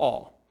going up at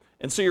all.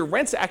 And so your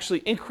rent's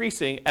actually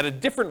increasing at a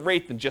different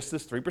rate than just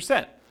this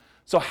 3%.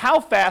 So how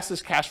fast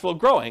is cash flow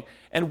growing?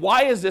 And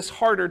why is this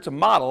harder to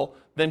model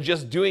than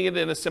just doing it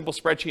in a simple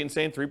spreadsheet and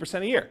saying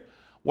 3% a year?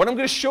 What I'm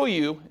going to show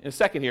you in a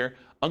second here,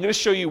 I'm going to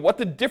show you what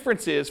the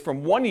difference is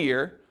from one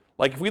year.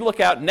 Like if we look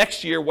out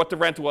next year what the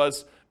rent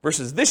was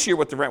versus this year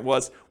what the rent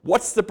was,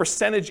 what's the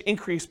percentage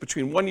increase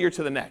between one year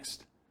to the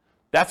next?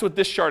 That's what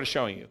this chart is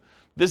showing you.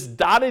 This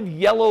dotted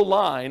yellow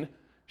line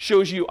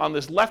shows you on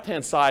this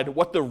left-hand side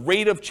what the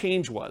rate of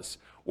change was,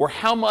 or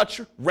how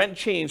much rent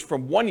changed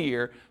from one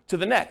year to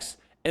the next.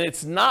 And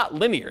it's not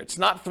linear. It's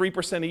not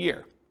 3% a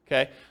year.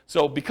 Okay?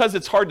 So because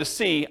it's hard to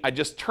see, I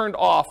just turned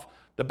off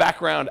the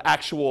background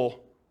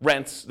actual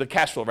rents, the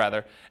cash flow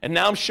rather, and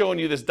now I'm showing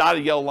you this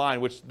dotted yellow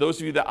line, which those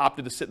of you that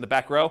opted to sit in the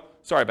back row,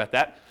 sorry about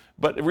that.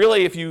 But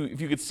really, if you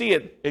could see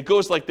it, it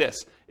goes like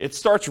this. It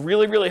starts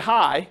really, really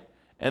high,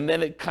 and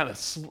then it kind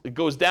of it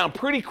goes down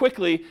pretty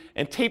quickly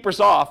and tapers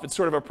off. It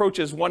sort of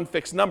approaches one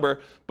fixed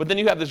number, but then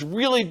you have this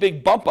really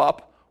big bump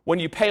up when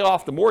you pay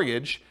off the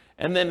mortgage,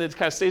 and then it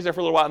kind of stays there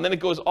for a little while, and then it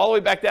goes all the way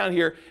back down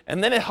here,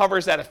 and then it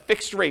hovers at a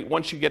fixed rate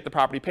once you get the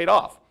property paid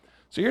off.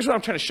 So here's what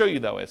I'm trying to show you,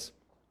 though, is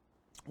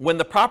when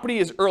the property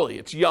is early,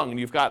 it's young, and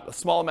you've got a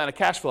small amount of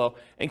cash flow,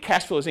 and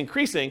cash flow is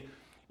increasing,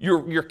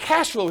 your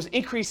cash flow is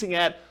increasing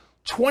at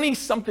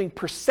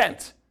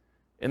 20-something%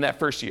 in that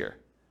first year.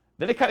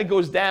 Then it kind of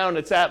goes down,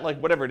 it's at like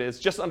whatever it is,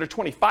 just under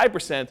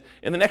 25%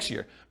 in the next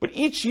year. But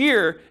each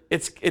year,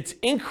 it's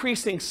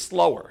increasing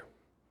slower,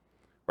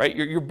 right?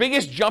 Your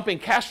biggest jump in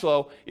cash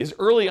flow is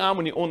early on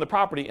when you own the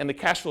property and the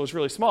cash flow is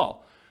really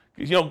small.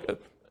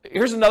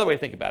 Here's another way to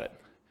think about it.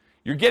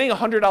 You're getting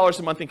 $100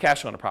 a month in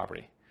cash flow on a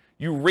property.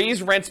 You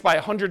raise rents by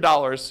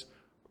 $100,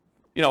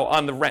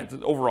 on the rent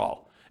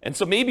overall. And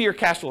so maybe your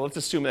cash flow, let's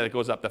assume that it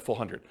goes up that full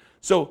 100.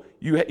 So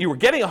you were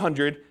getting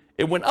 100,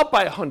 it went up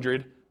by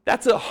 100,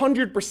 that's a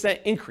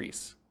 100%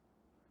 increase,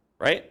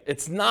 right?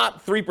 It's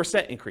not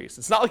 3% increase.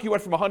 It's not like you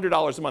went from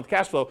 $100 a month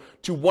cash flow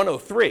to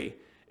 103.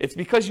 It's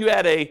because you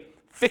had a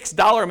fixed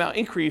dollar amount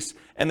increase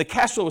and the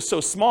cash flow was so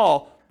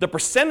small, the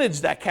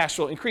percentage that cash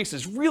flow increase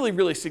is really,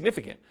 really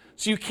significant.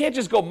 So you can't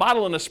just go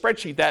model in a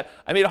spreadsheet that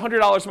I made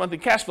 $100 a month in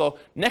cash flow,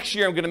 next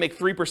year I'm going to make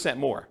 3%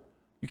 more.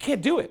 You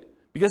can't do it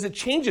because it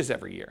changes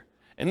every year.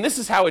 And this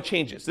is how it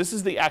changes. This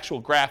is the actual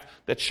graph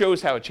that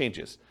shows how it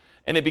changes.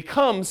 And it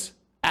becomes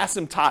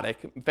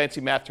asymptotic, fancy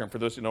math term for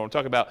those who know what I'm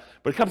talking about,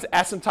 but it becomes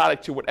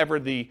asymptotic to whatever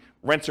the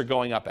rents are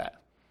going up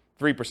at,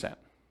 3%.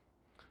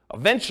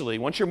 Eventually,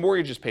 once your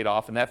mortgage is paid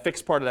off and that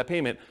fixed part of that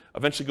payment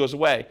eventually goes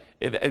away,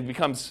 it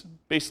becomes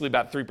basically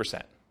about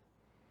 3%.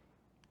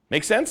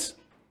 Make sense?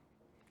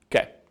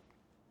 Okay.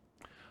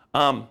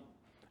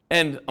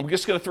 And I'm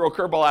just going to throw a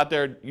curveball out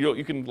there.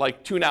 You can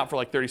tune out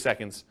for 30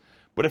 seconds.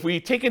 But if we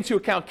take into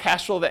account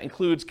cash flow that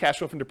includes cash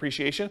flow from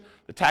depreciation,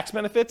 the tax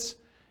benefits,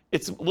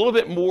 it's a little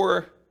bit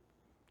more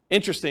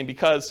interesting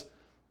because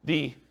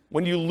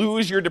when you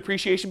lose your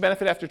depreciation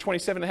benefit after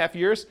 27.5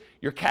 years,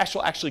 your cash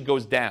flow actually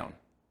goes down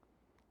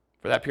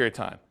for that period of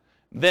time.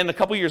 Then a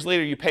couple years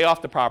later, you pay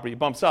off the property, it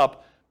bumps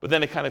up, but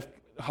then it kind of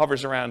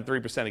hovers around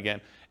 3%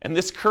 again. And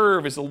this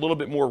curve is a little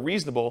bit more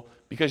reasonable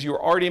because you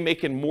were already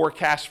making more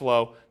cash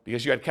flow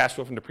because you had cash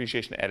flow from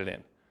depreciation added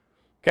in.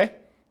 Okay?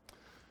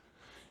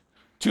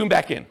 Tune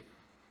back in.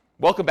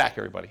 Welcome back,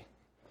 everybody.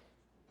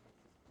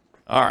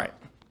 All right.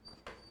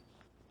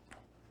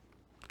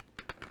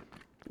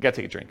 I gotta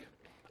take a drink.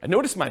 I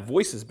noticed my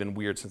voice has been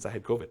weird since I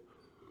had COVID.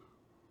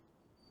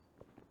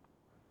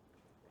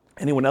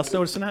 Anyone else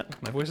noticing that?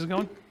 My voice is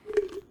going?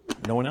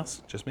 No one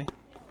else? Just me? A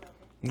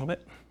little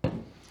bit?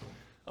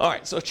 All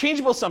right, so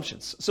changeable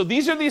assumptions. So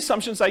these are the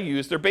assumptions I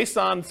use. They're based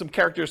on some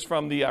characters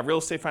from the Real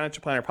Estate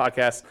Financial Planner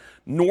podcast,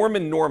 Norm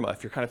and Norma,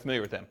 if you're kind of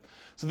familiar with them.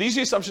 So these are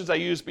the assumptions I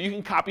use, but you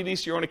can copy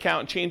these to your own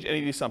account and change any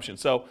of the assumptions.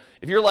 So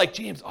if you're like,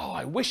 James,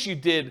 I wish you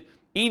did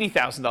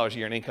 $80,000 a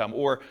year in income,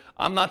 or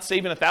I'm not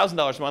saving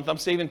 $1,000 a month, I'm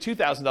saving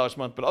 $2,000 a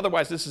month, but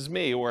otherwise this is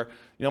me, or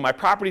my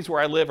properties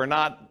where I live are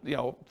not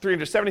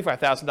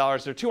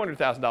 $375,000, they're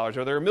 $200,000,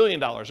 or they're $1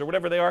 million, or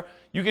whatever they are,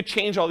 you could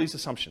change all these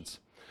assumptions.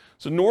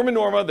 So Norm and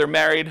Norma, they're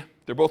married,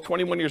 they're both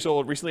 21 years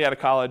old, recently out of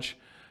college.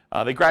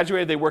 They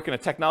graduated, they work in a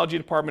technology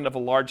department of a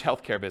large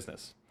healthcare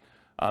business.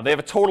 They have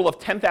a total of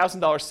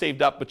 $10,000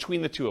 saved up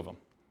between the two of them,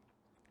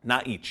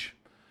 not each.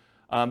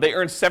 They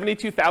earn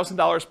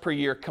 $72,000 per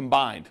year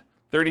combined,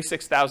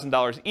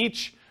 $36,000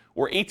 each,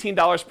 or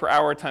 $18 per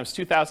hour times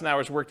 2,000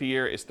 hours worked a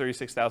year is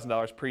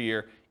 $36,000 per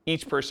year.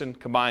 Each person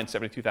combined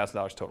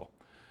 $72,000 total.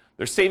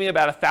 They're saving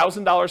about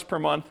 $1,000 per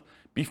month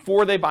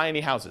before they buy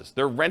any houses.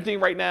 They're renting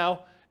right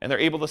now, and they're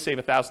able to save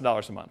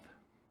 $1,000 a month.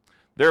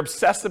 They're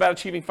obsessed about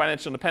achieving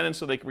financial independence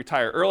so they can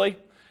retire early.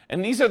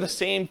 And these are the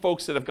same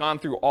folks that have gone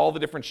through all the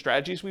different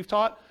strategies we've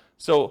taught.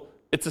 So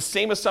it's the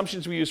same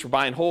assumptions we use for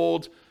buy and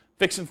hold,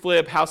 fix and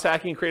flip, house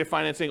hacking, creative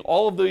financing.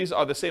 All of these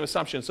are the same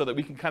assumptions so that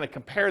we can kind of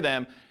compare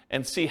them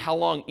and see how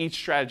long each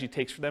strategy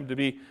takes for them to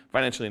be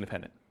financially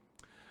independent.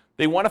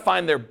 They want to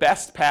find their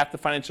best path to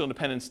financial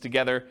independence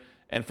together.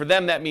 And for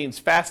them, that means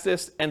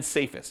fastest and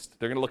safest.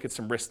 They're going to look at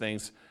some risk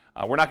things.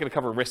 We're not going to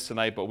cover risk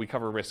tonight, but we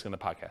cover risk in the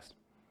podcast.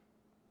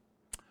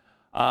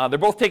 They're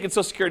both taking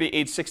Social Security at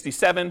age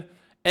 67.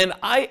 And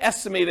I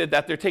estimated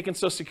that they're taking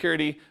Social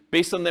Security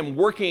based on them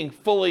working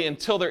fully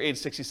until they're age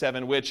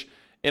 67, which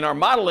in our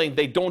modeling,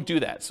 they don't do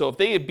that. So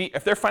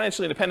if they're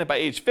financially independent by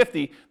age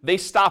 50, they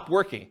stop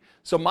working.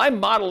 So my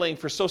modeling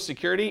for Social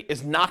Security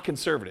is not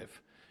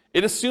conservative.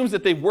 It assumes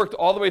that they've worked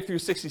all the way through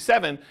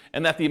 67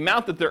 and that the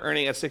amount that they're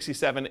earning at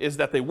 67 is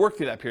that they worked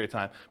through that period of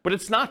time. But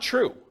it's not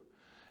true.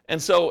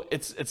 And so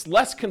it's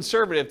less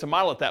conservative to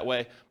model it that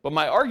way. But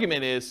my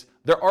argument is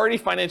they're already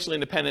financially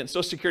independent.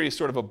 Social Security is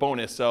sort of a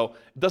bonus, so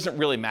it doesn't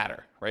really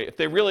matter, right? If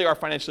they really are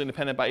financially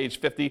independent by age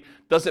 50,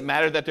 does it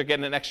matter that they're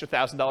getting an extra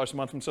 $1,000 a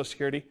month from Social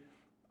Security?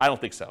 I don't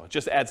think so. It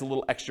just adds a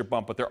little extra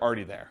bump, but they're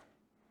already there.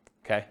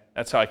 Okay?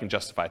 That's how I can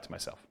justify it to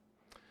myself.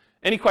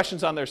 Any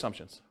questions on their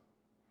assumptions?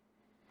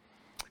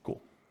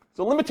 Cool.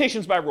 So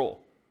limitations by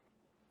rule.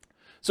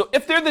 So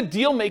if they're the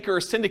deal maker or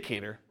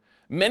syndicator,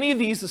 many of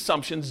these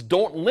assumptions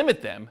don't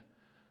limit them,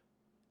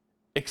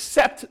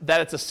 except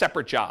that it's a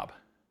separate job.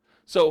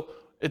 So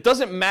it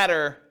doesn't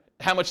matter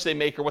how much they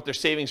make or what their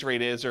savings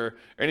rate is or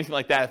anything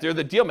like that. If they're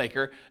the deal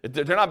maker,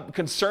 they're not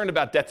concerned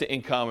about debt to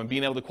income and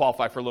being able to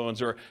qualify for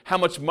loans or how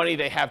much money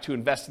they have to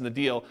invest in the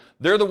deal.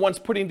 They're the ones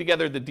putting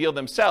together the deal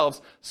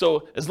themselves.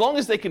 So as long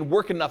as they can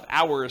work enough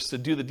hours to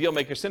do the deal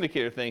maker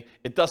syndicator thing,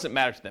 it doesn't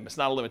matter to them. It's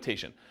not a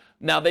limitation.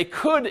 Now, they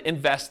could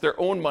invest their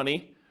own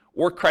money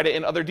or credit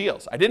in other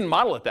deals. I didn't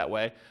model it that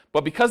way,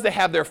 but because they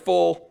have their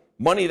full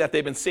money that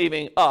they've been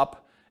saving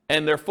up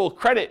and their full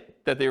credit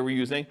that they were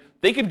using,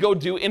 they could go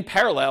do in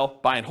parallel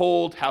buy and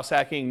hold, house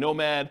hacking,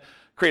 Nomad,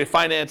 creative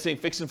financing,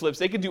 fix and flips.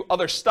 They could do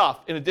other stuff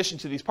in addition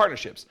to these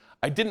partnerships.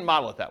 I didn't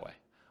model it that way.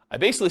 I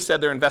basically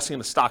said they're investing in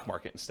the stock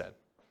market instead.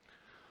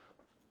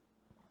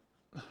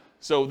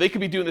 So they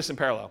could be doing this in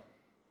parallel.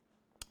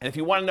 And if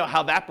you want to know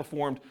how that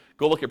performed,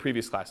 go look at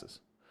previous classes.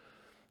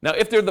 Now,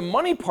 if they're the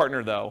money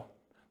partner, though,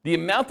 the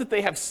amount that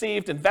they have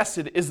saved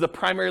invested is the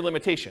primary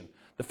limitation.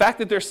 The fact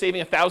that they're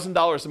saving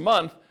 $1,000 a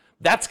month,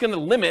 that's going to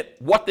limit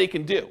what they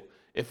can do.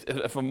 If a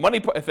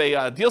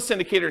deal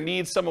syndicator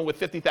needs someone with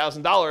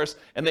 $50,000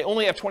 and they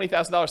only have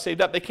 $20,000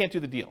 saved up, they can't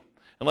do the deal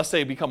unless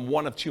they become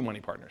one of two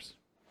money partners.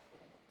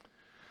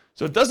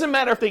 So it doesn't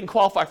matter if they can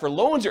qualify for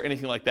loans or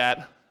anything like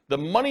that. The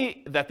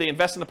money that they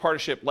invest in the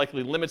partnership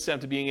likely limits them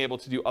to being able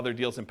to do other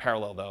deals in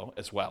parallel, though,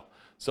 as well.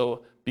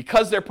 So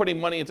because they're putting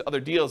money into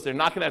other deals, they're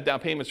not going to have down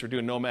payments for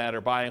doing Nomad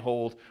or buy and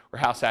hold or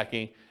house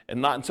hacking,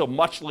 and not until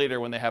much later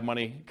when they have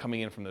money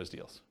coming in from those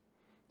deals.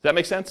 Does that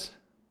make sense?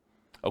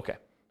 Okay.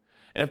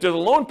 And if they're the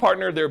loan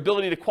partner, their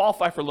ability to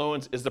qualify for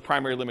loans is the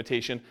primary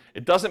limitation.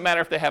 It doesn't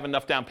matter if they have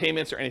enough down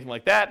payments or anything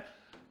like that,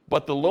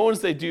 but the loans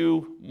they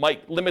do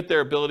might limit their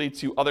ability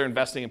to other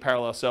investing in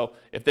parallel. So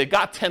if they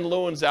got 10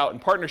 loans out in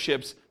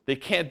partnerships, they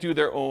can't do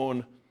their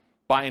own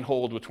buy and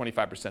hold with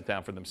 25%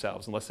 down for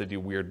themselves unless they do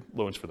weird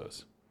loans for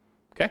those.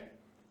 Okay?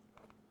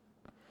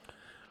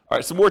 All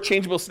right, some more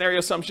changeable scenario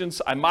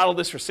assumptions. I modeled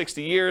this for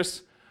 60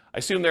 years. I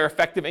assume their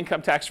effective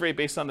income tax rate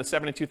based on the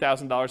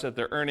 $72,000 that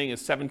they're earning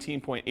is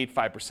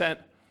 17.85%.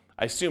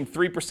 I assume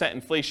 3%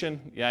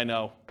 inflation. Yeah, I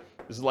know.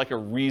 This is like a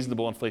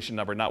reasonable inflation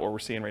number, not what we're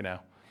seeing right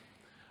now.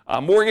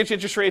 Mortgage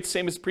interest rates,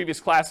 same as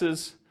previous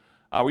classes.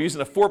 We're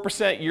using a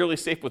 4% yearly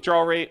safe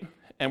withdrawal rate,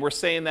 and we're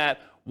saying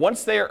that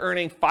once they are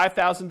earning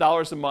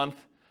 $5,000 a month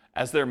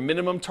as their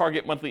minimum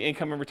target monthly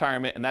income in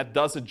retirement, and that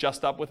does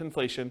adjust up with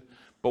inflation,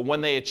 but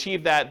when they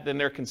achieve that, then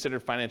they're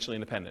considered financially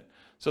independent.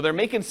 So they're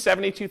making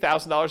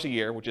 $72,000 a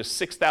year, which is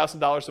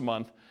 $6,000 a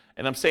month,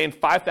 and I'm saying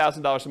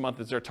 $5,000 a month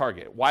is their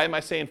target. Why am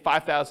I saying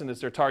 $5,000 is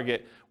their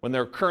target when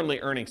they're currently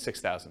earning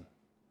 $6,000?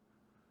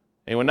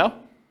 Anyone know?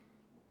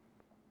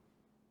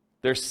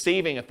 They're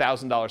saving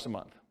 $1,000 a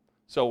month.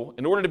 So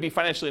in order to be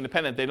financially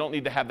independent, they don't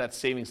need to have that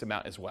savings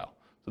amount as well.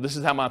 So this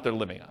is how much they're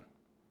living on.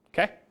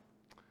 Okay?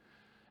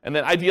 And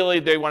then ideally,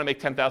 they want to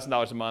make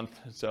 $10,000 a month.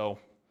 So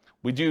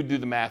we do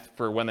the math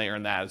for when they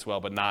earn that as well,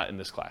 but not in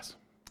this class.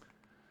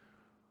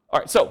 All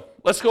right, so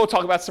let's go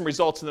talk about some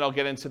results, and then I'll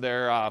get into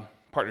their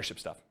partnership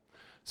stuff.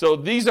 So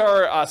these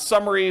are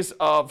summaries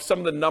of some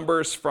of the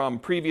numbers from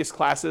previous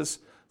classes.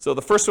 So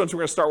the first ones we're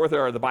going to start with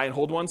are the buy and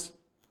hold ones.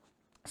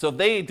 So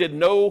they did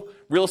no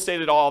real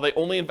estate at all. They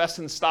only invest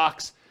in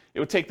stocks. It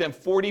would take them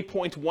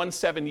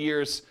 40.17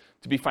 years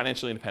to be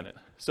financially independent.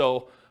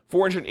 So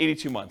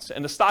 482 months.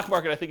 And the stock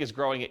market, I think, is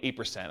growing at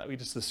 8%. We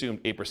just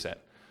assumed 8%. Does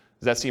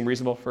that seem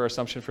reasonable for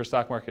assumption for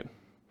stock market?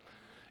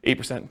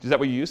 8%. Is that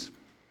what you use?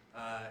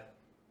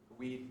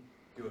 We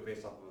do it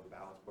based off of a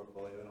balanced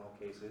portfolio in all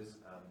cases,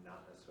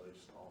 not necessarily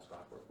just an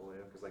all-stock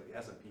portfolio, because like the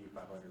S&P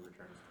 500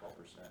 returns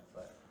 12%,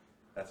 but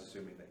that's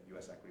assuming that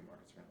U.S. equity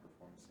markets are going to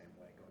perform the same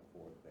way going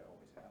forward that they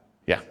always have.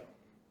 Yeah. So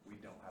we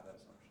don't have that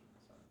assumption.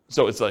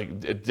 So it's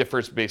like it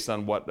differs based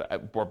on what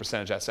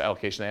percentage asset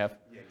allocation they have?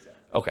 Yeah,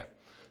 exactly. Okay.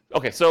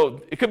 Okay,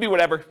 so it could be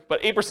whatever, but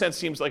 8%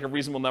 seems like a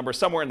reasonable number,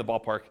 somewhere in the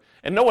ballpark.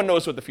 And no one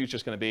knows what the future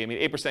is going to be. I mean,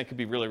 8% could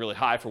be really, really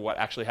high for what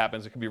actually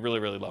happens. It could be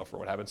really, really low for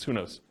what happens. Who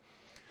knows?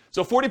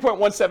 So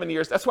 40.17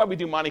 years, that's why we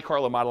do Monte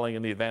Carlo modeling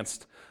in the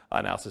advanced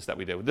analysis that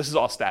we do. This is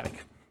all static.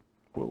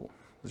 Whoa,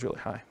 this is really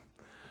high.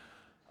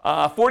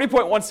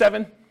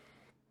 40.17.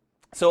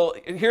 So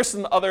here's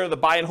some other the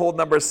buy and hold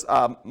numbers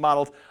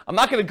modeled. I'm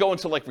not going to go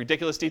into like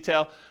ridiculous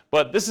detail,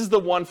 but this is the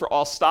one for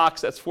all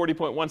stocks. That's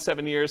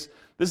 40.17 years.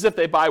 This is if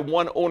they buy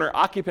one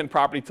owner-occupant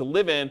property to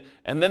live in,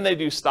 and then they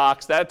do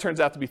stocks. That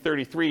turns out to be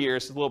 33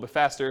 years, it's a little bit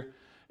faster.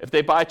 If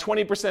they buy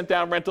 20%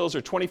 down rentals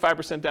or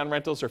 25% down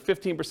rentals or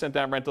 15%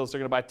 down rentals, they're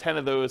going to buy 10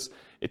 of those.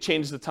 It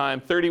changes the time.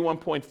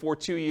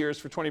 31.42 years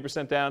for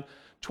 20% down,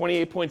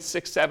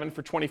 28.67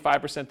 for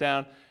 25%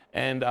 down,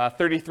 and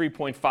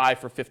 33.5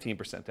 for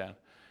 15% down.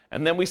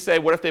 And then we say,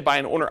 what if they buy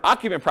an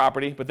owner-occupant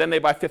property, but then they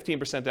buy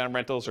 15% down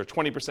rentals or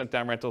 20%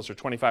 down rentals or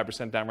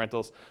 25% down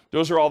rentals?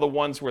 Those are all the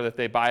ones where that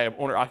they buy an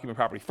owner-occupant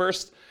property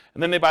first,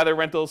 and then they buy their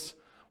rentals.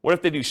 What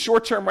if they do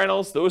short-term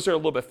rentals? Those are a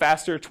little bit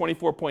faster,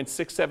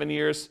 24.67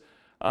 years,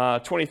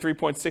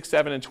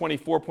 23.67 and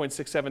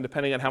 24.67,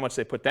 depending on how much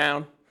they put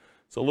down.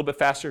 So a little bit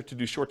faster to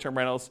do short-term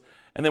rentals.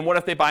 And then what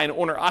if they buy an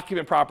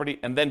owner-occupant property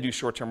and then do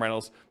short-term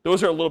rentals?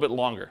 Those are a little bit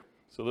longer.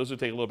 So those would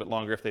take a little bit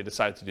longer if they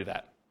decide to do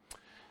that.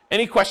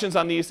 Any questions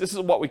on these? This is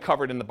what we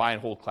covered in the buy and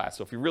hold class.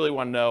 So if you really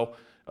want to know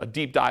a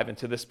deep dive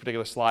into this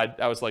particular slide,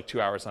 that was like 2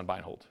 hours on buy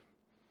and hold.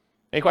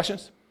 Any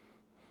questions?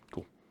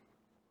 Cool.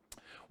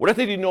 What if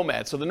they do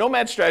nomad? So the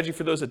nomad strategy,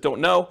 for those that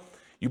don't know,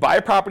 you buy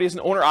a property as an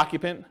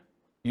owner-occupant,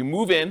 you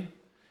move in,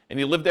 and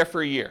you live there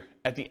for a year.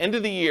 At the end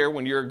of the year,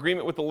 when your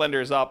agreement with the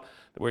lender is up,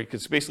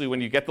 because basically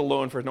when you get the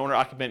loan for an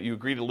owner-occupant, you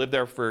agree to live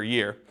there for a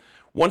year.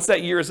 Once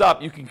that year is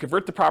up, you can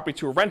convert the property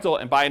to a rental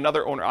and buy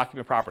another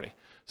owner-occupant property.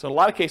 So in a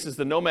lot of cases,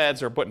 the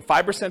nomads are putting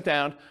 5%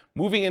 down,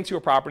 moving into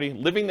a property,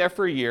 living there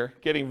for a year,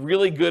 getting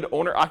really good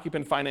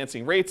owner-occupant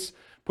financing rates,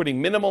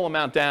 putting minimal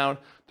amount down.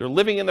 They're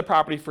living in the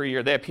property for a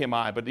year. They have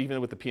PMI, but even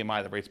with the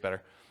PMI, the rate's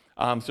better.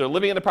 So they're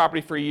living in the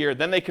property for a year.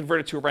 Then they convert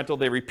it to a rental.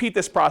 They repeat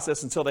this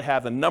process until they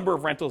have the number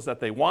of rentals that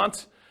they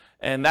want,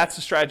 and that's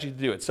the strategy to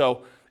do it.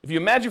 So if you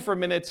imagine for a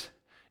minute,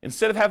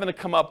 instead of having to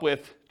come up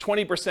with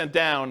 20%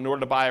 down in order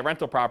to buy a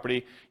rental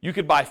property, you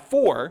could buy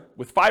 4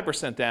 with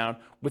 5% down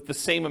with the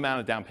same amount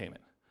of down payment.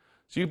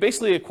 So you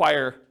basically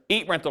acquire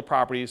 8 rental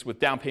properties with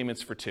down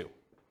payments for 2.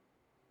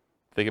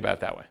 Think about it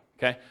that way,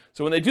 okay?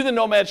 So when they do the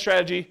nomad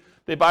strategy,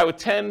 they buy with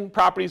 10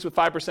 properties with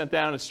 5%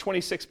 down. It's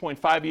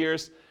 26.5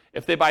 years.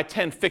 If they buy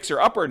 10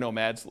 fixer-upper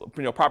nomads,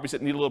 properties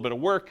that need a little bit of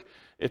work,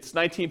 it's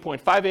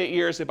 19.58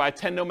 years. They buy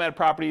 10 nomad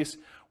properties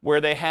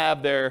where they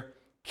have their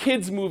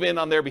kids move in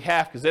on their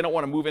behalf because they don't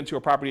want to move into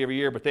a property every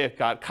year, but they've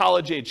got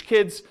college-age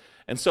kids.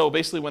 And so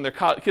basically when their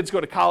kids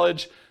go to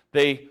college,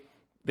 they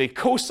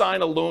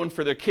co-sign a loan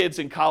for their kids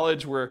in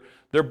college where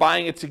they're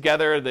buying it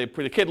together. The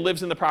kid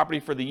lives in the property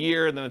for the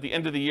year, and then at the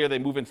end of the year, they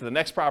move into the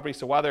next property.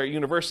 So while they're at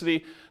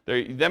university,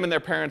 them and their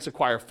parents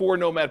acquire 4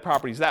 nomad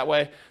properties that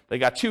way. They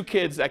got 2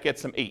 kids, that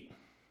gets them 8.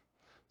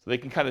 So they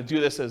can kind of do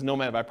this as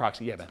nomad by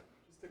proxy. Yeah, Ben?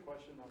 Just a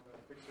question on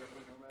the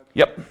fixer-upper nomad.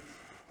 Yep.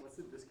 What's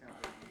the discount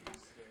rate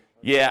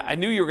you use? Yeah, I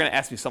knew you were going to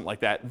ask me something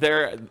like that.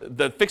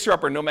 The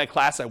fixer-upper nomad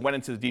class, I went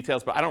into the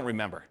details, but I don't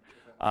remember.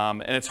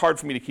 And it's hard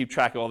for me to keep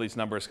track of all these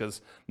numbers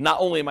because not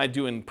only am I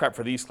doing prep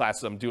for these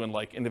classes, I'm doing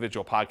like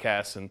individual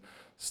podcasts and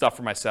stuff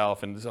for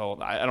myself. And so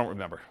I don't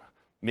remember.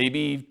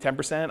 Maybe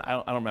 10%? I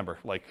don't remember.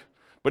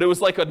 But it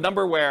was like a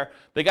number where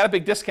they got a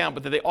big discount,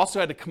 but then they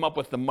also had to come up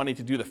with the money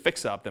to do the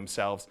fix-up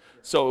themselves.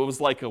 So it was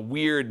like a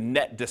weird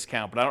net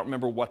discount, but I don't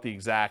remember what the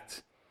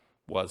exact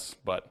was.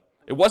 But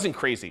it wasn't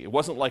crazy. It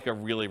wasn't like a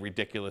really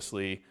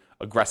ridiculously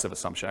aggressive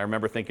assumption. I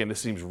remember thinking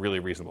this seems really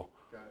reasonable.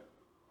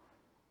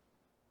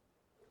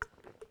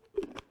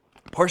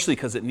 Partially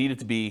because it needed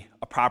to be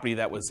a property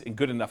that was in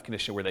good enough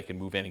condition where they can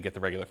move in and get the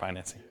regular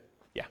financing.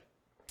 Yeah.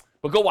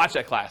 But go watch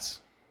that class.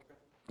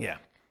 Yeah.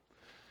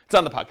 It's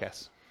on the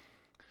podcast.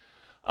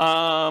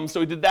 So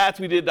we did that.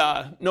 We did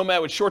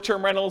nomad with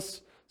short-term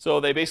rentals. So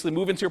they basically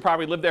move into a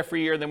property, live there for a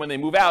year, and then when they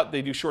move out,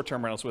 they do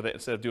short-term rentals with it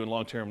instead of doing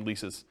long-term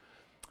leases.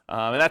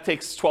 And that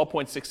takes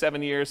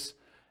 12.67 years.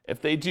 If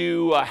they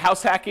do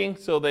house hacking,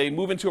 so they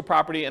move into a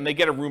property and they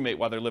get a roommate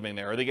while they're living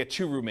there, or they get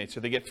 2 roommates, or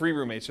they get 3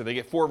 roommates, or they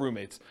get 4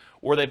 roommates,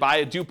 or they buy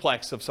a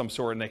duplex of some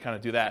sort and they kind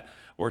of do that,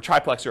 or a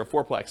triplex or a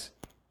fourplex.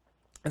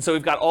 And so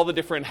we've got all the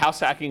different house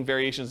hacking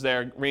variations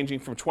there, ranging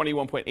from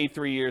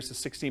 21.83 years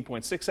to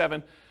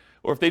 16.67.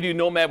 Or if they do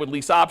nomad with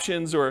lease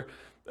options, or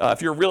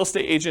if you're a real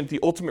estate agent, the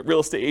ultimate real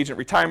estate agent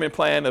retirement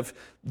plan of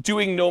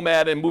doing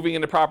nomad and moving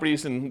into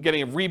properties and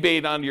getting a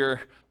rebate on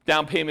your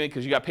down payment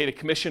because you got paid a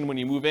commission when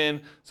you move in.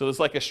 So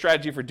there's like a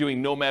strategy for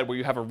doing nomad where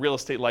you have a real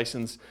estate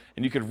license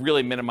and you could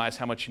really minimize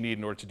how much you need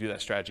in order to do that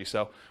strategy.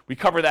 So we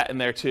cover that in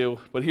there too,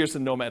 but here's the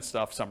nomad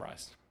stuff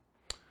summarized.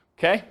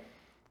 Okay?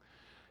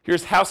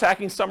 Here's house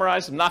hacking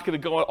summarized. I'm not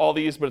going to go on all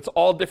these, but it's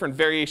all different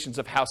variations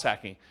of house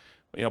hacking.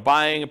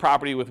 Buying a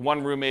property with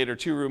 1 roommate or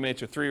 2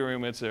 roommates or 3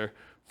 roommates or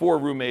 4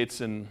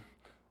 roommates and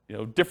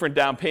different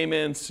down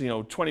payments,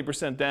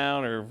 20%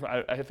 down,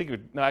 or I think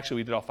actually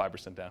we did all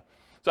 5% down.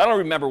 So I don't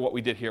remember what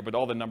we did here, but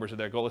all the numbers are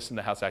there. Go listen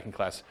to the house hacking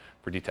class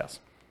for details.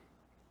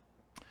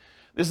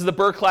 This is the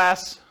BRRRR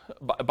class,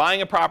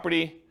 buying a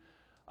property,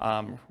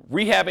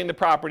 rehabbing the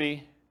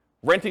property,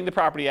 renting the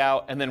property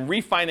out, and then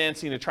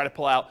refinancing to try to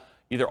pull out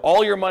either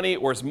all your money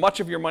or as much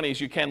of your money as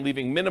you can,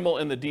 leaving minimal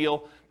in the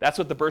deal. That's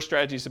what the BRRRR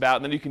strategy is about,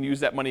 and then you can use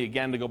that money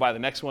again to go buy the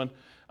next one.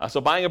 So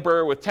buying a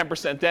BRRRR with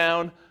 10%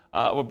 down,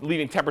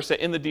 leaving 10%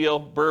 in the deal,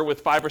 BRRRR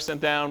with 5%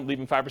 down,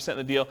 leaving 5% in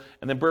the deal,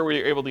 and then BRRRR where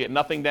you're able to get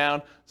nothing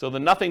down. So the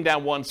nothing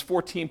down one's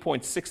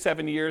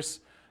 14.67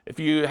 years. If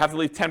you have to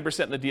leave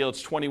 10% in the deal,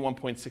 it's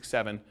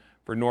 21.67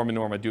 for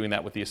Norma doing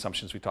that with the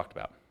assumptions we talked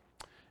about.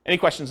 Any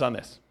questions on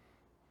this?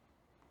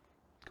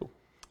 Cool.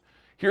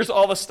 Here's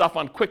all the stuff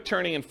on quick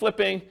turning and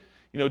flipping.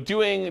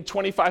 doing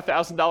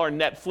 $25,000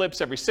 net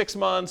flips every 6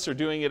 months, or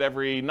doing it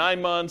every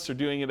 9 months, or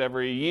doing it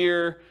every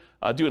year,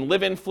 doing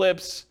live-in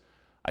flips.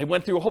 I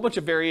went through a whole bunch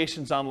of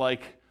variations on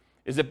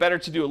is it better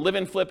to do a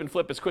live-in flip and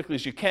flip as quickly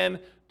as you can,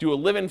 do a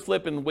live-in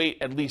flip and wait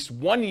at least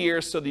 1 year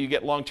so that you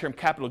get long-term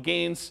capital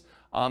gains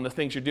on the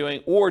things you're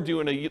doing, or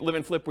doing a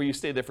live-in flip where you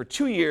stay there for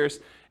 2 years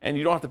and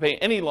you don't have to pay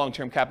any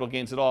long-term capital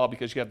gains at all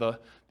because you have the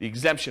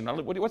exemption.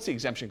 What's the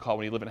exemption called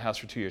when you live in a house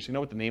for 2 years? You know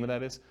what the name of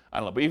that is? I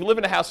don't know. But if you live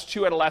in a house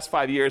 2 out of the last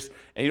 5 years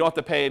and you don't have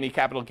to pay any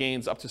capital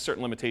gains up to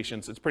certain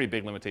limitations, it's pretty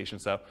big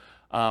limitations though,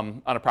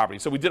 on a property.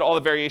 So we did all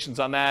the variations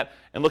on that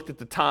and looked at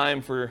the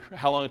time for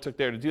how long it took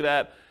there to do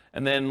that.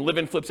 And then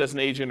live-in flips as an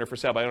agent or for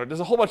sale by owner. There's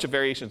a whole bunch of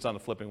variations on the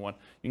flipping one.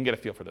 You can get a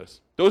feel for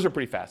those. Those are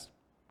pretty fast.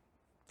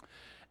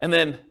 And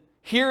then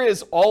here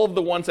is all of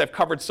the ones I've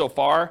covered so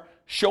far,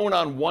 shown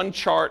on one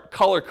chart,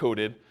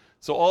 color-coded.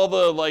 So all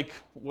the,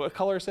 what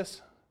color is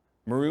this?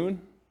 Maroon?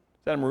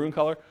 Is that a maroon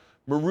color?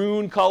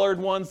 Maroon-colored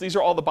ones, these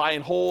are all the buy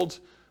and hold.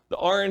 The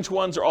orange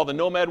ones are all the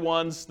Nomad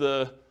ones.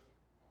 The,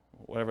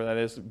 whatever that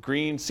is,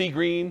 green, sea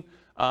green.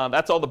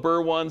 That's all the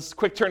Burr ones.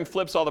 Quick turn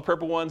flips, all the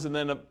purple ones, and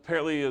then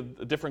apparently a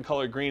different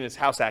color green is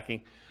house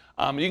hacking.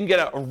 You can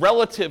get a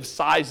relative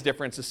size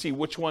difference to see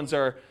which ones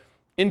are,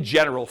 in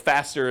general,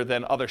 faster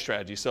than other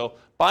strategies. So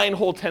buy and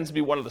hold tends to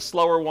be one of the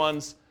slower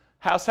ones.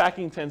 House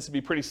hacking tends to be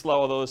pretty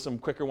slow, although there's some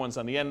quicker ones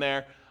on the end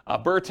there.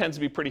 Burr tends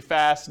to be pretty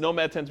fast.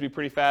 Nomad tends to be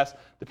pretty fast.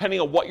 Depending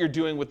on what you're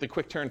doing with the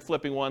quick turn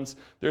flipping ones,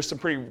 there's some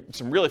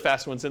really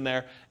fast ones in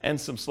there and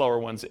some slower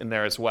ones in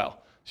there as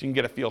well. So you can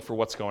get a feel for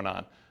what's going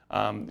on.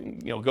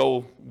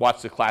 Go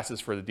watch the classes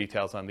for the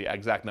details on the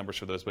exact numbers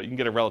for those, but you can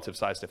get a relative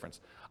size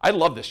difference. I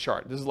love this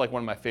chart. This is one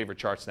of my favorite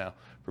charts now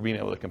for being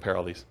able to compare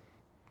all these.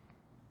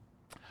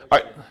 All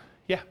right,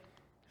 yeah.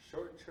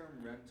 Short-term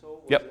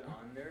rental, was Yep. it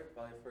on there?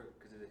 Probably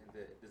because it doesn't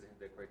hit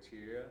the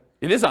criteria.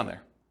 It is on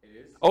there. It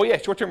is? Oh yeah,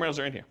 short-term rentals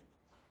are in here.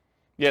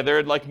 Yeah,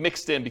 they're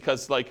mixed in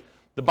because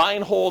the buy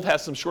and hold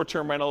has some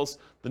short-term rentals,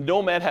 the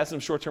Nomad has some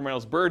short-term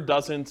rentals, Burr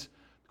doesn't.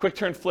 Quick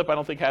turn flip I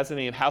don't think has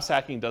any, and house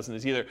hacking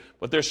doesn't either.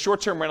 But there's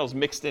short-term rentals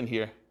mixed in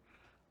here.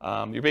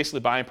 You're basically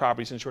buying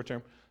properties in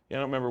short-term. Yeah, I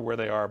don't remember where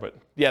they are, but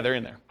yeah, they're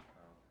in there.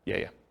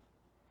 Yeah.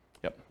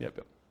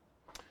 Yep.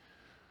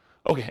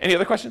 Okay, any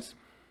other questions?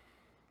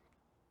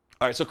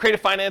 All right, so creative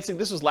financing,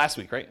 this was last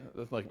week, right?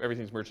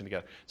 Everything's merging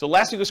together. So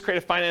last week was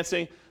creative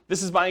financing.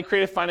 This is buying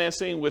creative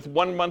financing with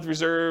 1 month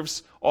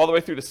reserves all the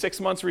way through to 6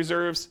 months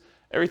reserves.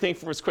 Everything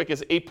from as quick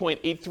as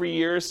 8.83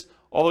 years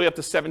all the way up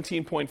to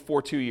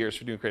 17.42 years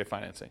for doing creative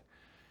financing.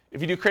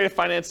 If you do creative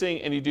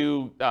financing and you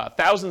do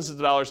thousands of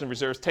dollars in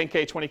reserves,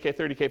 10K, 20K,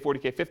 30K,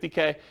 40K,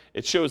 50K,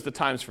 it shows the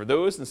times for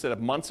those instead of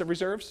months of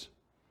reserves.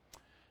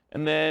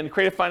 And then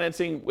creative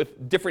financing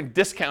with different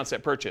discounts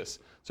at purchase.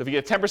 So if you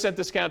get a 10%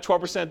 discount,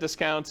 12%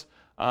 discount,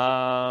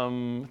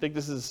 I think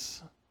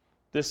this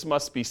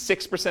must be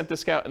 6%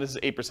 discount, and this is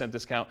 8%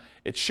 discount.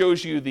 It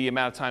shows you the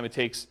amount of time it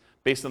takes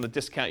based on the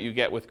discount you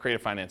get with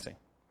creative financing.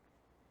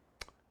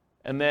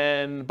 And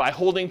then by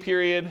holding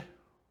period,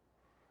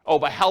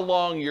 by how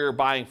long you're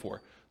buying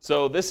for.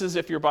 So this is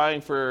if you're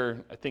buying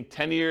for, I think,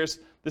 10 years,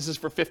 this is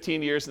for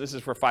 15 years, and this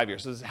is for 5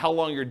 years. So this is how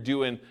long you're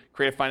doing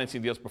creative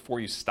financing deals before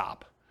you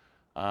stop.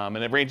 And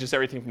it ranges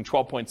everything from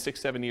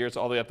 12.67 years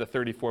all the way up to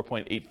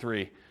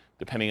 34.83,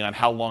 depending on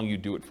how long you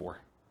do it for.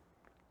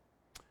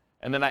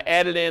 And then I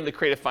added in the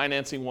creative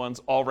financing ones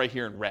all right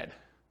here in red.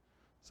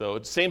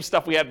 So same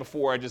stuff we had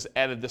before, I just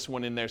added this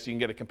one in there so you can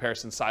get a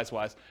comparison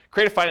size-wise.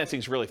 Creative financing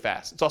is really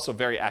fast. It's also a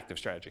very active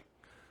strategy.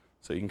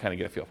 So you can kind of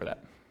get a feel for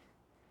that.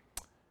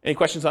 Any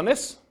questions on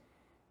this?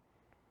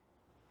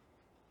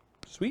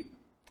 Sweet.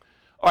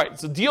 All right,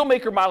 so deal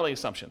maker modeling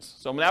assumptions.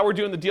 So now we're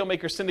doing the deal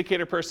maker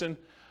syndicator person.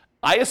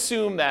 I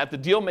assume that the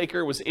deal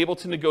maker was able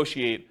to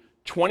negotiate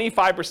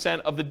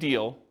 25% of the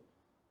deal,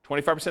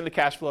 25% of the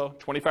cash flow,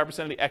 25%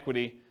 of the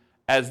equity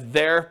as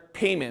their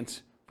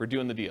payment for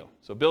doing the deal.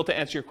 So Bill, to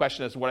answer your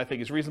question as to what I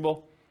think is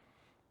reasonable,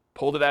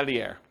 pulled it out of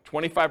the air.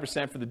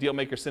 25% for the deal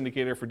maker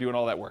syndicator for doing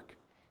all that work.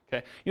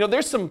 Okay.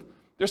 There's some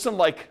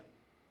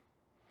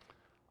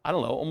I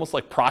don't know, almost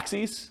like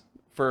proxies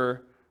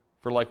for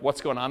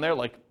what's going on there.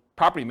 Like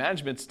property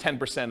management's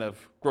 10%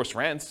 of gross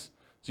rents.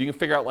 So you can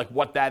figure out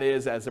what that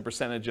is as a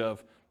percentage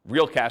of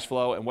real cash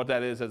flow and what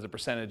that is as a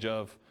percentage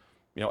of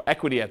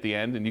equity at the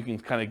end, and you can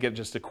kind of get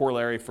just a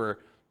corollary for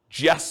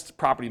just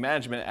property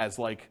management as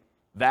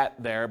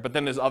that there. But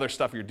then there's other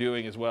stuff you're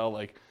doing as well,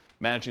 like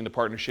managing the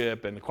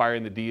partnership and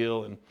acquiring the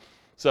deal. And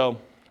so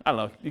I don't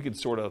know, you could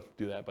sort of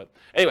do that. But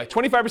anyway,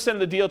 25% of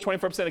the deal,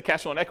 25% of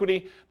cash flow and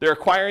equity. They're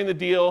acquiring the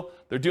deal.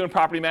 They're doing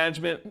property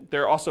management.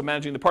 They're also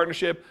managing the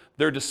partnership.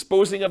 They're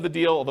disposing of the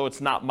deal, although it's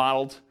not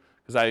modeled,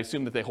 because I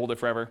assume that they hold it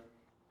forever.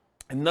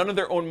 And none of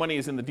their own money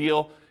is in the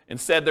deal.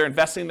 Instead, they're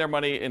investing their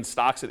money in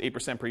stocks at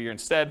 8% per year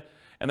instead.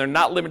 And they're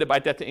not limited by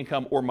debt to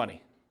income or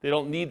money. They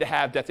don't need to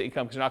have debt to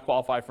income because they're not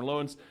qualified for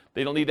loans.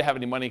 They don't need to have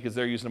any money because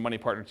they're using a money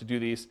partner to do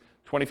these.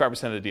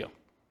 25% of the deal.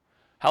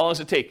 How long does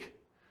it take?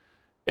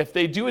 If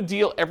they do a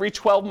deal every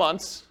 12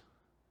 months,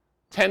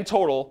 10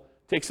 total,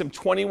 takes them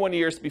 21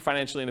 years to be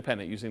financially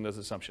independent using those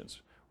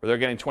assumptions. where they're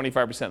getting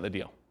 25% of the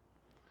deal.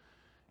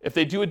 If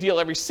they do a deal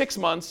every 6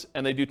 months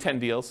and they do 10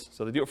 deals,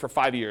 so they do it for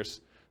 5 years,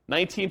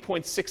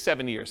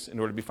 19.67 years in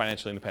order to be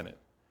financially independent.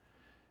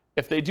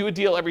 If they do a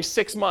deal every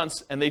 6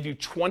 months and they do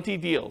 20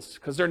 deals,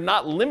 because they're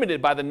not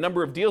limited by the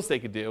number of deals they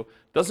could do,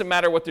 doesn't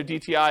matter what their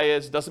DTI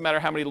is, doesn't matter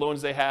how many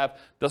loans they have,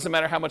 doesn't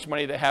matter how much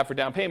money they have for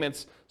down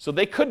payments, so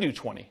they could do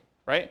 20,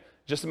 right?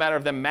 Just a matter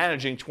of them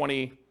managing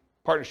 20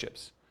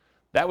 partnerships.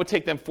 That would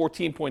take them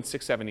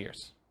 14.67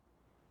 years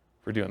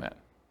for doing that,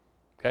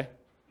 okay?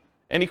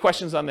 Any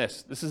questions on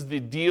this? This is the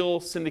deal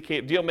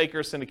maker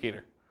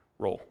syndicator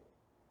role.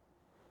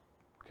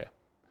 Okay.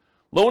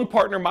 Loan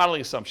partner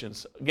modeling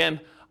assumptions.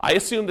 Again, I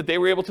assume that they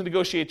were able to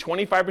negotiate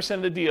 25%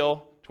 of the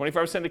deal,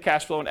 25% of the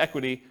cash flow and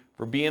equity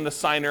for being the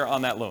signer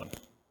on that loan.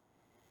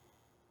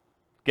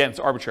 Again, it's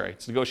arbitrary.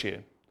 It's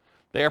negotiated.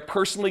 They are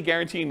personally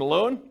guaranteeing the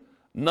loan.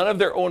 None of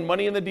their own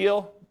money in the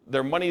deal.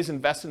 Their money is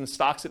invested in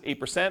stocks at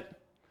 8%.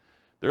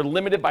 They're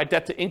limited by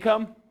debt to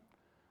income.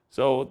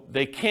 So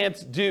they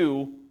can't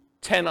do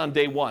 10 on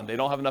day one. They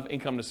don't have enough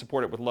income to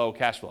support it with low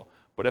cash flow.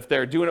 But if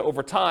they're doing it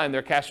over time,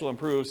 their cash flow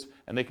improves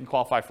and they can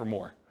qualify for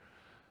more.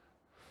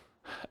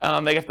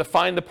 They have to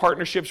find the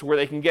partnerships where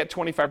they can get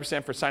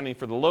 25% for signing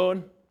for the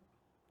loan.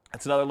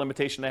 That's another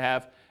limitation they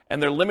have.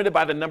 And they're limited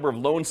by the number of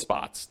loan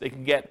spots. They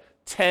can get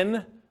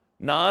 10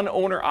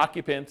 non-owner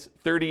occupant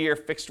 30-year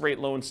fixed rate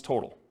loans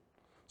total.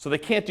 So they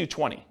can't do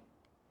 20.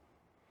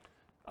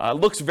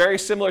 Looks very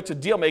similar to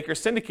Dealmaker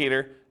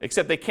Syndicator,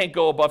 except they can't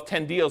go above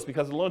 10 deals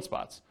because of the loan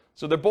spots.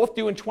 So they're both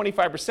doing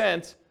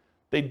 25%.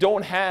 They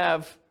don't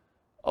have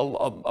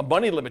a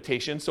money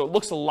limitation, so it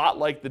looks a lot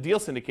like the deal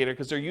syndicator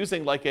because they're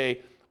using like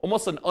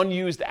almost an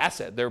unused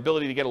asset, their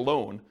ability to get a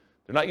loan.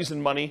 They're not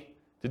using money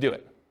to do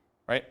it,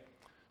 right?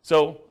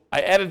 So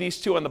I added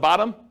these two on the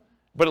bottom,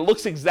 but it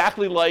looks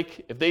exactly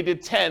like if they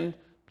did 10,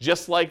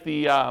 just like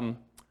the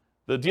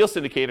deal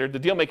syndicator, the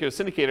Dealmaker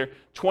syndicator,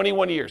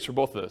 21 years for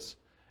both of those.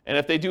 And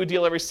if they do a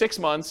deal every 6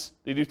 months,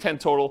 they do 10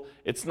 total,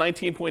 it's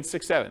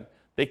 19.67.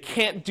 They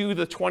can't do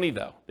the 20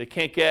 though. They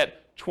can't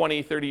get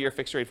 20, 30-year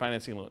fixed rate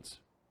financing loans.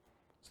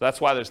 So that's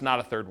why there's not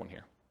a third one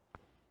here.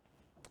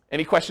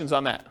 Any questions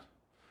on that?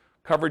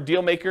 Covered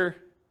Dealmaker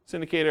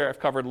syndicator, I've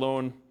covered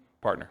loan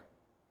partner.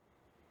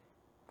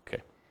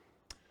 Okay.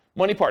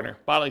 Money partner,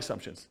 modeling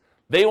assumptions.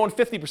 They own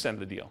 50% of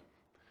the deal.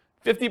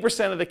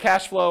 50% of the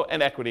cash flow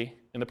and equity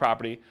in the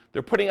property.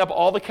 They're putting up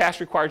all the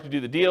cash required to do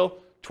the deal,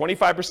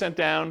 25%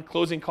 down,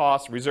 closing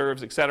costs,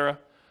 reserves, etc.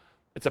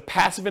 It's a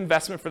passive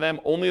investment for them.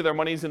 Only their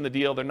money's in the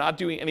deal. They're not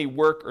doing any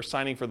work or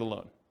signing for the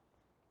loan.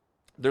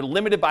 They're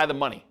limited by the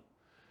money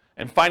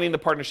and finding the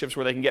partnerships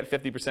where they can get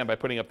 50% by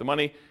putting up the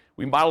money.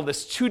 We modeled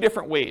this 2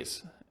 different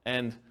ways.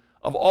 And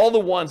of all the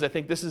ones, I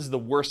think this is the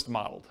worst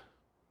modeled,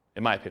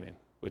 in my opinion,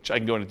 which I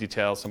can go into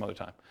detail some other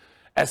time.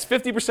 As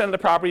 50% of the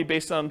property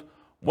based on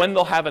when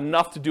they'll have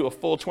enough to do a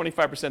full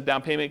 25%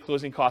 down payment,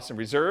 closing costs, and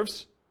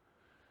reserves.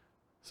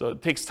 So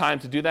it takes time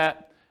to do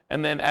that.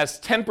 And then as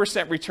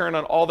 10% return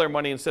on all their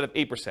money instead of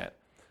 8%.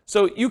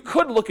 So you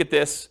could look at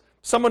this.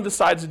 Someone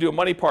decides to do a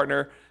money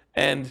partner,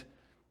 and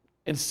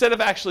instead of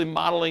actually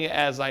modeling it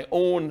as I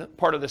own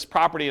part of this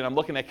property and I'm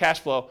looking at cash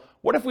flow,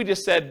 what if we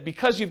just said,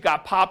 because you've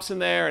got POPs in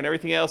there and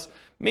everything else,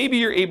 maybe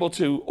you're able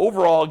to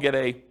overall get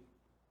a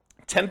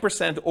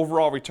 10%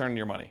 overall return on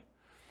your money.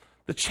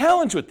 The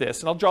challenge with this,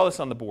 and I'll draw this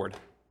on the board,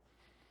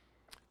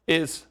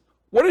 is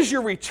what does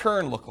your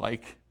return look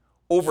like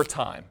over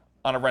time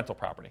on a rental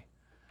property?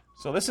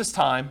 So this is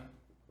time,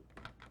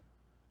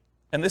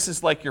 and this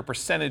is like your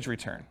percentage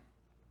return.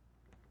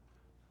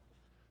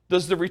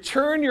 Does the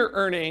return you're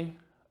earning,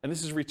 and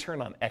this is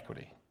return on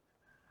equity,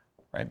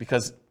 right?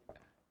 Because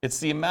it's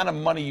the amount of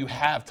money you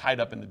have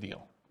tied up in the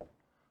deal.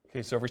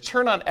 Okay, so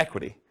return on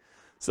equity.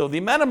 So the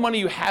amount of money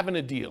you have in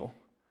a deal,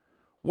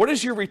 what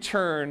is your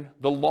return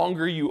the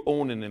longer you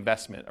own an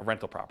investment, a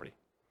rental property?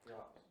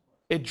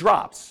 It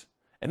drops.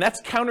 And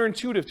that's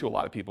counterintuitive to a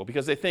lot of people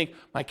because they think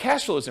my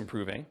cash flow is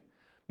improving,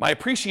 my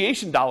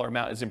appreciation dollar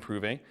amount is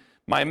improving,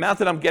 my amount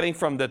that I'm getting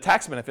from the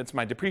tax benefits,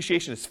 my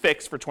depreciation is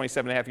fixed for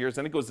 27 and a half years,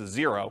 then it goes to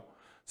 0.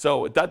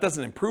 So that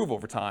doesn't improve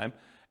over time.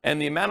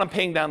 And the amount I'm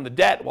paying down the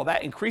debt, well,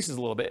 that increases a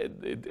little bit.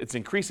 It's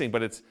increasing,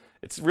 but it's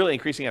really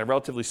increasing at a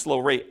relatively slow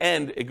rate,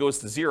 and it goes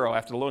to 0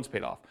 after the loan's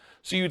paid off.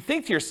 So you'd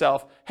think to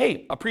yourself,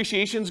 hey,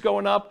 appreciation's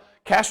going up,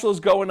 cash flow's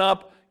going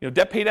up,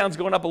 debt pay down's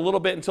going up a little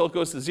bit until it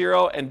goes to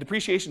 0, and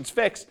depreciation's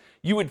fixed.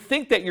 You would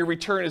think that your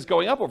return is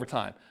going up over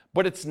time,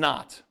 but it's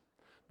not.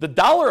 The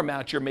dollar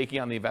amount you're making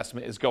on the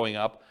investment is going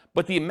up,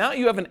 but the amount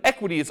you have in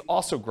equity is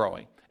also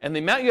growing. And the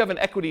amount you have in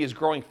equity is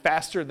growing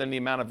faster than the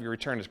amount of your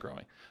return is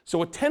growing. So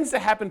what tends to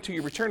happen to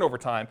your return over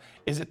time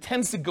is it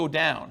tends to go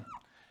down,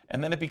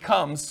 and then it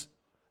becomes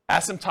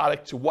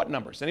asymptotic to what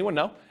numbers? Anyone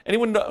know?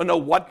 Anyone know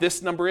what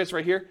this number is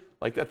right here,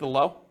 like at the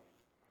low?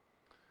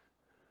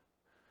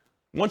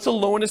 Once a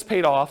loan is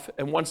paid off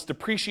and once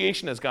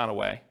depreciation has gone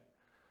away,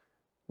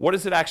 what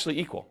does it actually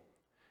equal?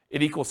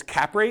 It equals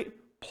cap rate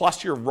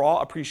plus your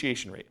raw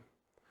appreciation rate.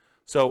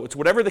 So it's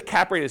whatever the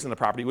cap rate is in the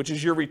property, which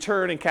is your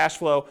return and cash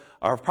flow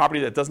of a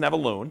property that doesn't have a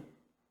loan,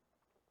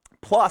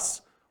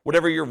 plus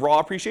whatever your raw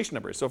appreciation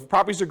number is. So if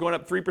properties are going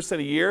up 3%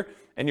 a year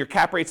and your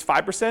cap rate's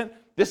 5%,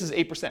 this is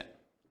 8%.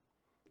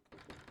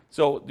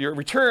 So your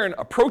return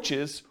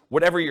approaches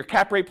whatever your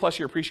cap rate plus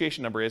your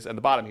appreciation number is at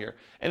the bottom here,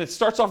 and it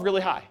starts off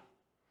really high.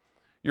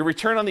 Your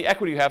return on the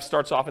equity you have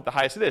starts off at the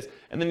highest it is,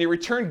 and then your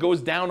return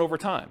goes down over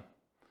time.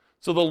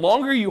 So the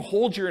longer you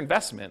hold your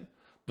investment,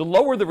 the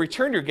lower the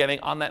return you're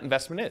getting on that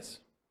investment is.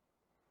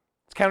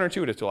 It's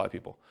counterintuitive to a lot of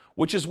people,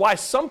 which is why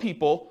some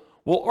people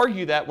will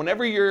argue that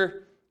whenever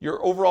your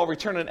overall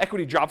return on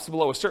equity drops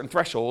below a certain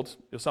threshold,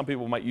 some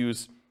people might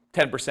use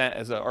 10%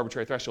 as an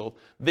arbitrary threshold,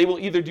 they will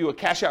either do a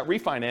cash out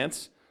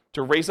refinance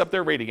to raise up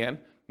their rate again,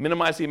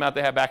 minimize the amount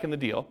they have back in the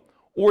deal,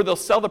 or they'll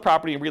sell the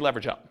property and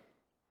re-leverage up.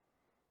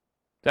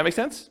 Does that make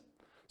sense?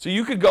 So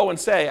you could go and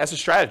say, as a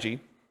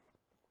strategy,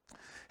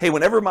 hey,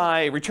 whenever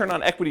my return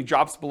on equity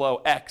drops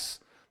below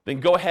X, then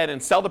go ahead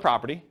and sell the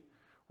property,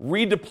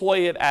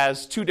 redeploy it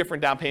as 2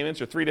 different down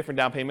payments or 3 different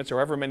down payments, or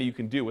however many you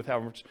can do with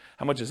how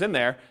much is in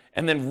there,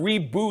 and then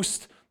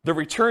reboost the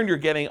return you're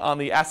getting on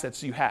the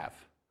assets you have.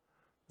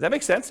 Does that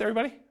make sense,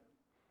 everybody?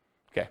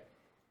 Okay.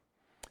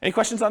 Any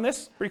questions on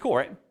this? Pretty cool,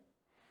 right?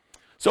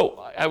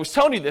 So I was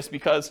telling you this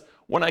because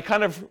when I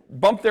kind of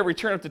bumped their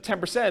return up to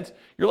 10%,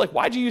 you're like,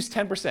 why'd you use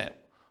 10%?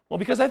 Well,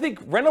 because I think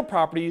rental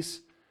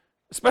properties,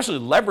 especially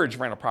leveraged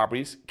rental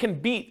properties, can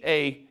beat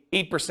a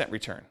 8%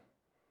 return,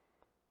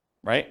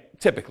 right?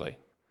 Typically.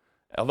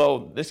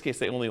 Although in this case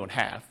they only own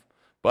half,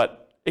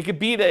 but it could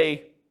beat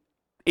a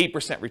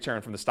 8%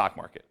 return from the stock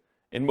market,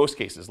 in most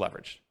cases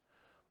leveraged.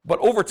 But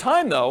over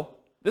time though,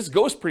 this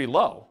goes pretty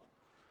low.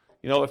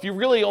 You know, if you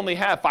really only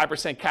have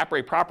 5% cap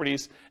rate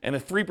properties and a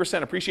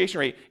 3% appreciation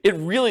rate, it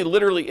really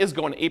literally is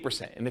going to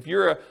 8%. And if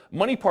you're a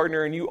money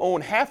partner and you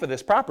own half of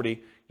this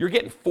property, you're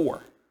getting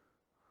 4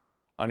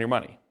 on your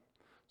money.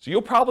 So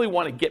you'll probably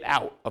want to get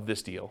out of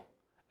this deal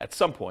at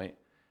some point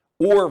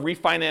or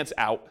refinance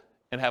out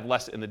and have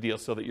less in the deal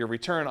so that your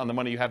return on the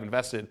money you have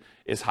invested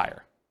is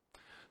higher.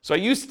 So I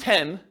used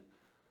 10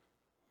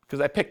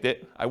 because I picked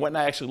it. I went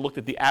and I actually looked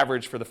at the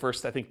average for the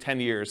first, I think, 10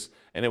 years,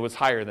 and it was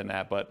higher than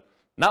that, but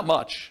not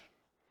much.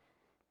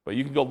 But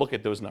you can go look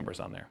at those numbers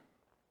on there.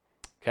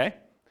 Okay?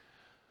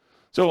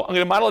 So I'm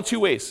going to model it 2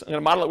 ways. I'm going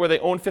to model it where they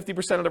own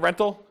 50% of the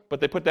rental, but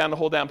they put down the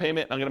whole down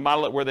payment. I'm going to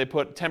model it where they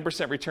put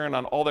 10% return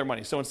on all their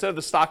money. So instead of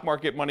the stock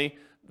market money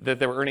that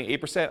they were earning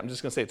 8%, I'm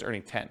just going to say it's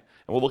earning 10. And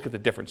we'll look at the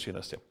difference between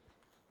those two.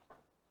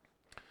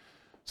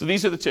 So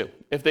these are the two.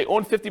 If they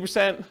own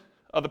 50%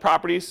 of the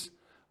properties,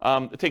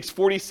 it takes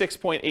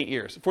 46.8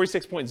 years,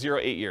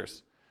 46.08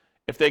 years.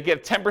 If they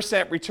get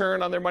 10%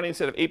 return on their money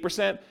instead of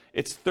 8%,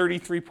 it's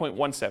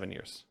 33.17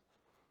 years.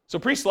 So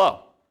pretty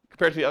slow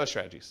compared to the other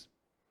strategies.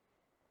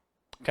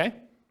 Okay?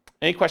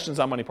 Any questions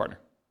on Money Partner?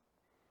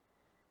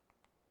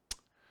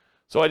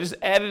 So I just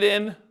added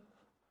in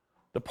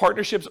the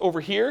partnerships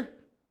over here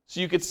so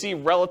you could see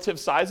relative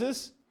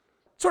sizes,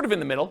 sort of in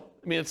the middle.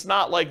 I mean, it's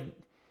not like,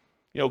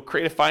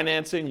 creative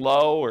financing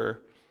low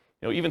or,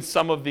 even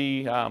some of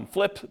the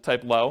flip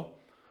type low,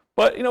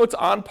 but, it's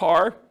on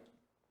par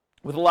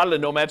with a lot of the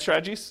nomad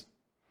strategies.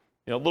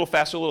 A little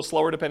faster, a little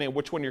slower, depending on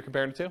which one you're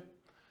comparing it to.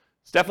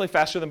 It's definitely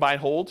faster than buy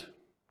and hold,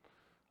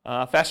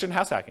 faster than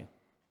house hacking.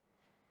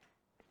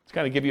 To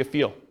kind of give you a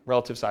feel,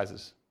 relative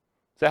sizes.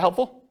 Is that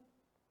helpful?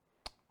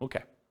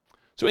 Okay.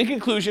 So in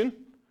conclusion,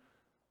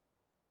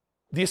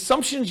 the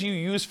assumptions you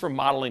use for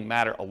modeling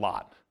matter a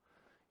lot.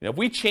 If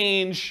we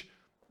change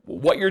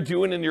what you're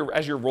doing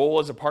as your role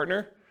as a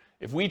partner,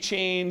 if we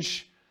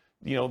change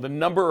the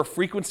number or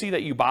frequency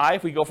that you buy,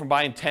 if we go from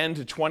buying 10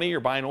 to 20 or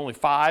buying only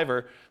 5,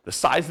 or the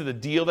size of the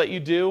deal that you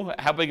do,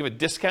 how big of a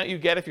discount you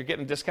get if you're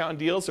getting discount on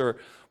deals, or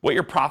what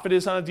your profit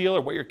is on a deal,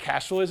 or what your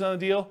cash flow is on a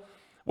deal,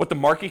 what the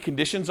market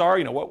conditions are,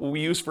 what we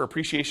use for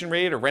appreciation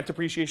rate or rent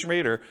appreciation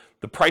rate, or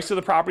the price of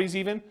the properties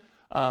even,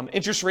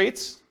 interest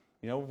rates,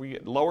 we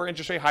get lower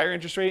interest rate, higher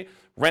interest rate,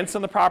 rents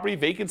on the property,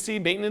 vacancy,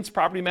 maintenance,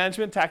 property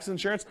management, taxes,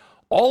 insurance.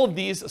 All of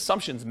these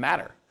assumptions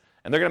matter,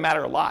 and they're going to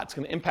matter a lot. It's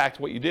going to impact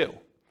what you do.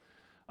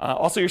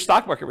 Also your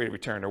stock market rate of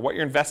return, or what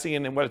you're investing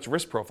in and what its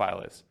risk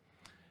profile is.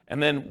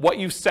 And then what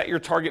you set your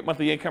target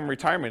monthly income in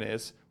retirement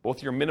is,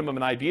 both your minimum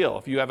and ideal.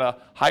 If you have a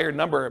higher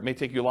number, it may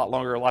take you a lot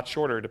longer or a lot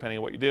shorter, depending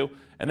on what you do.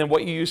 And then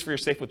what you use for your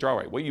safe withdrawal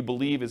rate, what you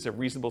believe is a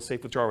reasonable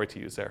safe withdrawal rate to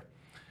use there.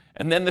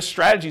 And then the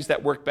strategies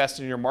that work best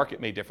in your market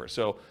may differ.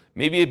 So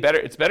maybe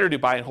it's better to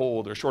buy and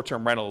hold, or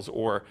short-term rentals,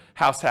 or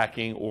house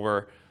hacking,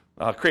 or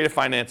creative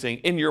financing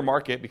in your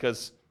market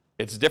because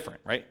it's different,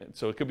 right?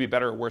 So it could be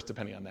better or worse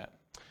depending on that.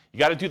 You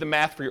got to do the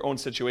math for your own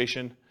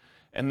situation.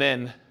 And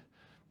then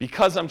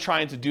because I'm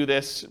trying to do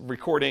this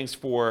recordings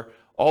for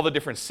all the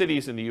different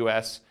cities in the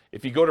US,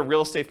 if you go to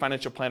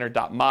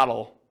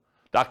realestatefinancialplanner.com/model,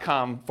 for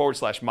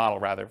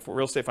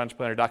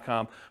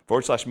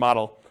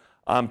realestatefinancialplanner.com/model,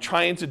 I'm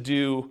trying to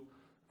do,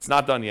 it's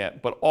not done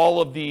yet, but all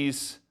of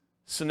these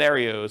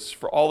scenarios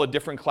for all the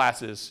different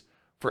classes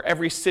for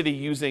every city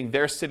using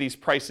their city's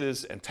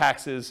prices and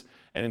taxes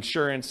and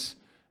insurance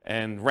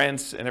and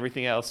rents and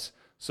everything else,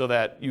 so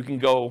that you can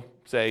go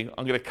say,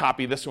 I'm going to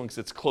copy this one because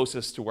it's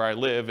closest to where I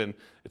live and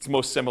it's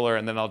most similar,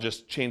 and then I'll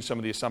just change some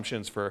of the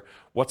assumptions for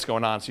what's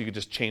going on, so you can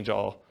just change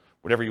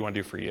whatever you want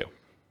to do for you.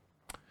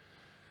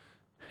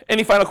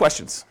 Any final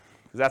questions?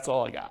 Because that's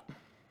all I got.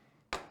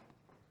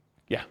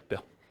 Yeah,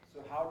 Bill.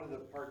 So how do the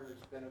partners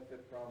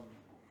benefit from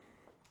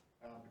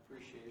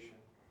depreciation?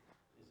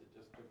 Is it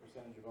just the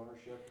percentage of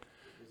ownership?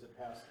 Is it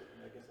passed?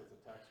 I guess that's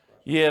a tax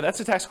question. Yeah, that's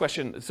a tax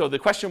question. So the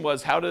question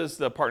was, how does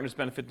the partners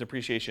benefit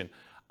depreciation?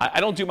 I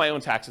don't do my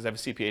own taxes. I have a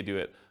CPA do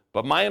it.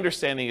 But my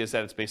understanding is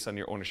that it's based on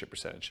your ownership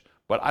percentage.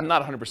 But I'm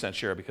not 100%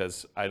 sure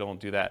because I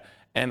don't do that.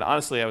 And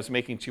honestly, I was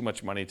making too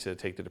much money to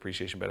take the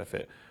depreciation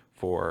benefit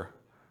for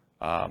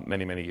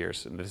many, many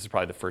years. And this is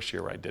probably the first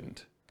year where I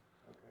didn't.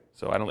 Okay.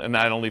 So I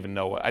don't even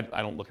know. I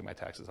don't look at my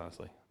taxes,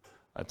 honestly.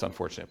 That's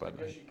unfortunate. But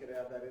I guess you could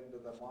add that into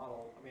the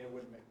model. I mean, it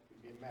wouldn't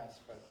be a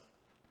mess, but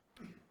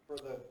for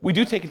the... We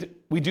do take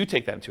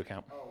that into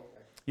account. Oh,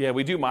 okay. Yeah,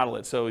 we do model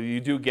it. So you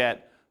do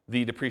get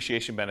the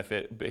depreciation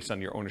benefit based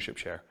on your ownership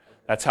share.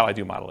 That's how I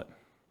do model it.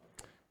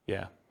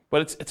 Yeah,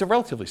 but it's a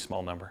relatively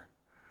small number.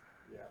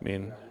 I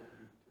mean,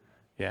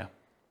 yeah.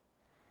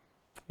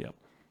 Yep.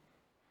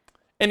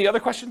 Any other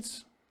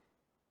questions?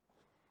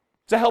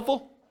 Is that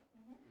helpful?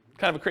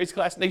 Kind of a crazy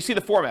class. Now you see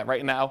the format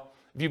right now.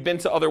 If you've been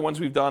to other ones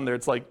we've done,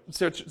 it's like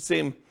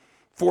same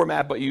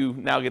format, but you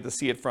now get to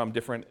see it from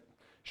different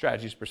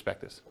strategies,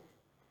 perspectives.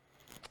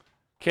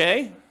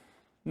 Okay.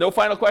 No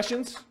final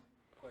questions?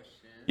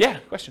 Question. Yeah,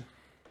 question.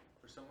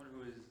 For someone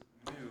who is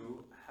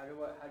new, how do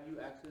you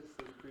access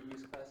those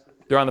previous classes?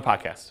 They're on the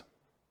podcast.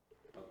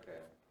 Okay.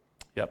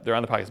 Yep, they're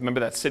on the podcast.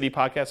 Remember that city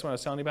podcast one I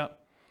was telling you about?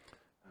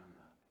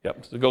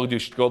 Yep. So go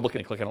look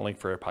and click on a link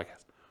for a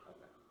podcast.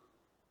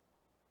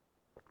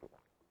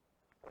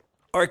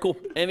 All right, cool.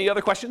 Any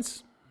other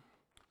questions?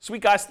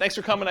 Sweet, guys. Thanks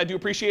for coming. I do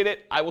appreciate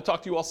it. I will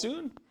talk to you all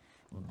soon.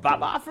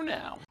 Bye-bye for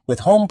now. With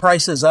home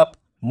prices up,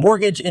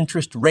 mortgage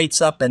interest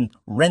rates up, and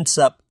rents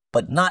up,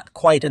 but not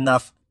quite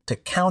enough to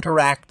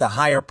counteract the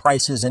higher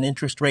prices and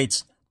interest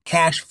rates,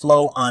 cash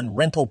flow on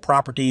rental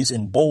properties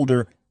in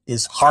Boulder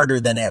is harder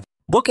than ever.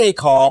 Book a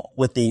call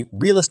with the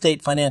Real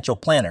Estate Financial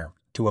Planner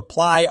to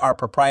apply our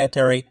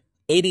proprietary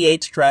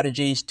 88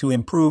 strategies to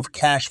improve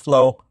cash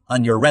flow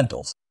on your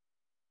rentals.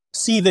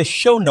 See the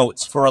show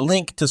notes for a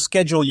link to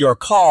schedule your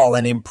call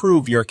and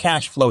improve your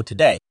cash flow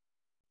today.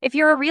 If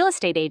you're a real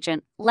estate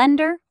agent,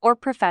 lender, or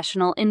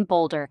professional in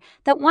Boulder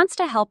that wants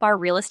to help our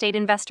real estate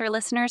investor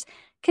listeners,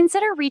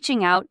 consider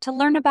reaching out to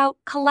learn about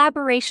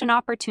collaboration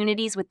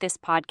opportunities with this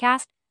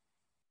podcast.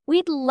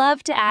 We'd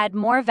love to add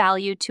more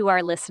value to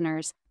our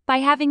listeners by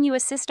having you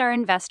assist our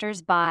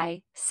investors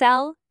buy,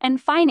 sell,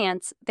 and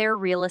finance their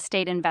real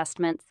estate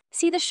investments.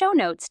 See the show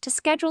notes to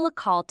schedule a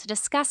call to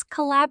discuss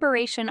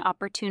collaboration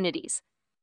opportunities.